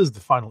to, this is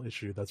the final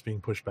issue that's being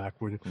pushed back.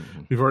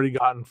 We've already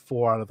gotten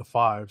 4 out of the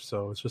 5,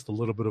 so it's just a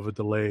little bit of a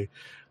delay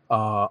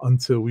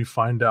until we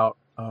find out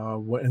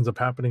what ends up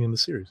happening in the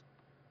series.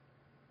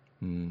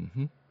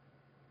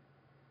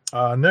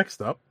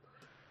 Next up,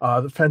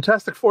 the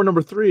Fantastic Four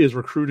 #3 is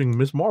recruiting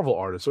Ms. Marvel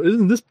artists. So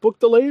isn't this book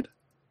delayed?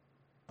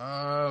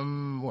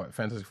 What,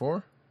 Fantastic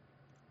Four?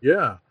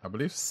 Yeah. I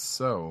believe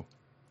so.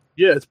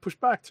 Yeah, it's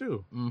pushed back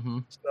too.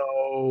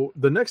 So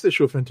the next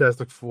issue of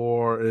Fantastic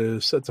Four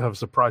is set to have a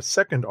surprise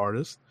second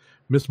artist,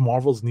 Ms.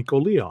 Marvel's Nico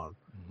Leon.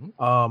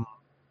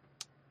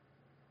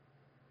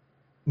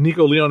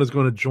 Nico Leon is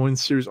going to join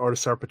series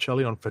artist Sarah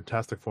Pacelli on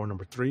Fantastic Four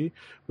 #3,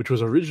 which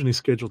was originally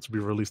scheduled to be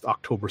released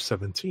October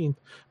 17th,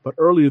 but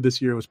earlier this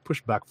year it was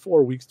pushed back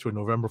 4 weeks to a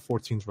November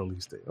 14th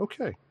release date.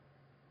 Okay.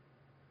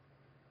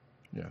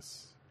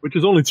 Yes. Which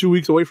is only 2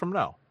 weeks away from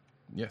now.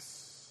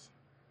 Yes.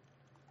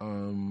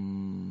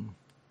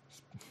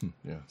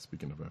 Yeah,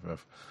 speaking of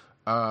FF.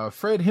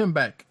 Fred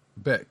Hembeck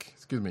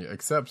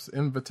accepts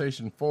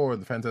invitation for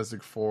the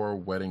Fantastic Four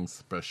wedding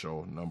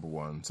special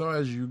 #1. So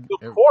as you,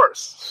 of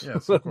course,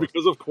 yes, of course.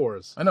 Because of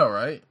course, I know,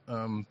 right?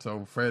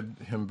 So Fred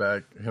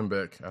Hembeck, I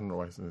don't know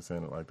why I'm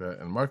saying it like that,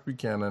 and Mark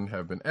Buchanan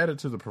have been added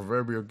to the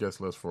proverbial guest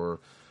list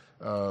for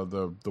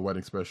the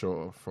wedding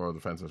special for the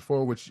Fantastic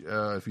Four. Which,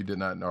 if you did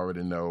not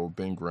already know,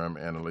 Ben Grimm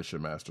and Alicia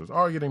Masters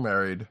are getting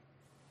married.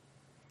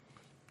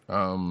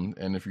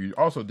 And if you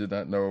also did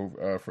not know,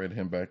 Fred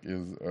Hembeck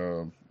is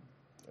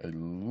a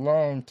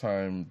long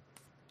time,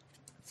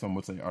 some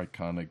would say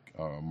iconic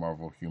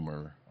Marvel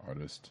humor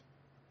artist.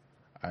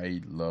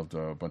 I loved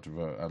a bunch of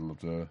I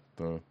loved the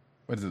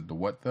what is it, the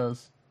What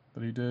Does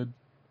that he did.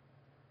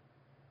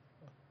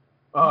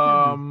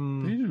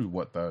 Did he do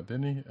What The,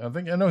 didn't he? I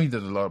know he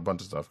did a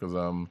bunch of stuff because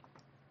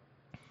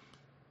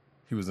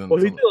he was in. Well,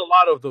 he did a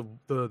lot of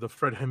the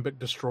Fred Hembeck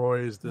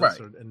destroys this,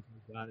 right? And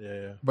that,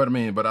 yeah. But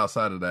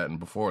outside of that and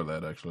before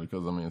that, actually,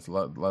 because it's a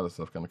lot of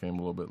stuff kind of came a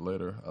little bit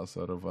later.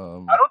 Outside of, I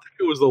don't think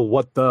it was the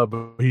What The,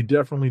 but he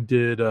definitely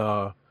did.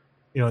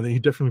 He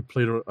definitely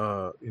played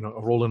a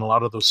role in a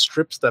lot of those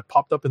strips that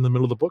popped up in the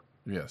middle of the book.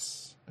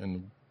 Yes,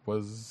 and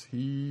was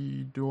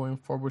he doing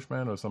For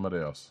Bushman or somebody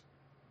else?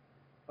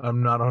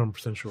 I'm not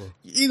 100% sure.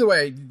 Either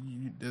way,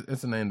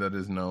 it's a name that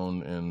is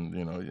known,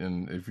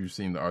 and if you've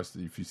seen the art,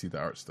 if you see the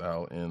art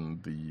style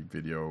in the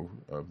video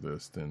of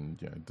this, then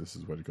yeah, this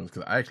is what it goes.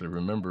 Because I actually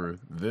remember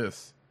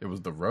this. It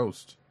was the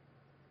roast.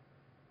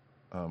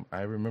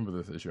 I remember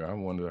this issue. I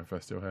wonder if I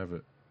still have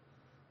it.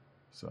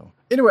 So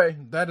anyway,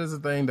 that is the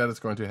thing that is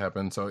going to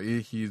happen. So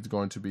he's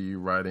going to be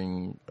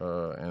writing,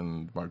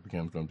 and Mark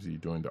Buchanan's going to be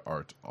doing the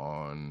art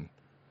on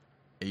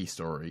a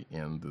story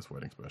in this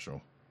wedding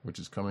special, which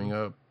is coming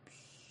up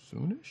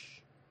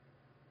soonish.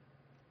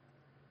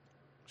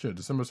 Sure,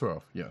 December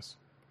 12th. Yes.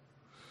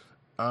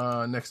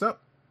 Next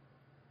up,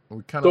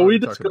 we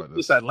discussed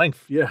this at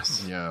length.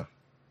 Yes. Yeah.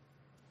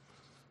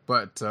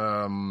 But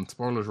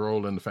spoilers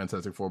roll in the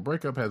Fantastic Four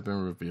breakup has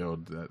been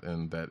revealed,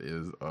 and that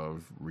is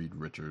of Reed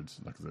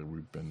Richards. Like I said,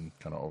 we've been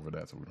kind of over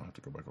that, so we don't have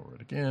to go back over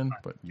it again.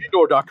 But yeah.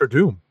 Or Dr.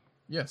 Doom.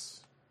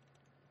 Yes.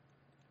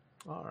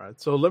 All right,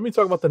 so let me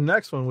talk about the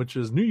next one, which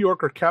is New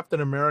Yorker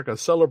Captain America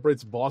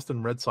celebrates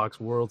Boston Red Sox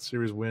World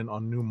Series win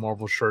on new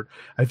Marvel shirt.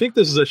 I think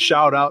this is a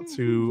shout out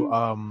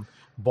to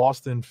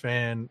Boston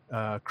fan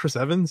Chris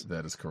Evans.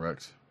 That is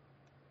correct.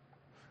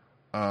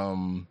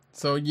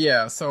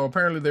 So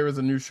apparently there is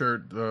a new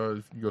shirt.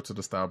 If you go to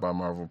the Style by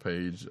Marvel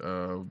page,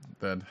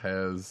 that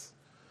has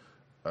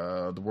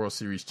the World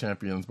Series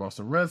champions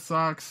Boston Red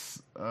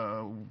Sox.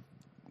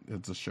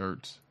 It's a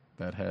shirt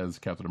that has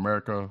Captain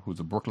America, who's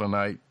a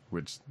Brooklynite,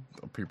 which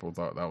people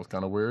thought that was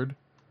kind of weird.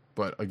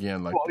 But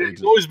again,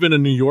 he's always been a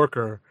New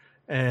Yorker,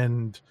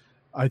 and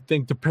I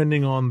think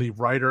depending on the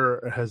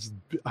writer has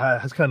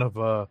kind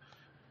of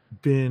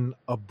been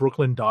a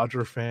Brooklyn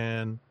Dodger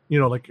fan. He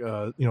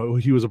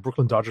was a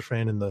Brooklyn Dodger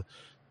fan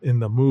in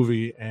the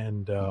movie,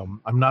 and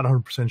I'm not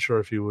 100% sure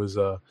if he was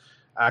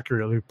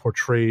accurately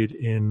portrayed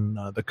in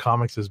the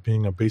comics as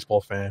being a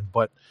baseball fan,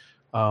 but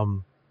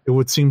it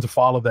would seem to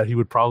follow that he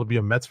would probably be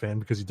a Mets fan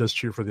because he does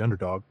cheer for the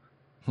underdog.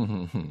 He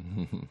could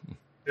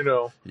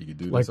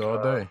do this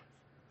all day.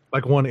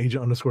 like one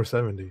agent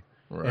 _70.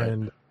 Right.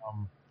 And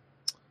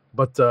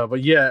but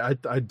yeah,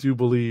 I do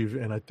believe,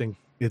 and I think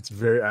it's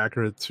very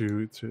accurate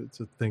to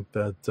think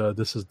that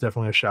this is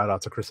definitely a shout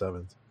out to Chris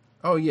Evans.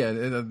 Oh yeah,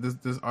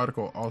 this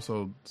article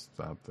also,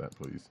 stop that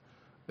please.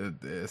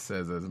 It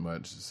says as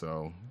much,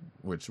 so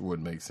which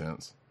would make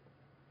sense.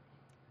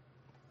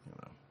 You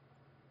know.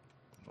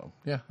 So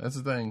yeah, that's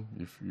the thing.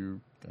 If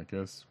you, I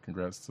guess,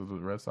 congrats to the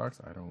Red Sox.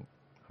 I'm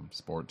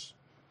sports.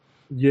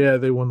 Yeah,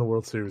 they won the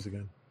World Series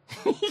again.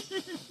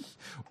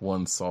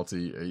 One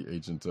salty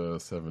Agent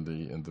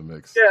 70 in the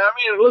mix. Yeah, I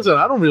mean, listen,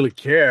 I don't really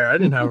care. I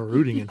didn't have a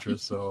rooting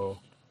interest, so,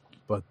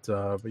 but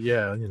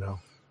yeah, you know,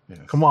 yes.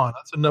 Come on,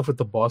 that's enough with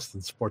the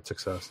Boston sports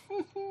success.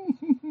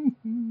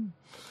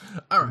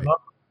 All right.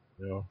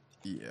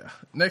 Yeah.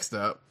 Next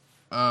up,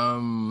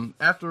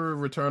 after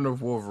Return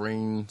of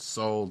Wolverine,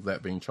 Soul,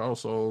 that being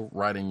Charles Soule,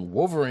 writing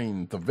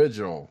Wolverine: The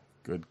Vigil.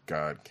 Good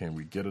God, can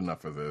we get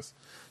enough of this?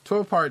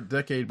 12-part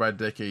decade by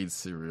decade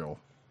serial.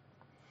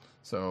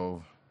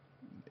 So,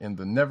 in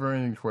the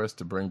never-ending quest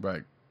to bring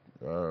back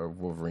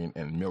Wolverine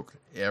and milk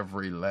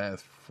every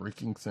last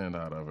freaking cent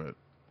out of it.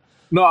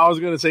 No, I was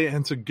gonna say,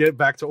 and to get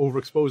back to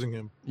overexposing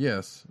him.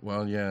 Yes,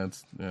 well,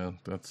 that's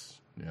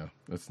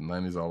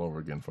 90s all over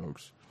again,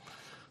 folks.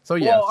 So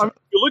yeah, I mean,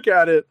 if you look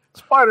at it,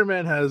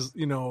 Spider-Man has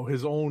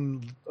his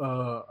own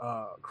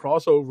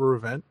crossover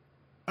event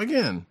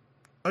again,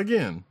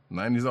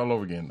 90s all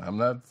over again. I'm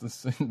not,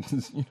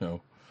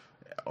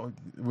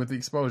 with the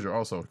exposure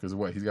also, because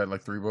he's got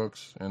like 3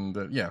 books, and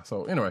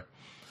so anyway,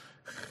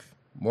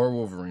 more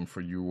Wolverine for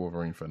you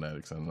Wolverine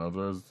fanatics. I know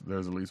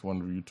there's at least one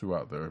of you two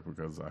out there,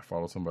 because I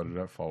follow somebody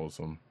that follows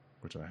them,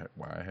 which I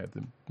had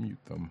to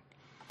mute them.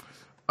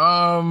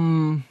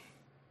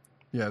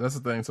 Yeah, that's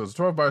the thing. So it's a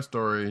 12-part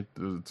story.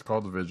 It's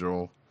called The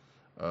Vigil.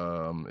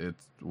 It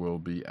will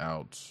be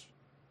out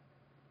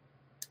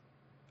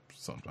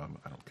sometime.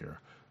 I don't care,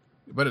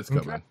 but it's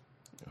coming. Okay.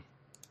 Yeah.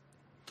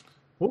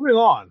 Moving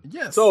on.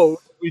 Yes.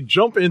 So we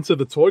jump into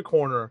the toy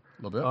corner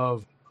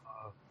of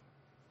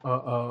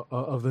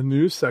the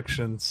news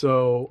section.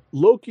 So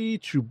Loki,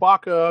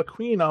 Chewbacca,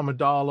 Queen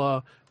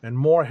Amidala, and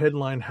more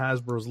headline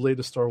Hasbro's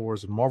latest Star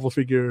Wars and Marvel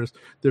figures.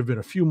 There have been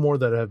a few more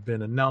that have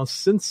been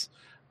announced since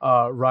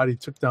Roddy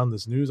took down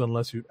this news,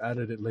 unless you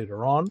added it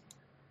later on.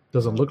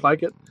 Doesn't look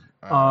like it.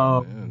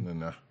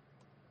 No.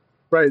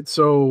 Right.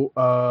 So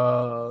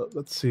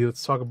let's see.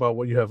 Let's talk about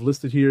what you have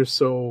listed here.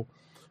 So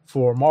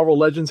for Marvel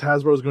Legends,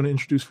 Hasbro is going to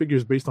introduce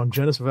figures based on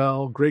Genis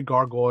Vell, Grey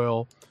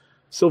Gargoyle,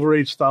 Silver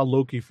Age style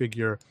Loki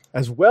figure,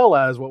 as well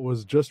as what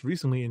was just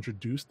recently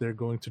introduced. They're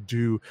going to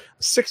do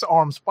a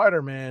 6-armed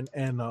Spider-Man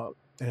and a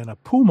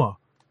Puma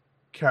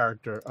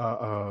character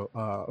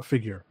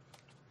figure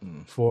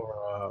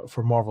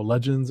for Marvel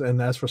Legends. And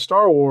as for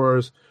Star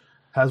Wars,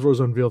 Hasbro's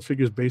unveiled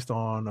figures based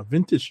on a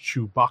vintage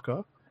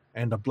Chewbacca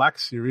and a Black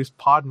Series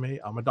Padme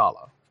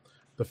Amidala.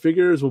 The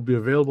figures will be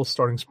available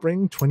starting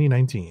spring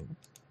 2019.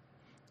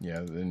 Yeah,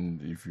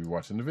 and if you're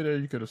watching the video,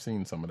 you could have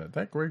seen some of that.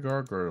 That Grey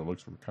Gargoyle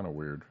looks kind of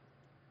weird.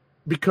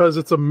 Because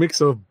it's a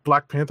mix of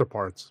Black Panther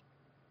parts.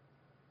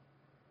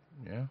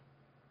 Yeah.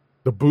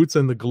 The boots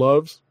and the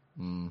gloves.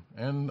 And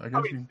I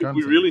guess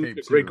we really need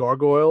a Grey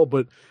Gargoyle,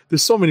 but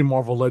there's so many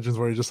Marvel Legends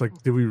where you're just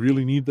like, did we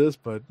really need this?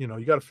 But, you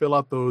got to fill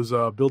out those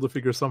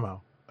Build-A-Figures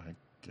somehow. I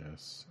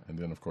guess. And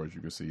then, of course,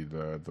 you can see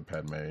the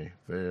Padme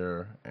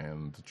there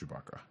and the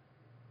Chewbacca.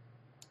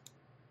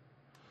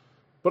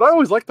 But I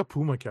always liked the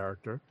Puma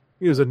character.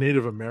 He was a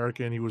Native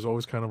American. He was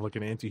always kind of like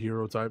an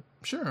anti-hero type.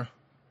 Sure.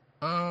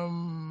 I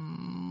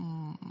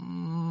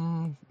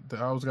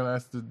was going to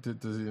ask,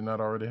 does he not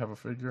already have a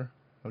figure?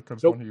 I could have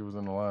sworn he was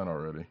in the line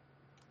already.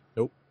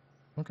 Nope.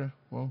 Okay,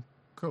 well,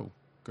 cool.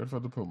 Good for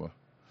the Puma.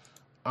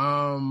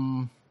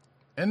 And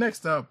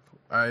next up,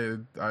 I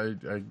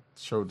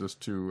showed this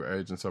to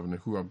Agent 70,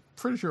 who I'm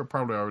pretty sure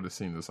probably already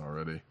seen this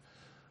already.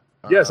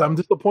 Yes, I'm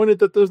disappointed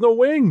that there's no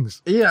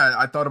wings. Yeah,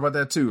 I thought about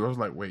that too. I was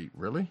like, wait,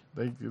 really?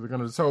 They're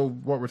gonna. So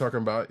what we're talking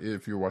about,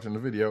 if you're watching the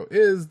video,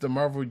 is the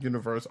Marvel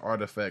Universe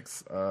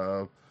Artifacts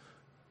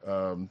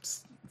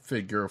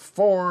figure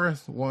for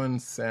one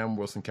Sam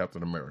Wilson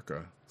Captain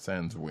America,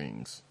 sans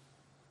wings.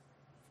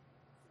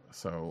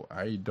 So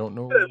I don't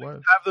know what.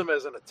 Have them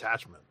as an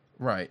attachment,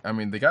 right? I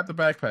mean, they got the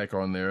backpack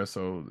on there,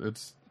 so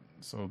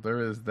there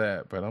is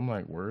that. But I'm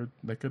like, word,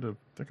 they could have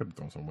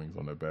thrown some wings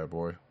on that bad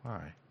boy.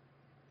 Why?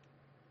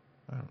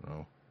 I don't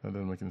know. That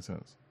doesn't make any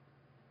sense.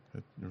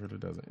 It really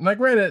doesn't. Like,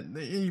 granted,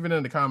 even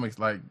in the comics,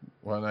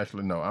 well,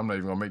 actually, no, I'm not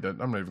even gonna make that.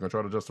 I'm not even gonna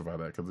try to justify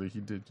that, because he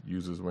did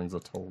use his wings a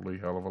totally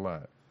hell of a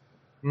lot.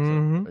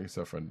 Mm-hmm. So,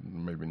 except for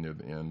maybe near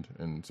the end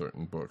in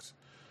certain books.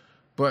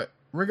 But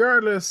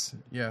regardless,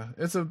 yeah,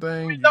 it's a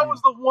thing. I mean, that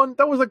was the one.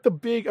 That was like the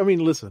big. I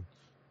mean, listen.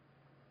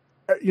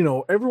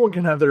 Everyone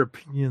can have their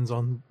opinions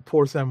on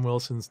poor Sam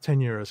Wilson's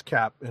tenure as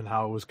Cap and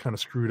how it was kind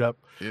of screwed up.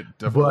 It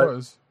definitely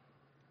was.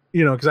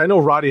 Because I know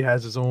Roddy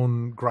has his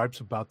own gripes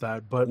about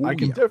that, but I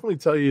can definitely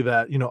tell you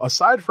that,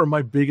 aside from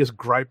my biggest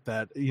gripe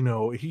that,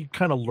 he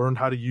kind of learned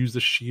how to use the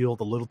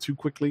shield a little too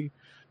quickly,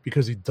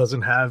 because he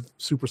doesn't have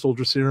super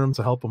soldier serum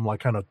to help him like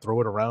kind of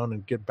throw it around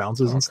and get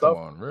bounces and stuff.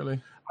 Come on,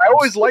 really? I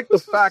always liked the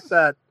fact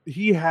that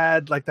he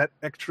had like that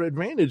extra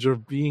advantage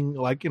of being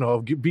like,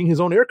 being his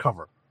own air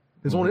cover,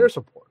 his own air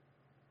support.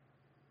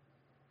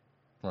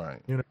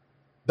 Right.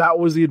 That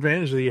was the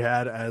advantage that he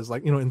had as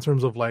like, in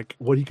terms of like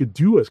what he could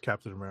do as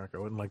Captain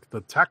America and like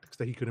the tactics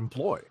that he could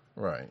employ.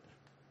 Right.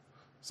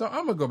 So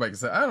I'm gonna go back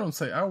and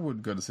say I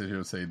would go to sit here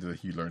and say that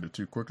he learned it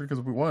too quickly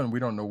because we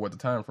don't know what the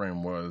time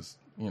frame was,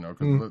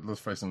 because let's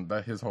face it,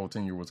 that his whole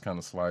tenure was kind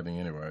of sliding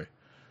anyway.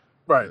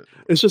 Right.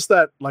 It's just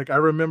that, like, I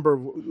remember,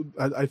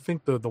 I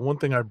think the one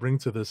thing I bring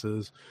to this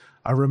is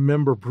I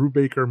remember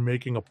Brubaker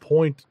making a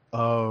point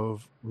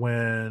of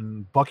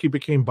when Bucky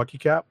became Bucky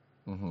Cap,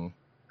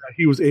 that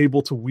he was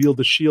able to wield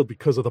the shield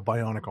because of the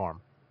bionic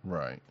arm.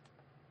 Right.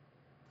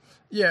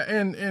 Yeah,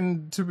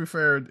 and to be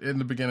fair, in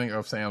the beginning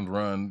of Sam's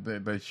run,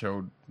 they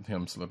showed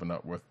him slipping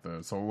up with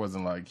so it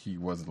wasn't like he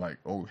wasn't like,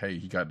 oh, hey,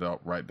 he got it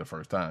out right the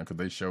first time, because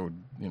they showed,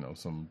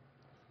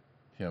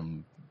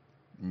 him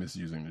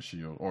misusing the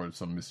shield or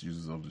some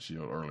misuses of the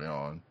shield early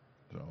on.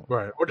 So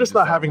right, or just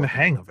not having the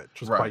hang of it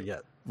just quite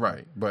yet.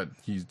 Right, but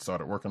he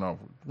started working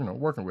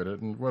with it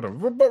and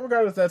whatever. But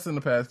regardless, that's in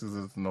the past because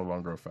it's no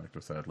longer a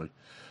factor, sadly.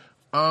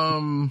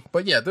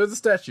 But yeah, there's a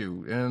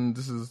statue, and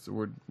this is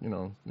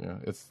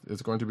it's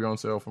going to be on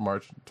sale for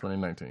March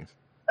 2019.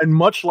 And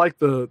much like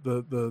the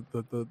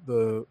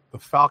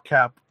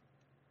Falcap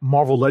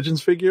Marvel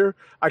Legends figure,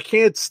 I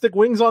can't stick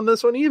wings on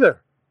this one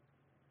either.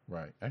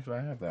 Right. Actually,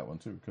 I have that one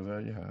too because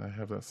I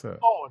have that set.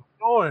 Oh,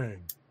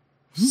 annoying!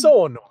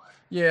 So annoying.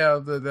 Yeah,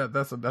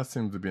 that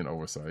seems to be an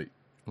oversight.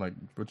 Like,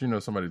 but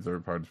somebody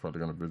third party is probably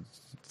going to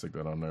stick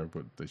that on there,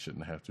 but they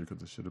shouldn't have to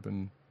because it should have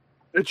been.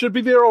 It should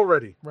be there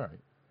already. Right.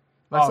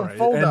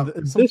 Like all right.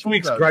 This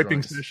week's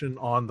griping session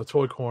on the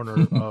Toy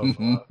Corner of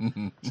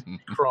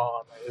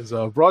Kron is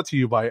brought to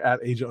you by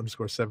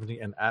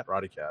 @Asia_70 and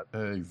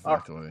 @RoddyCat.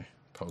 Exactly. Right.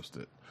 Post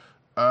it.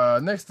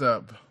 Next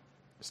up,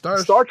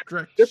 Star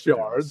Trek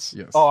Shipyards.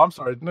 Yes. Oh, I'm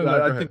sorry. No,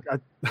 I think I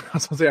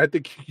was gonna say I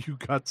think you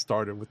got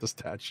started with the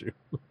statue.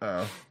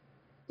 Oh.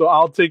 So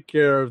I'll take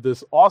care of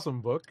this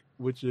awesome book,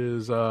 which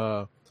is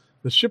the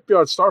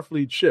Shipyard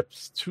Starfleet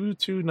Ships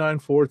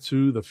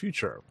 22942 The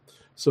Future.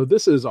 So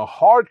this is a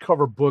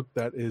hardcover book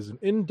that is an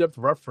in-depth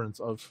reference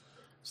of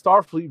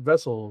Starfleet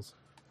vessels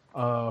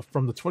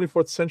from the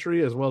 24th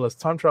century, as well as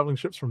time-traveling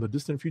ships from the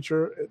distant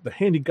future. The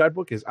handy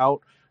guidebook is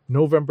out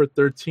November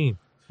 13th.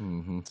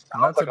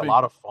 Sounds like a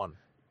lot of fun.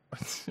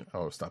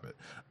 Oh, stop it.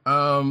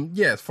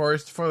 Yes, for a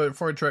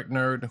Trek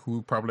nerd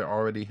who probably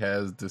already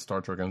has the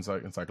Star Trek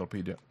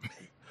encyclopedia.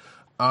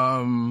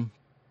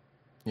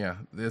 Yeah,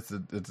 it's a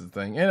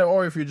thing.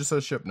 Or if you're just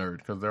a ship nerd,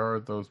 because there are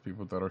those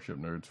people that are ship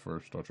nerds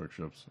for Star Trek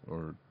ships.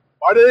 Or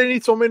why do they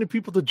need so many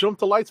people to jump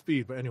to light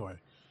speed? But anyway.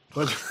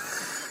 Oh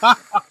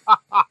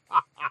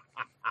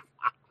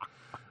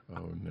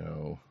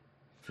no.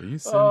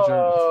 Please send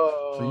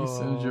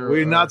your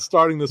we're not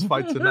starting this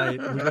fight tonight.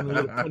 We're gonna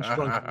get punch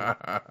drunk.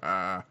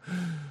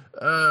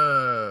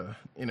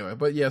 Anyway,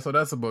 but yeah, so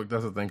that's a book.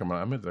 That's the thing coming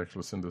out. I meant to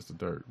actually send this to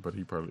Dirk, but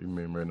he probably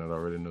may not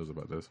already knows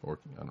about this, or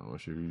I don't know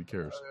if he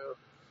cares.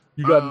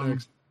 You got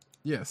next.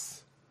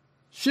 Yes.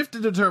 Shift to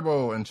the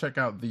turbo and check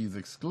out these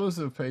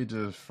exclusive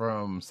pages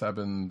from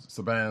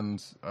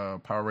Saban's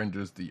Power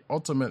Rangers: The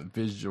Ultimate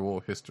Visual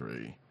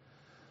History.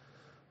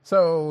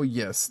 So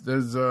yes,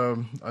 there's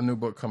a new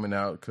book coming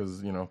out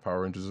because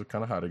Power Rangers are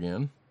kind of hot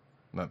again.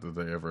 Not that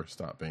they ever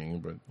stop being,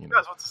 but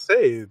That's what to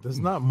say. There's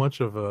not much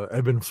of a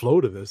ebb and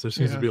flow to this. There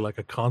seems to be like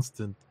a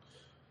constant,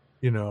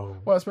 Well,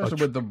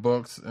 especially with the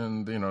books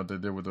and they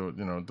did with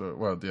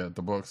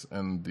the books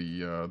and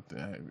the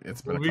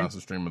it's been a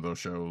constant stream of those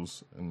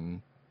shows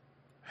and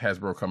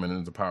Hasbro coming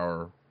into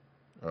power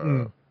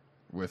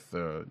with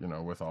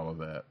with all of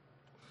that.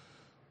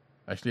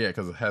 Actually, yeah,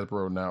 because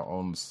Hasbro now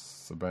owns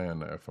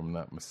Saban, if I'm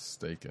not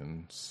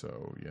mistaken.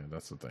 So, yeah,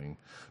 that's the thing.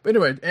 But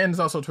anyway, and it's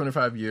also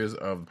 25 years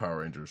of the Power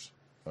Rangers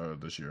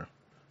this year.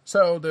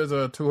 So, there's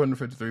a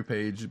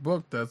 253-page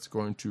book that's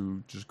going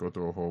to just go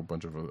through a whole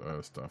bunch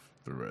of stuff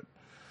through it.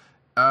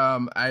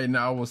 I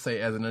now will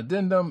say as an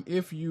addendum,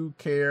 if you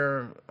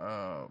care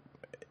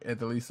at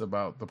the least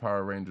about the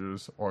Power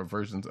Rangers or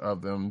versions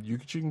of them, you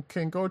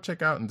can go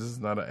check out, and this is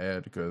not an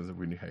ad because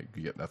we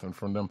get nothing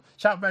from them,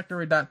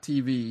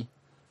 shopfactory.tv.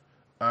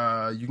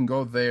 You can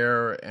go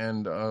there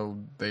and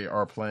they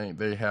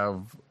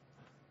have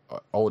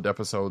old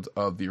episodes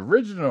of the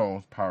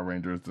original Power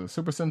Rangers, the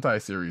Super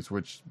Sentai series,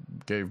 which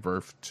gave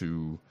birth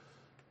to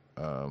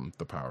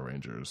the Power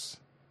Rangers.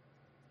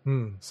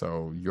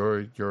 So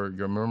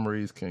your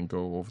memories can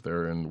go over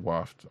there and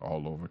waft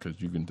all over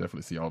because you can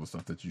definitely see all the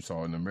stuff that you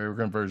saw in the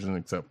American version,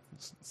 except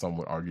some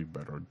would argue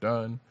better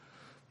done.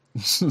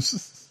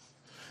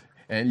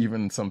 And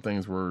even some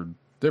things were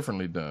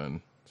differently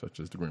done,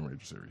 such as the Green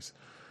Ranger series.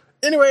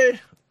 Anyway,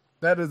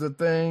 that is a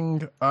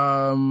thing.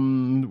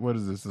 What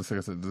is this? This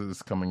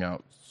is coming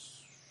out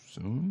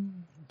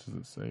soon. Does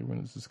it say when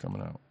is this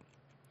coming out?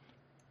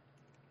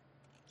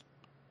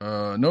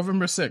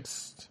 November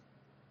 6th.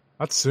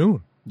 That's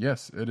soon.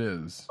 Yes, it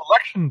is.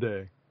 Election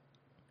day.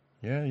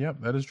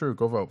 Yep, that is true.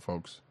 Go vote,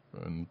 folks,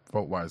 and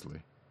vote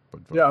wisely.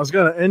 But vote. Yeah, I was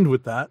going to end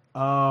with that.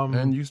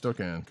 And you still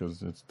can,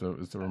 because it's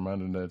the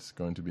reminder that's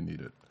going to be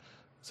needed.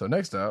 So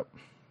next up,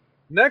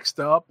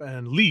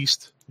 and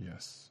least,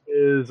 yes,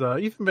 is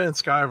Ethan Van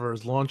Sciver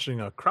is launching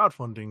a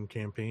crowdfunding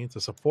campaign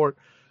to support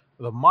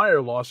the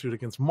Meyer lawsuit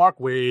against Mark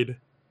Waid.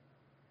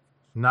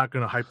 Not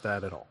going to hype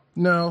that at all.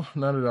 No,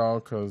 not at all,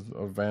 because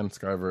Van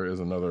Sciver is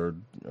another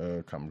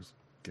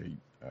Comicsgate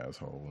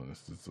asshole, and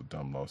it's just a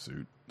dumb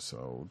lawsuit,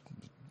 so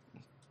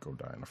go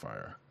die in a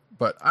fire.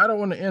 But I don't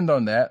want to end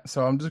on that,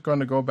 so I'm just going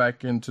to go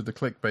back into the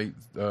clickbait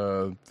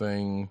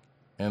thing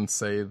and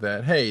say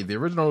that, hey, the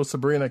original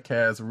Sabrina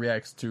cast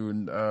reacts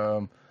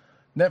to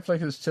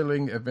Netflix's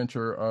chilling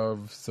adventure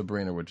of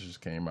Sabrina, which just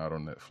came out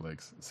on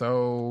Netflix.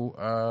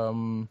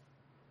 So,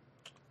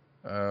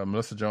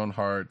 Melissa Joan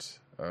Hart,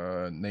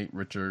 Nate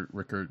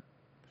Rickard,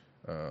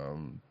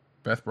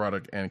 Beth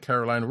Broderick, and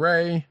Caroline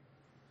Ray,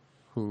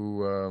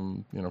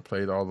 who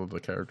played all of the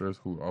characters,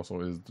 who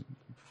also is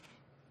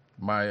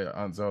my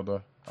Aunt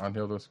Hilda,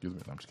 excuse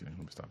me. I'm just kidding.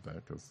 Let me stop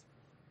that, because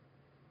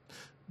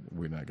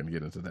we're not going to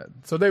get into that.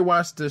 So they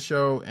watched the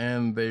show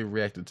and they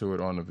reacted to it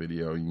on a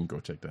video. You can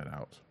go check that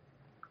out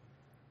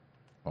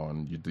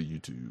on the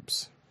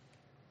YouTubes.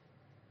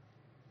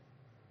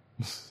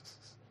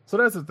 So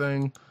that's the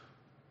thing.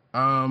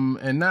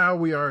 And now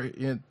we are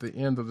at the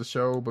end of the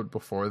show, but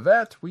before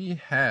that,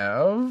 we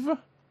have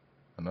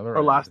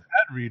our last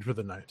ad read for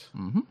the night.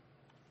 Mm-hmm.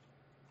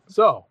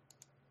 So,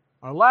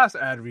 our last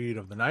ad read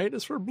of the night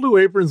is for Blue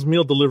Apron's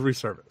meal delivery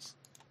service.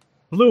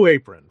 Blue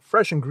Apron,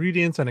 fresh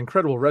ingredients and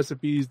incredible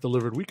recipes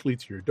delivered weekly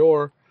to your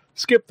door.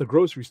 Skip the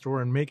grocery store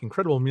and make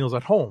incredible meals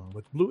at home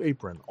with Blue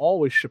Apron,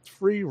 always shipped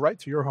free right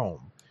to your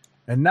home.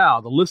 And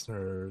now the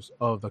listeners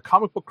of the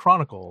Comic Book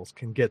Chronicles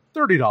can get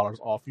 $30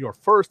 off your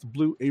first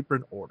Blue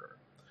Apron order.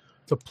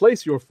 To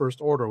place your first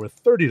order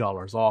with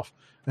 $30 off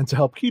and to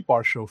help keep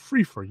our show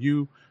free for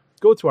you,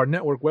 go to our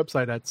network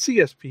website at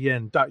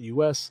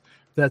cspn.us.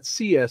 That's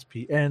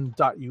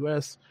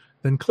cspn.us.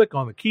 Then click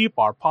on the Keep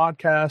Our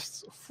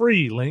Podcasts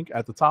free link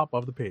at the top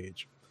of the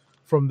page.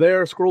 From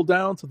there, scroll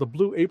down to the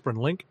Blue Apron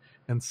link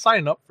and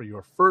sign up for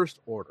your first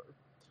order.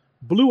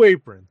 Blue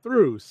Apron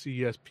through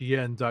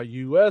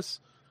cspn.us.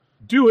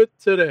 Do it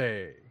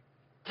today.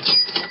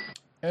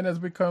 And as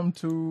we come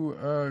to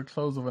a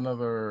close of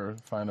another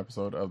fine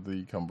episode of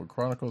the Comic Book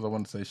Chronicles, I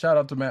want to say shout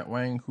out to Matt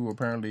Wang, who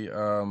apparently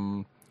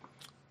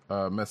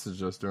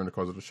messaged us during the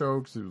course of the show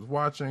because he was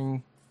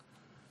watching.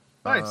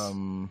 Nice.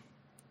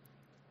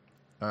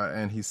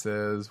 And he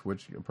says,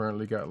 which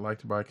apparently got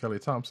liked by Kelly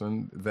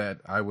Thompson, that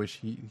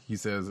he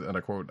says, and I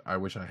quote, "I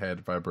wish I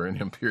had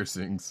vibranium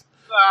piercings."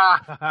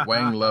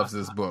 Wang loves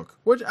this book,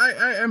 which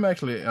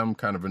I'm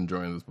kind of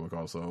enjoying this book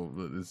also.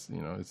 It's,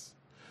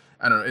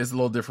 I don't know, it's a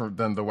little different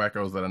than the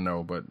wackos that I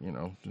know, but,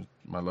 just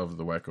my love of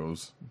the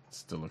wackos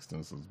still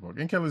extends to this book.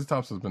 And Kelly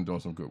Thompson's been doing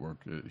some good work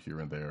here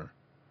and there.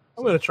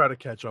 I'm going to try to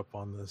catch up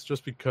on this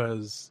just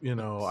because,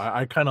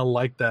 I kind of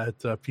like that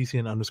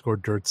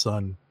PCN_Dirt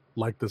Son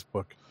like this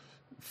book.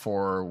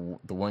 For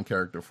the one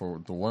character, for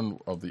the one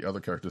of the other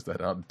characters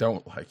that I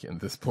don't like in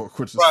this book,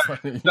 which is right,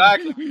 funny.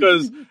 Exactly,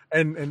 because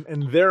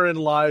and therein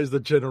lies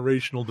the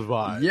generational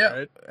divide. Yeah,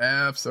 right?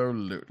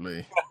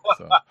 Absolutely.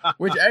 So,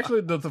 which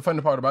actually, the funny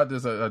part about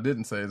this, I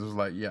didn't say, it was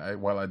like,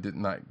 while I did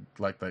not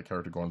like that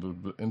character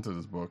going into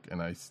this book,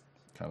 and I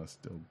kind of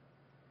still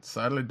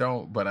sadly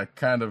don't, but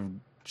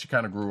she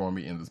kind of grew on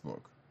me in this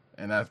book,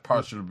 and that's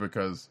partially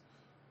because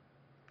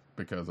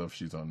of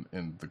she's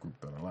in the group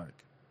that I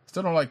like.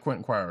 Still don't like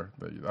Quentin Quire.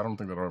 I don't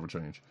think that'll ever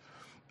change.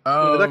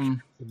 That's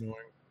annoying.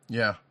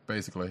 Yeah,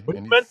 basically. But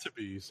it's meant to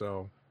be,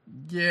 so.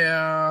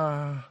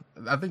 Yeah.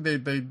 I think they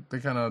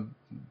kind of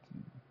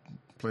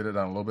played it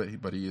down a little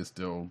bit, but he is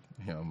still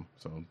him.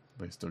 So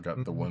they still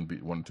got the one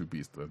or two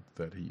beats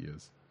that he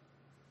is.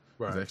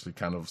 Right. He's actually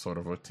kind of sort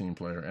of a team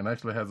player and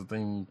actually has a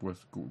thing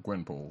with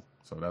Gwenpool.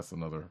 So that's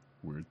another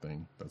weird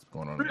thing that's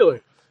going on. Really?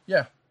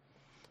 Yeah.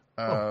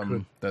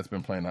 That's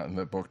been playing out in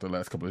that book the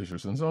last couple of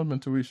issues, and it's only been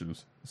 2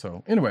 issues.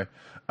 So anyway,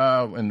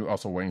 and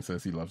also Wayne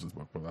says he loves this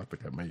book, but I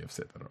think I may have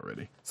said that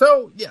already.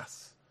 So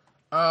yes,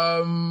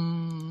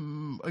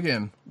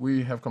 again,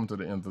 we have come to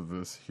the end of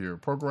this here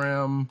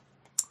program.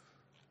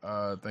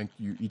 Thank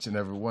you, each and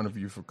every one of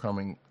you, for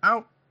coming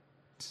out.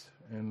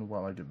 And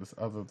while I get this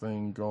other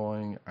thing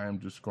going, I'm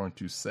just going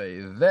to say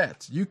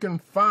that you can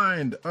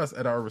find us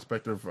at our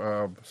respective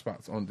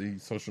spots on the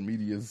social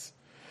medias.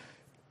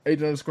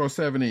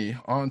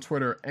 Agent_70 on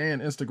Twitter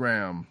and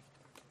Instagram.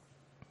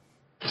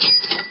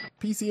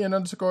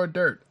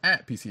 PCN_Dirt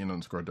at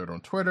PCN_Dirt on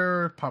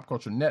Twitter. Pop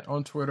Culture Net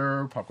on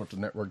Twitter.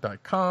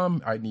 PopCultureNetwork.com.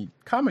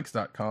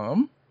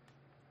 INeedComics.com.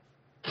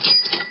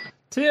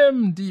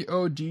 Tim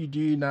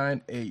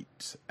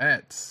DOGG98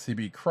 at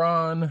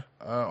CBCron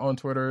on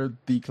Twitter.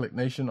 The Click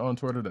Nation on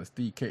Twitter. That's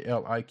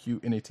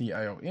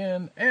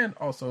TheKliqNation. And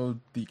also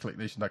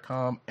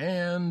TheClickNation.com.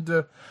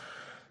 And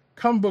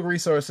Comic Book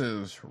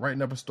Resources,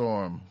 Writing Up a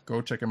Storm.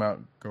 Go check him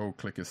out. Go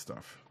click his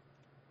stuff.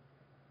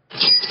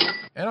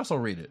 And also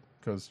read it,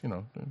 because,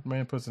 the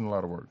man puts in a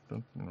lot of work.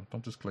 Don't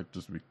just click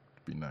just to be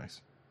be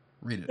nice.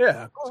 Read it.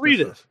 Yeah, go read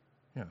it.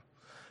 Yeah.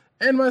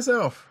 And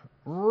myself,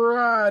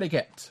 Roddy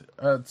Cat.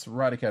 It's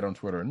Roddy Cat on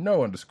Twitter.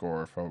 No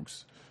underscore,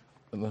 folks.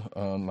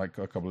 Like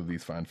a couple of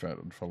these fine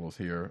fellows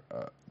here.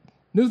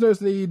 News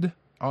Nerds Need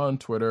on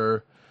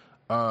Twitter.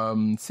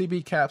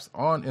 CB Caps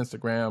on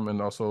Instagram.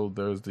 And also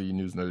there's the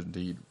News Nerds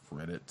Need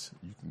Reddit.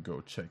 You can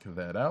go check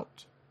that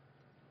out.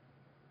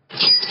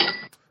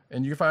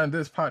 And you can find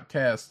this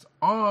podcast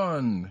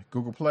on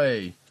Google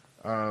Play,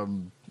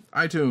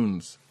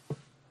 iTunes,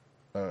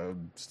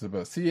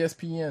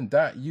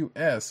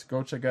 CSPN.us.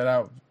 Go check it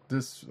out.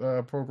 This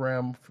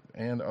program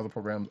and other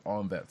programs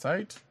on that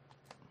site.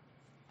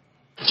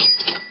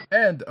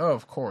 And,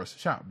 of course,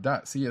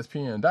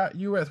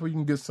 shop.cspn.us, where you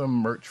can get some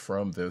merch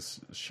from this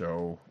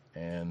show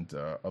and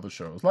other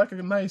shows, like a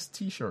nice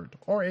t-shirt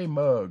or a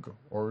mug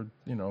or,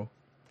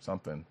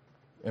 something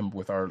and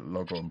with our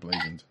logo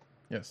emblazoned.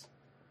 Yes.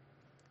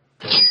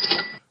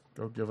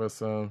 Go give us,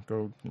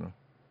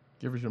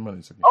 give us your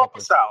money. So help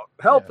us out.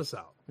 Help us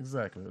out.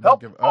 Exactly. Don't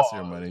give us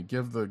your money.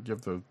 Give the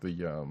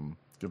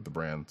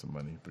brand some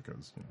money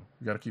because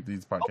we got to keep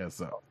these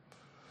podcasts up.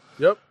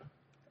 Yep.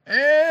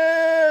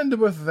 And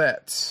with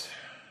that,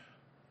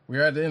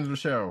 we're at the end of the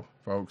show,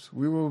 folks.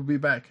 We will be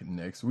back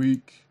next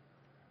week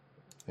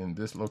in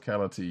this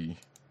locality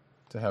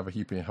to have a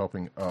heaping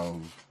helping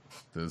of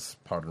this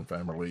Potter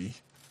family.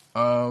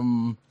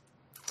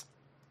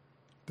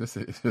 This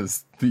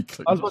is the.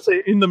 I was about to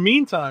say. In the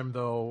meantime,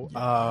 though,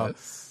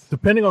 yes.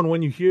 Depending on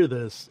when you hear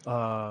this,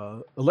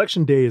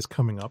 Election Day is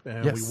coming up,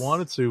 and yes. we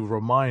wanted to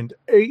remind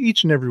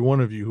each and every one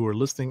of you who are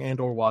listening and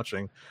or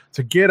watching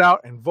to get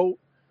out and vote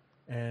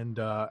and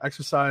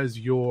exercise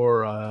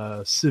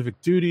your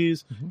civic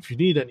duties. Mm-hmm. If you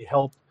need any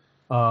help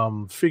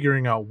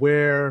figuring out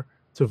where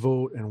to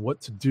vote and what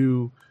to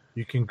do,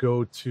 you can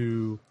go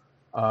to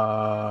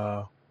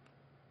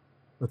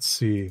let's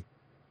see.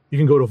 You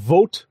can go to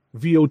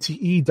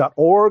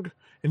vote.org,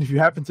 and if you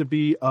happen to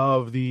be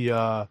of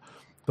the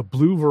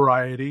blue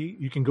variety,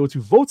 you can go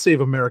to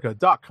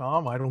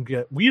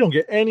votesaveamerica.com. We don't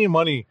get any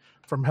money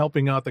from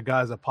helping out the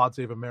guys at Pod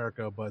Save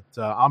America, but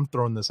I'm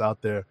throwing this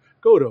out there.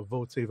 Go to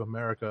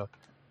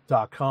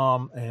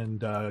votesaveamerica.com and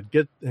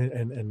get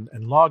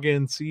and log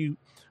in, see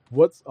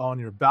what's on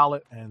your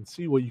ballot, and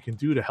see what you can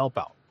do to help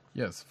out.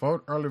 Yes,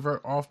 vote early,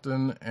 vote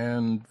often,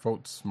 and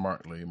vote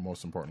smartly,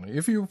 most importantly.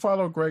 If you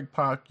follow Greg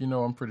Pak,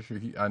 I'm pretty sure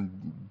I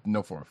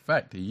know for a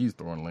fact he's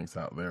throwing links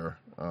out there.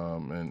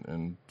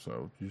 And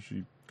so you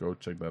should go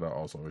check that out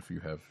also if you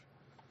have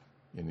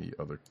any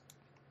other,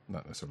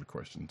 not necessarily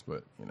questions,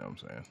 but you know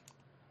what I'm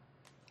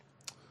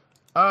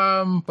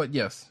saying. But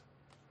yes,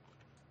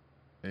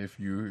 if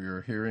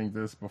you're hearing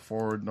this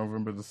before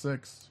November the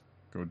 6th,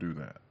 go do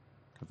that,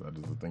 because that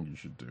is the thing you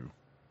should do.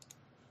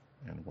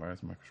 And why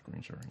is my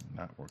screen sharing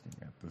not working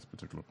at this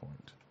particular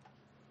point?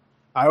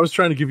 I was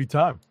trying to give you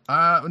time.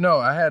 No,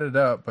 I had it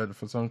up, but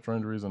for some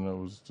strange reason, it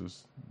was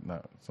just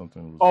not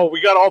something. Oh,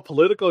 we got all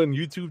political and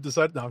YouTube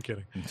decided. No, I'm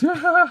kidding.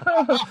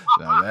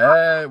 Now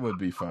that would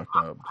be fucked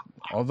up.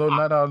 Although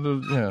not all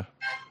the, yeah.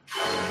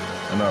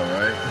 I know,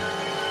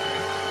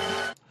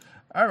 right?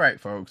 All right,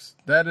 folks.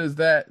 That is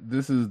that.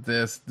 This is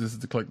this. This is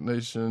the Click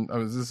Nation.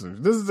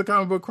 This is the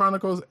Comic Book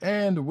Chronicles,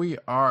 and we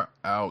are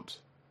out.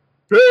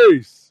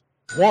 Peace.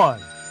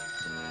 1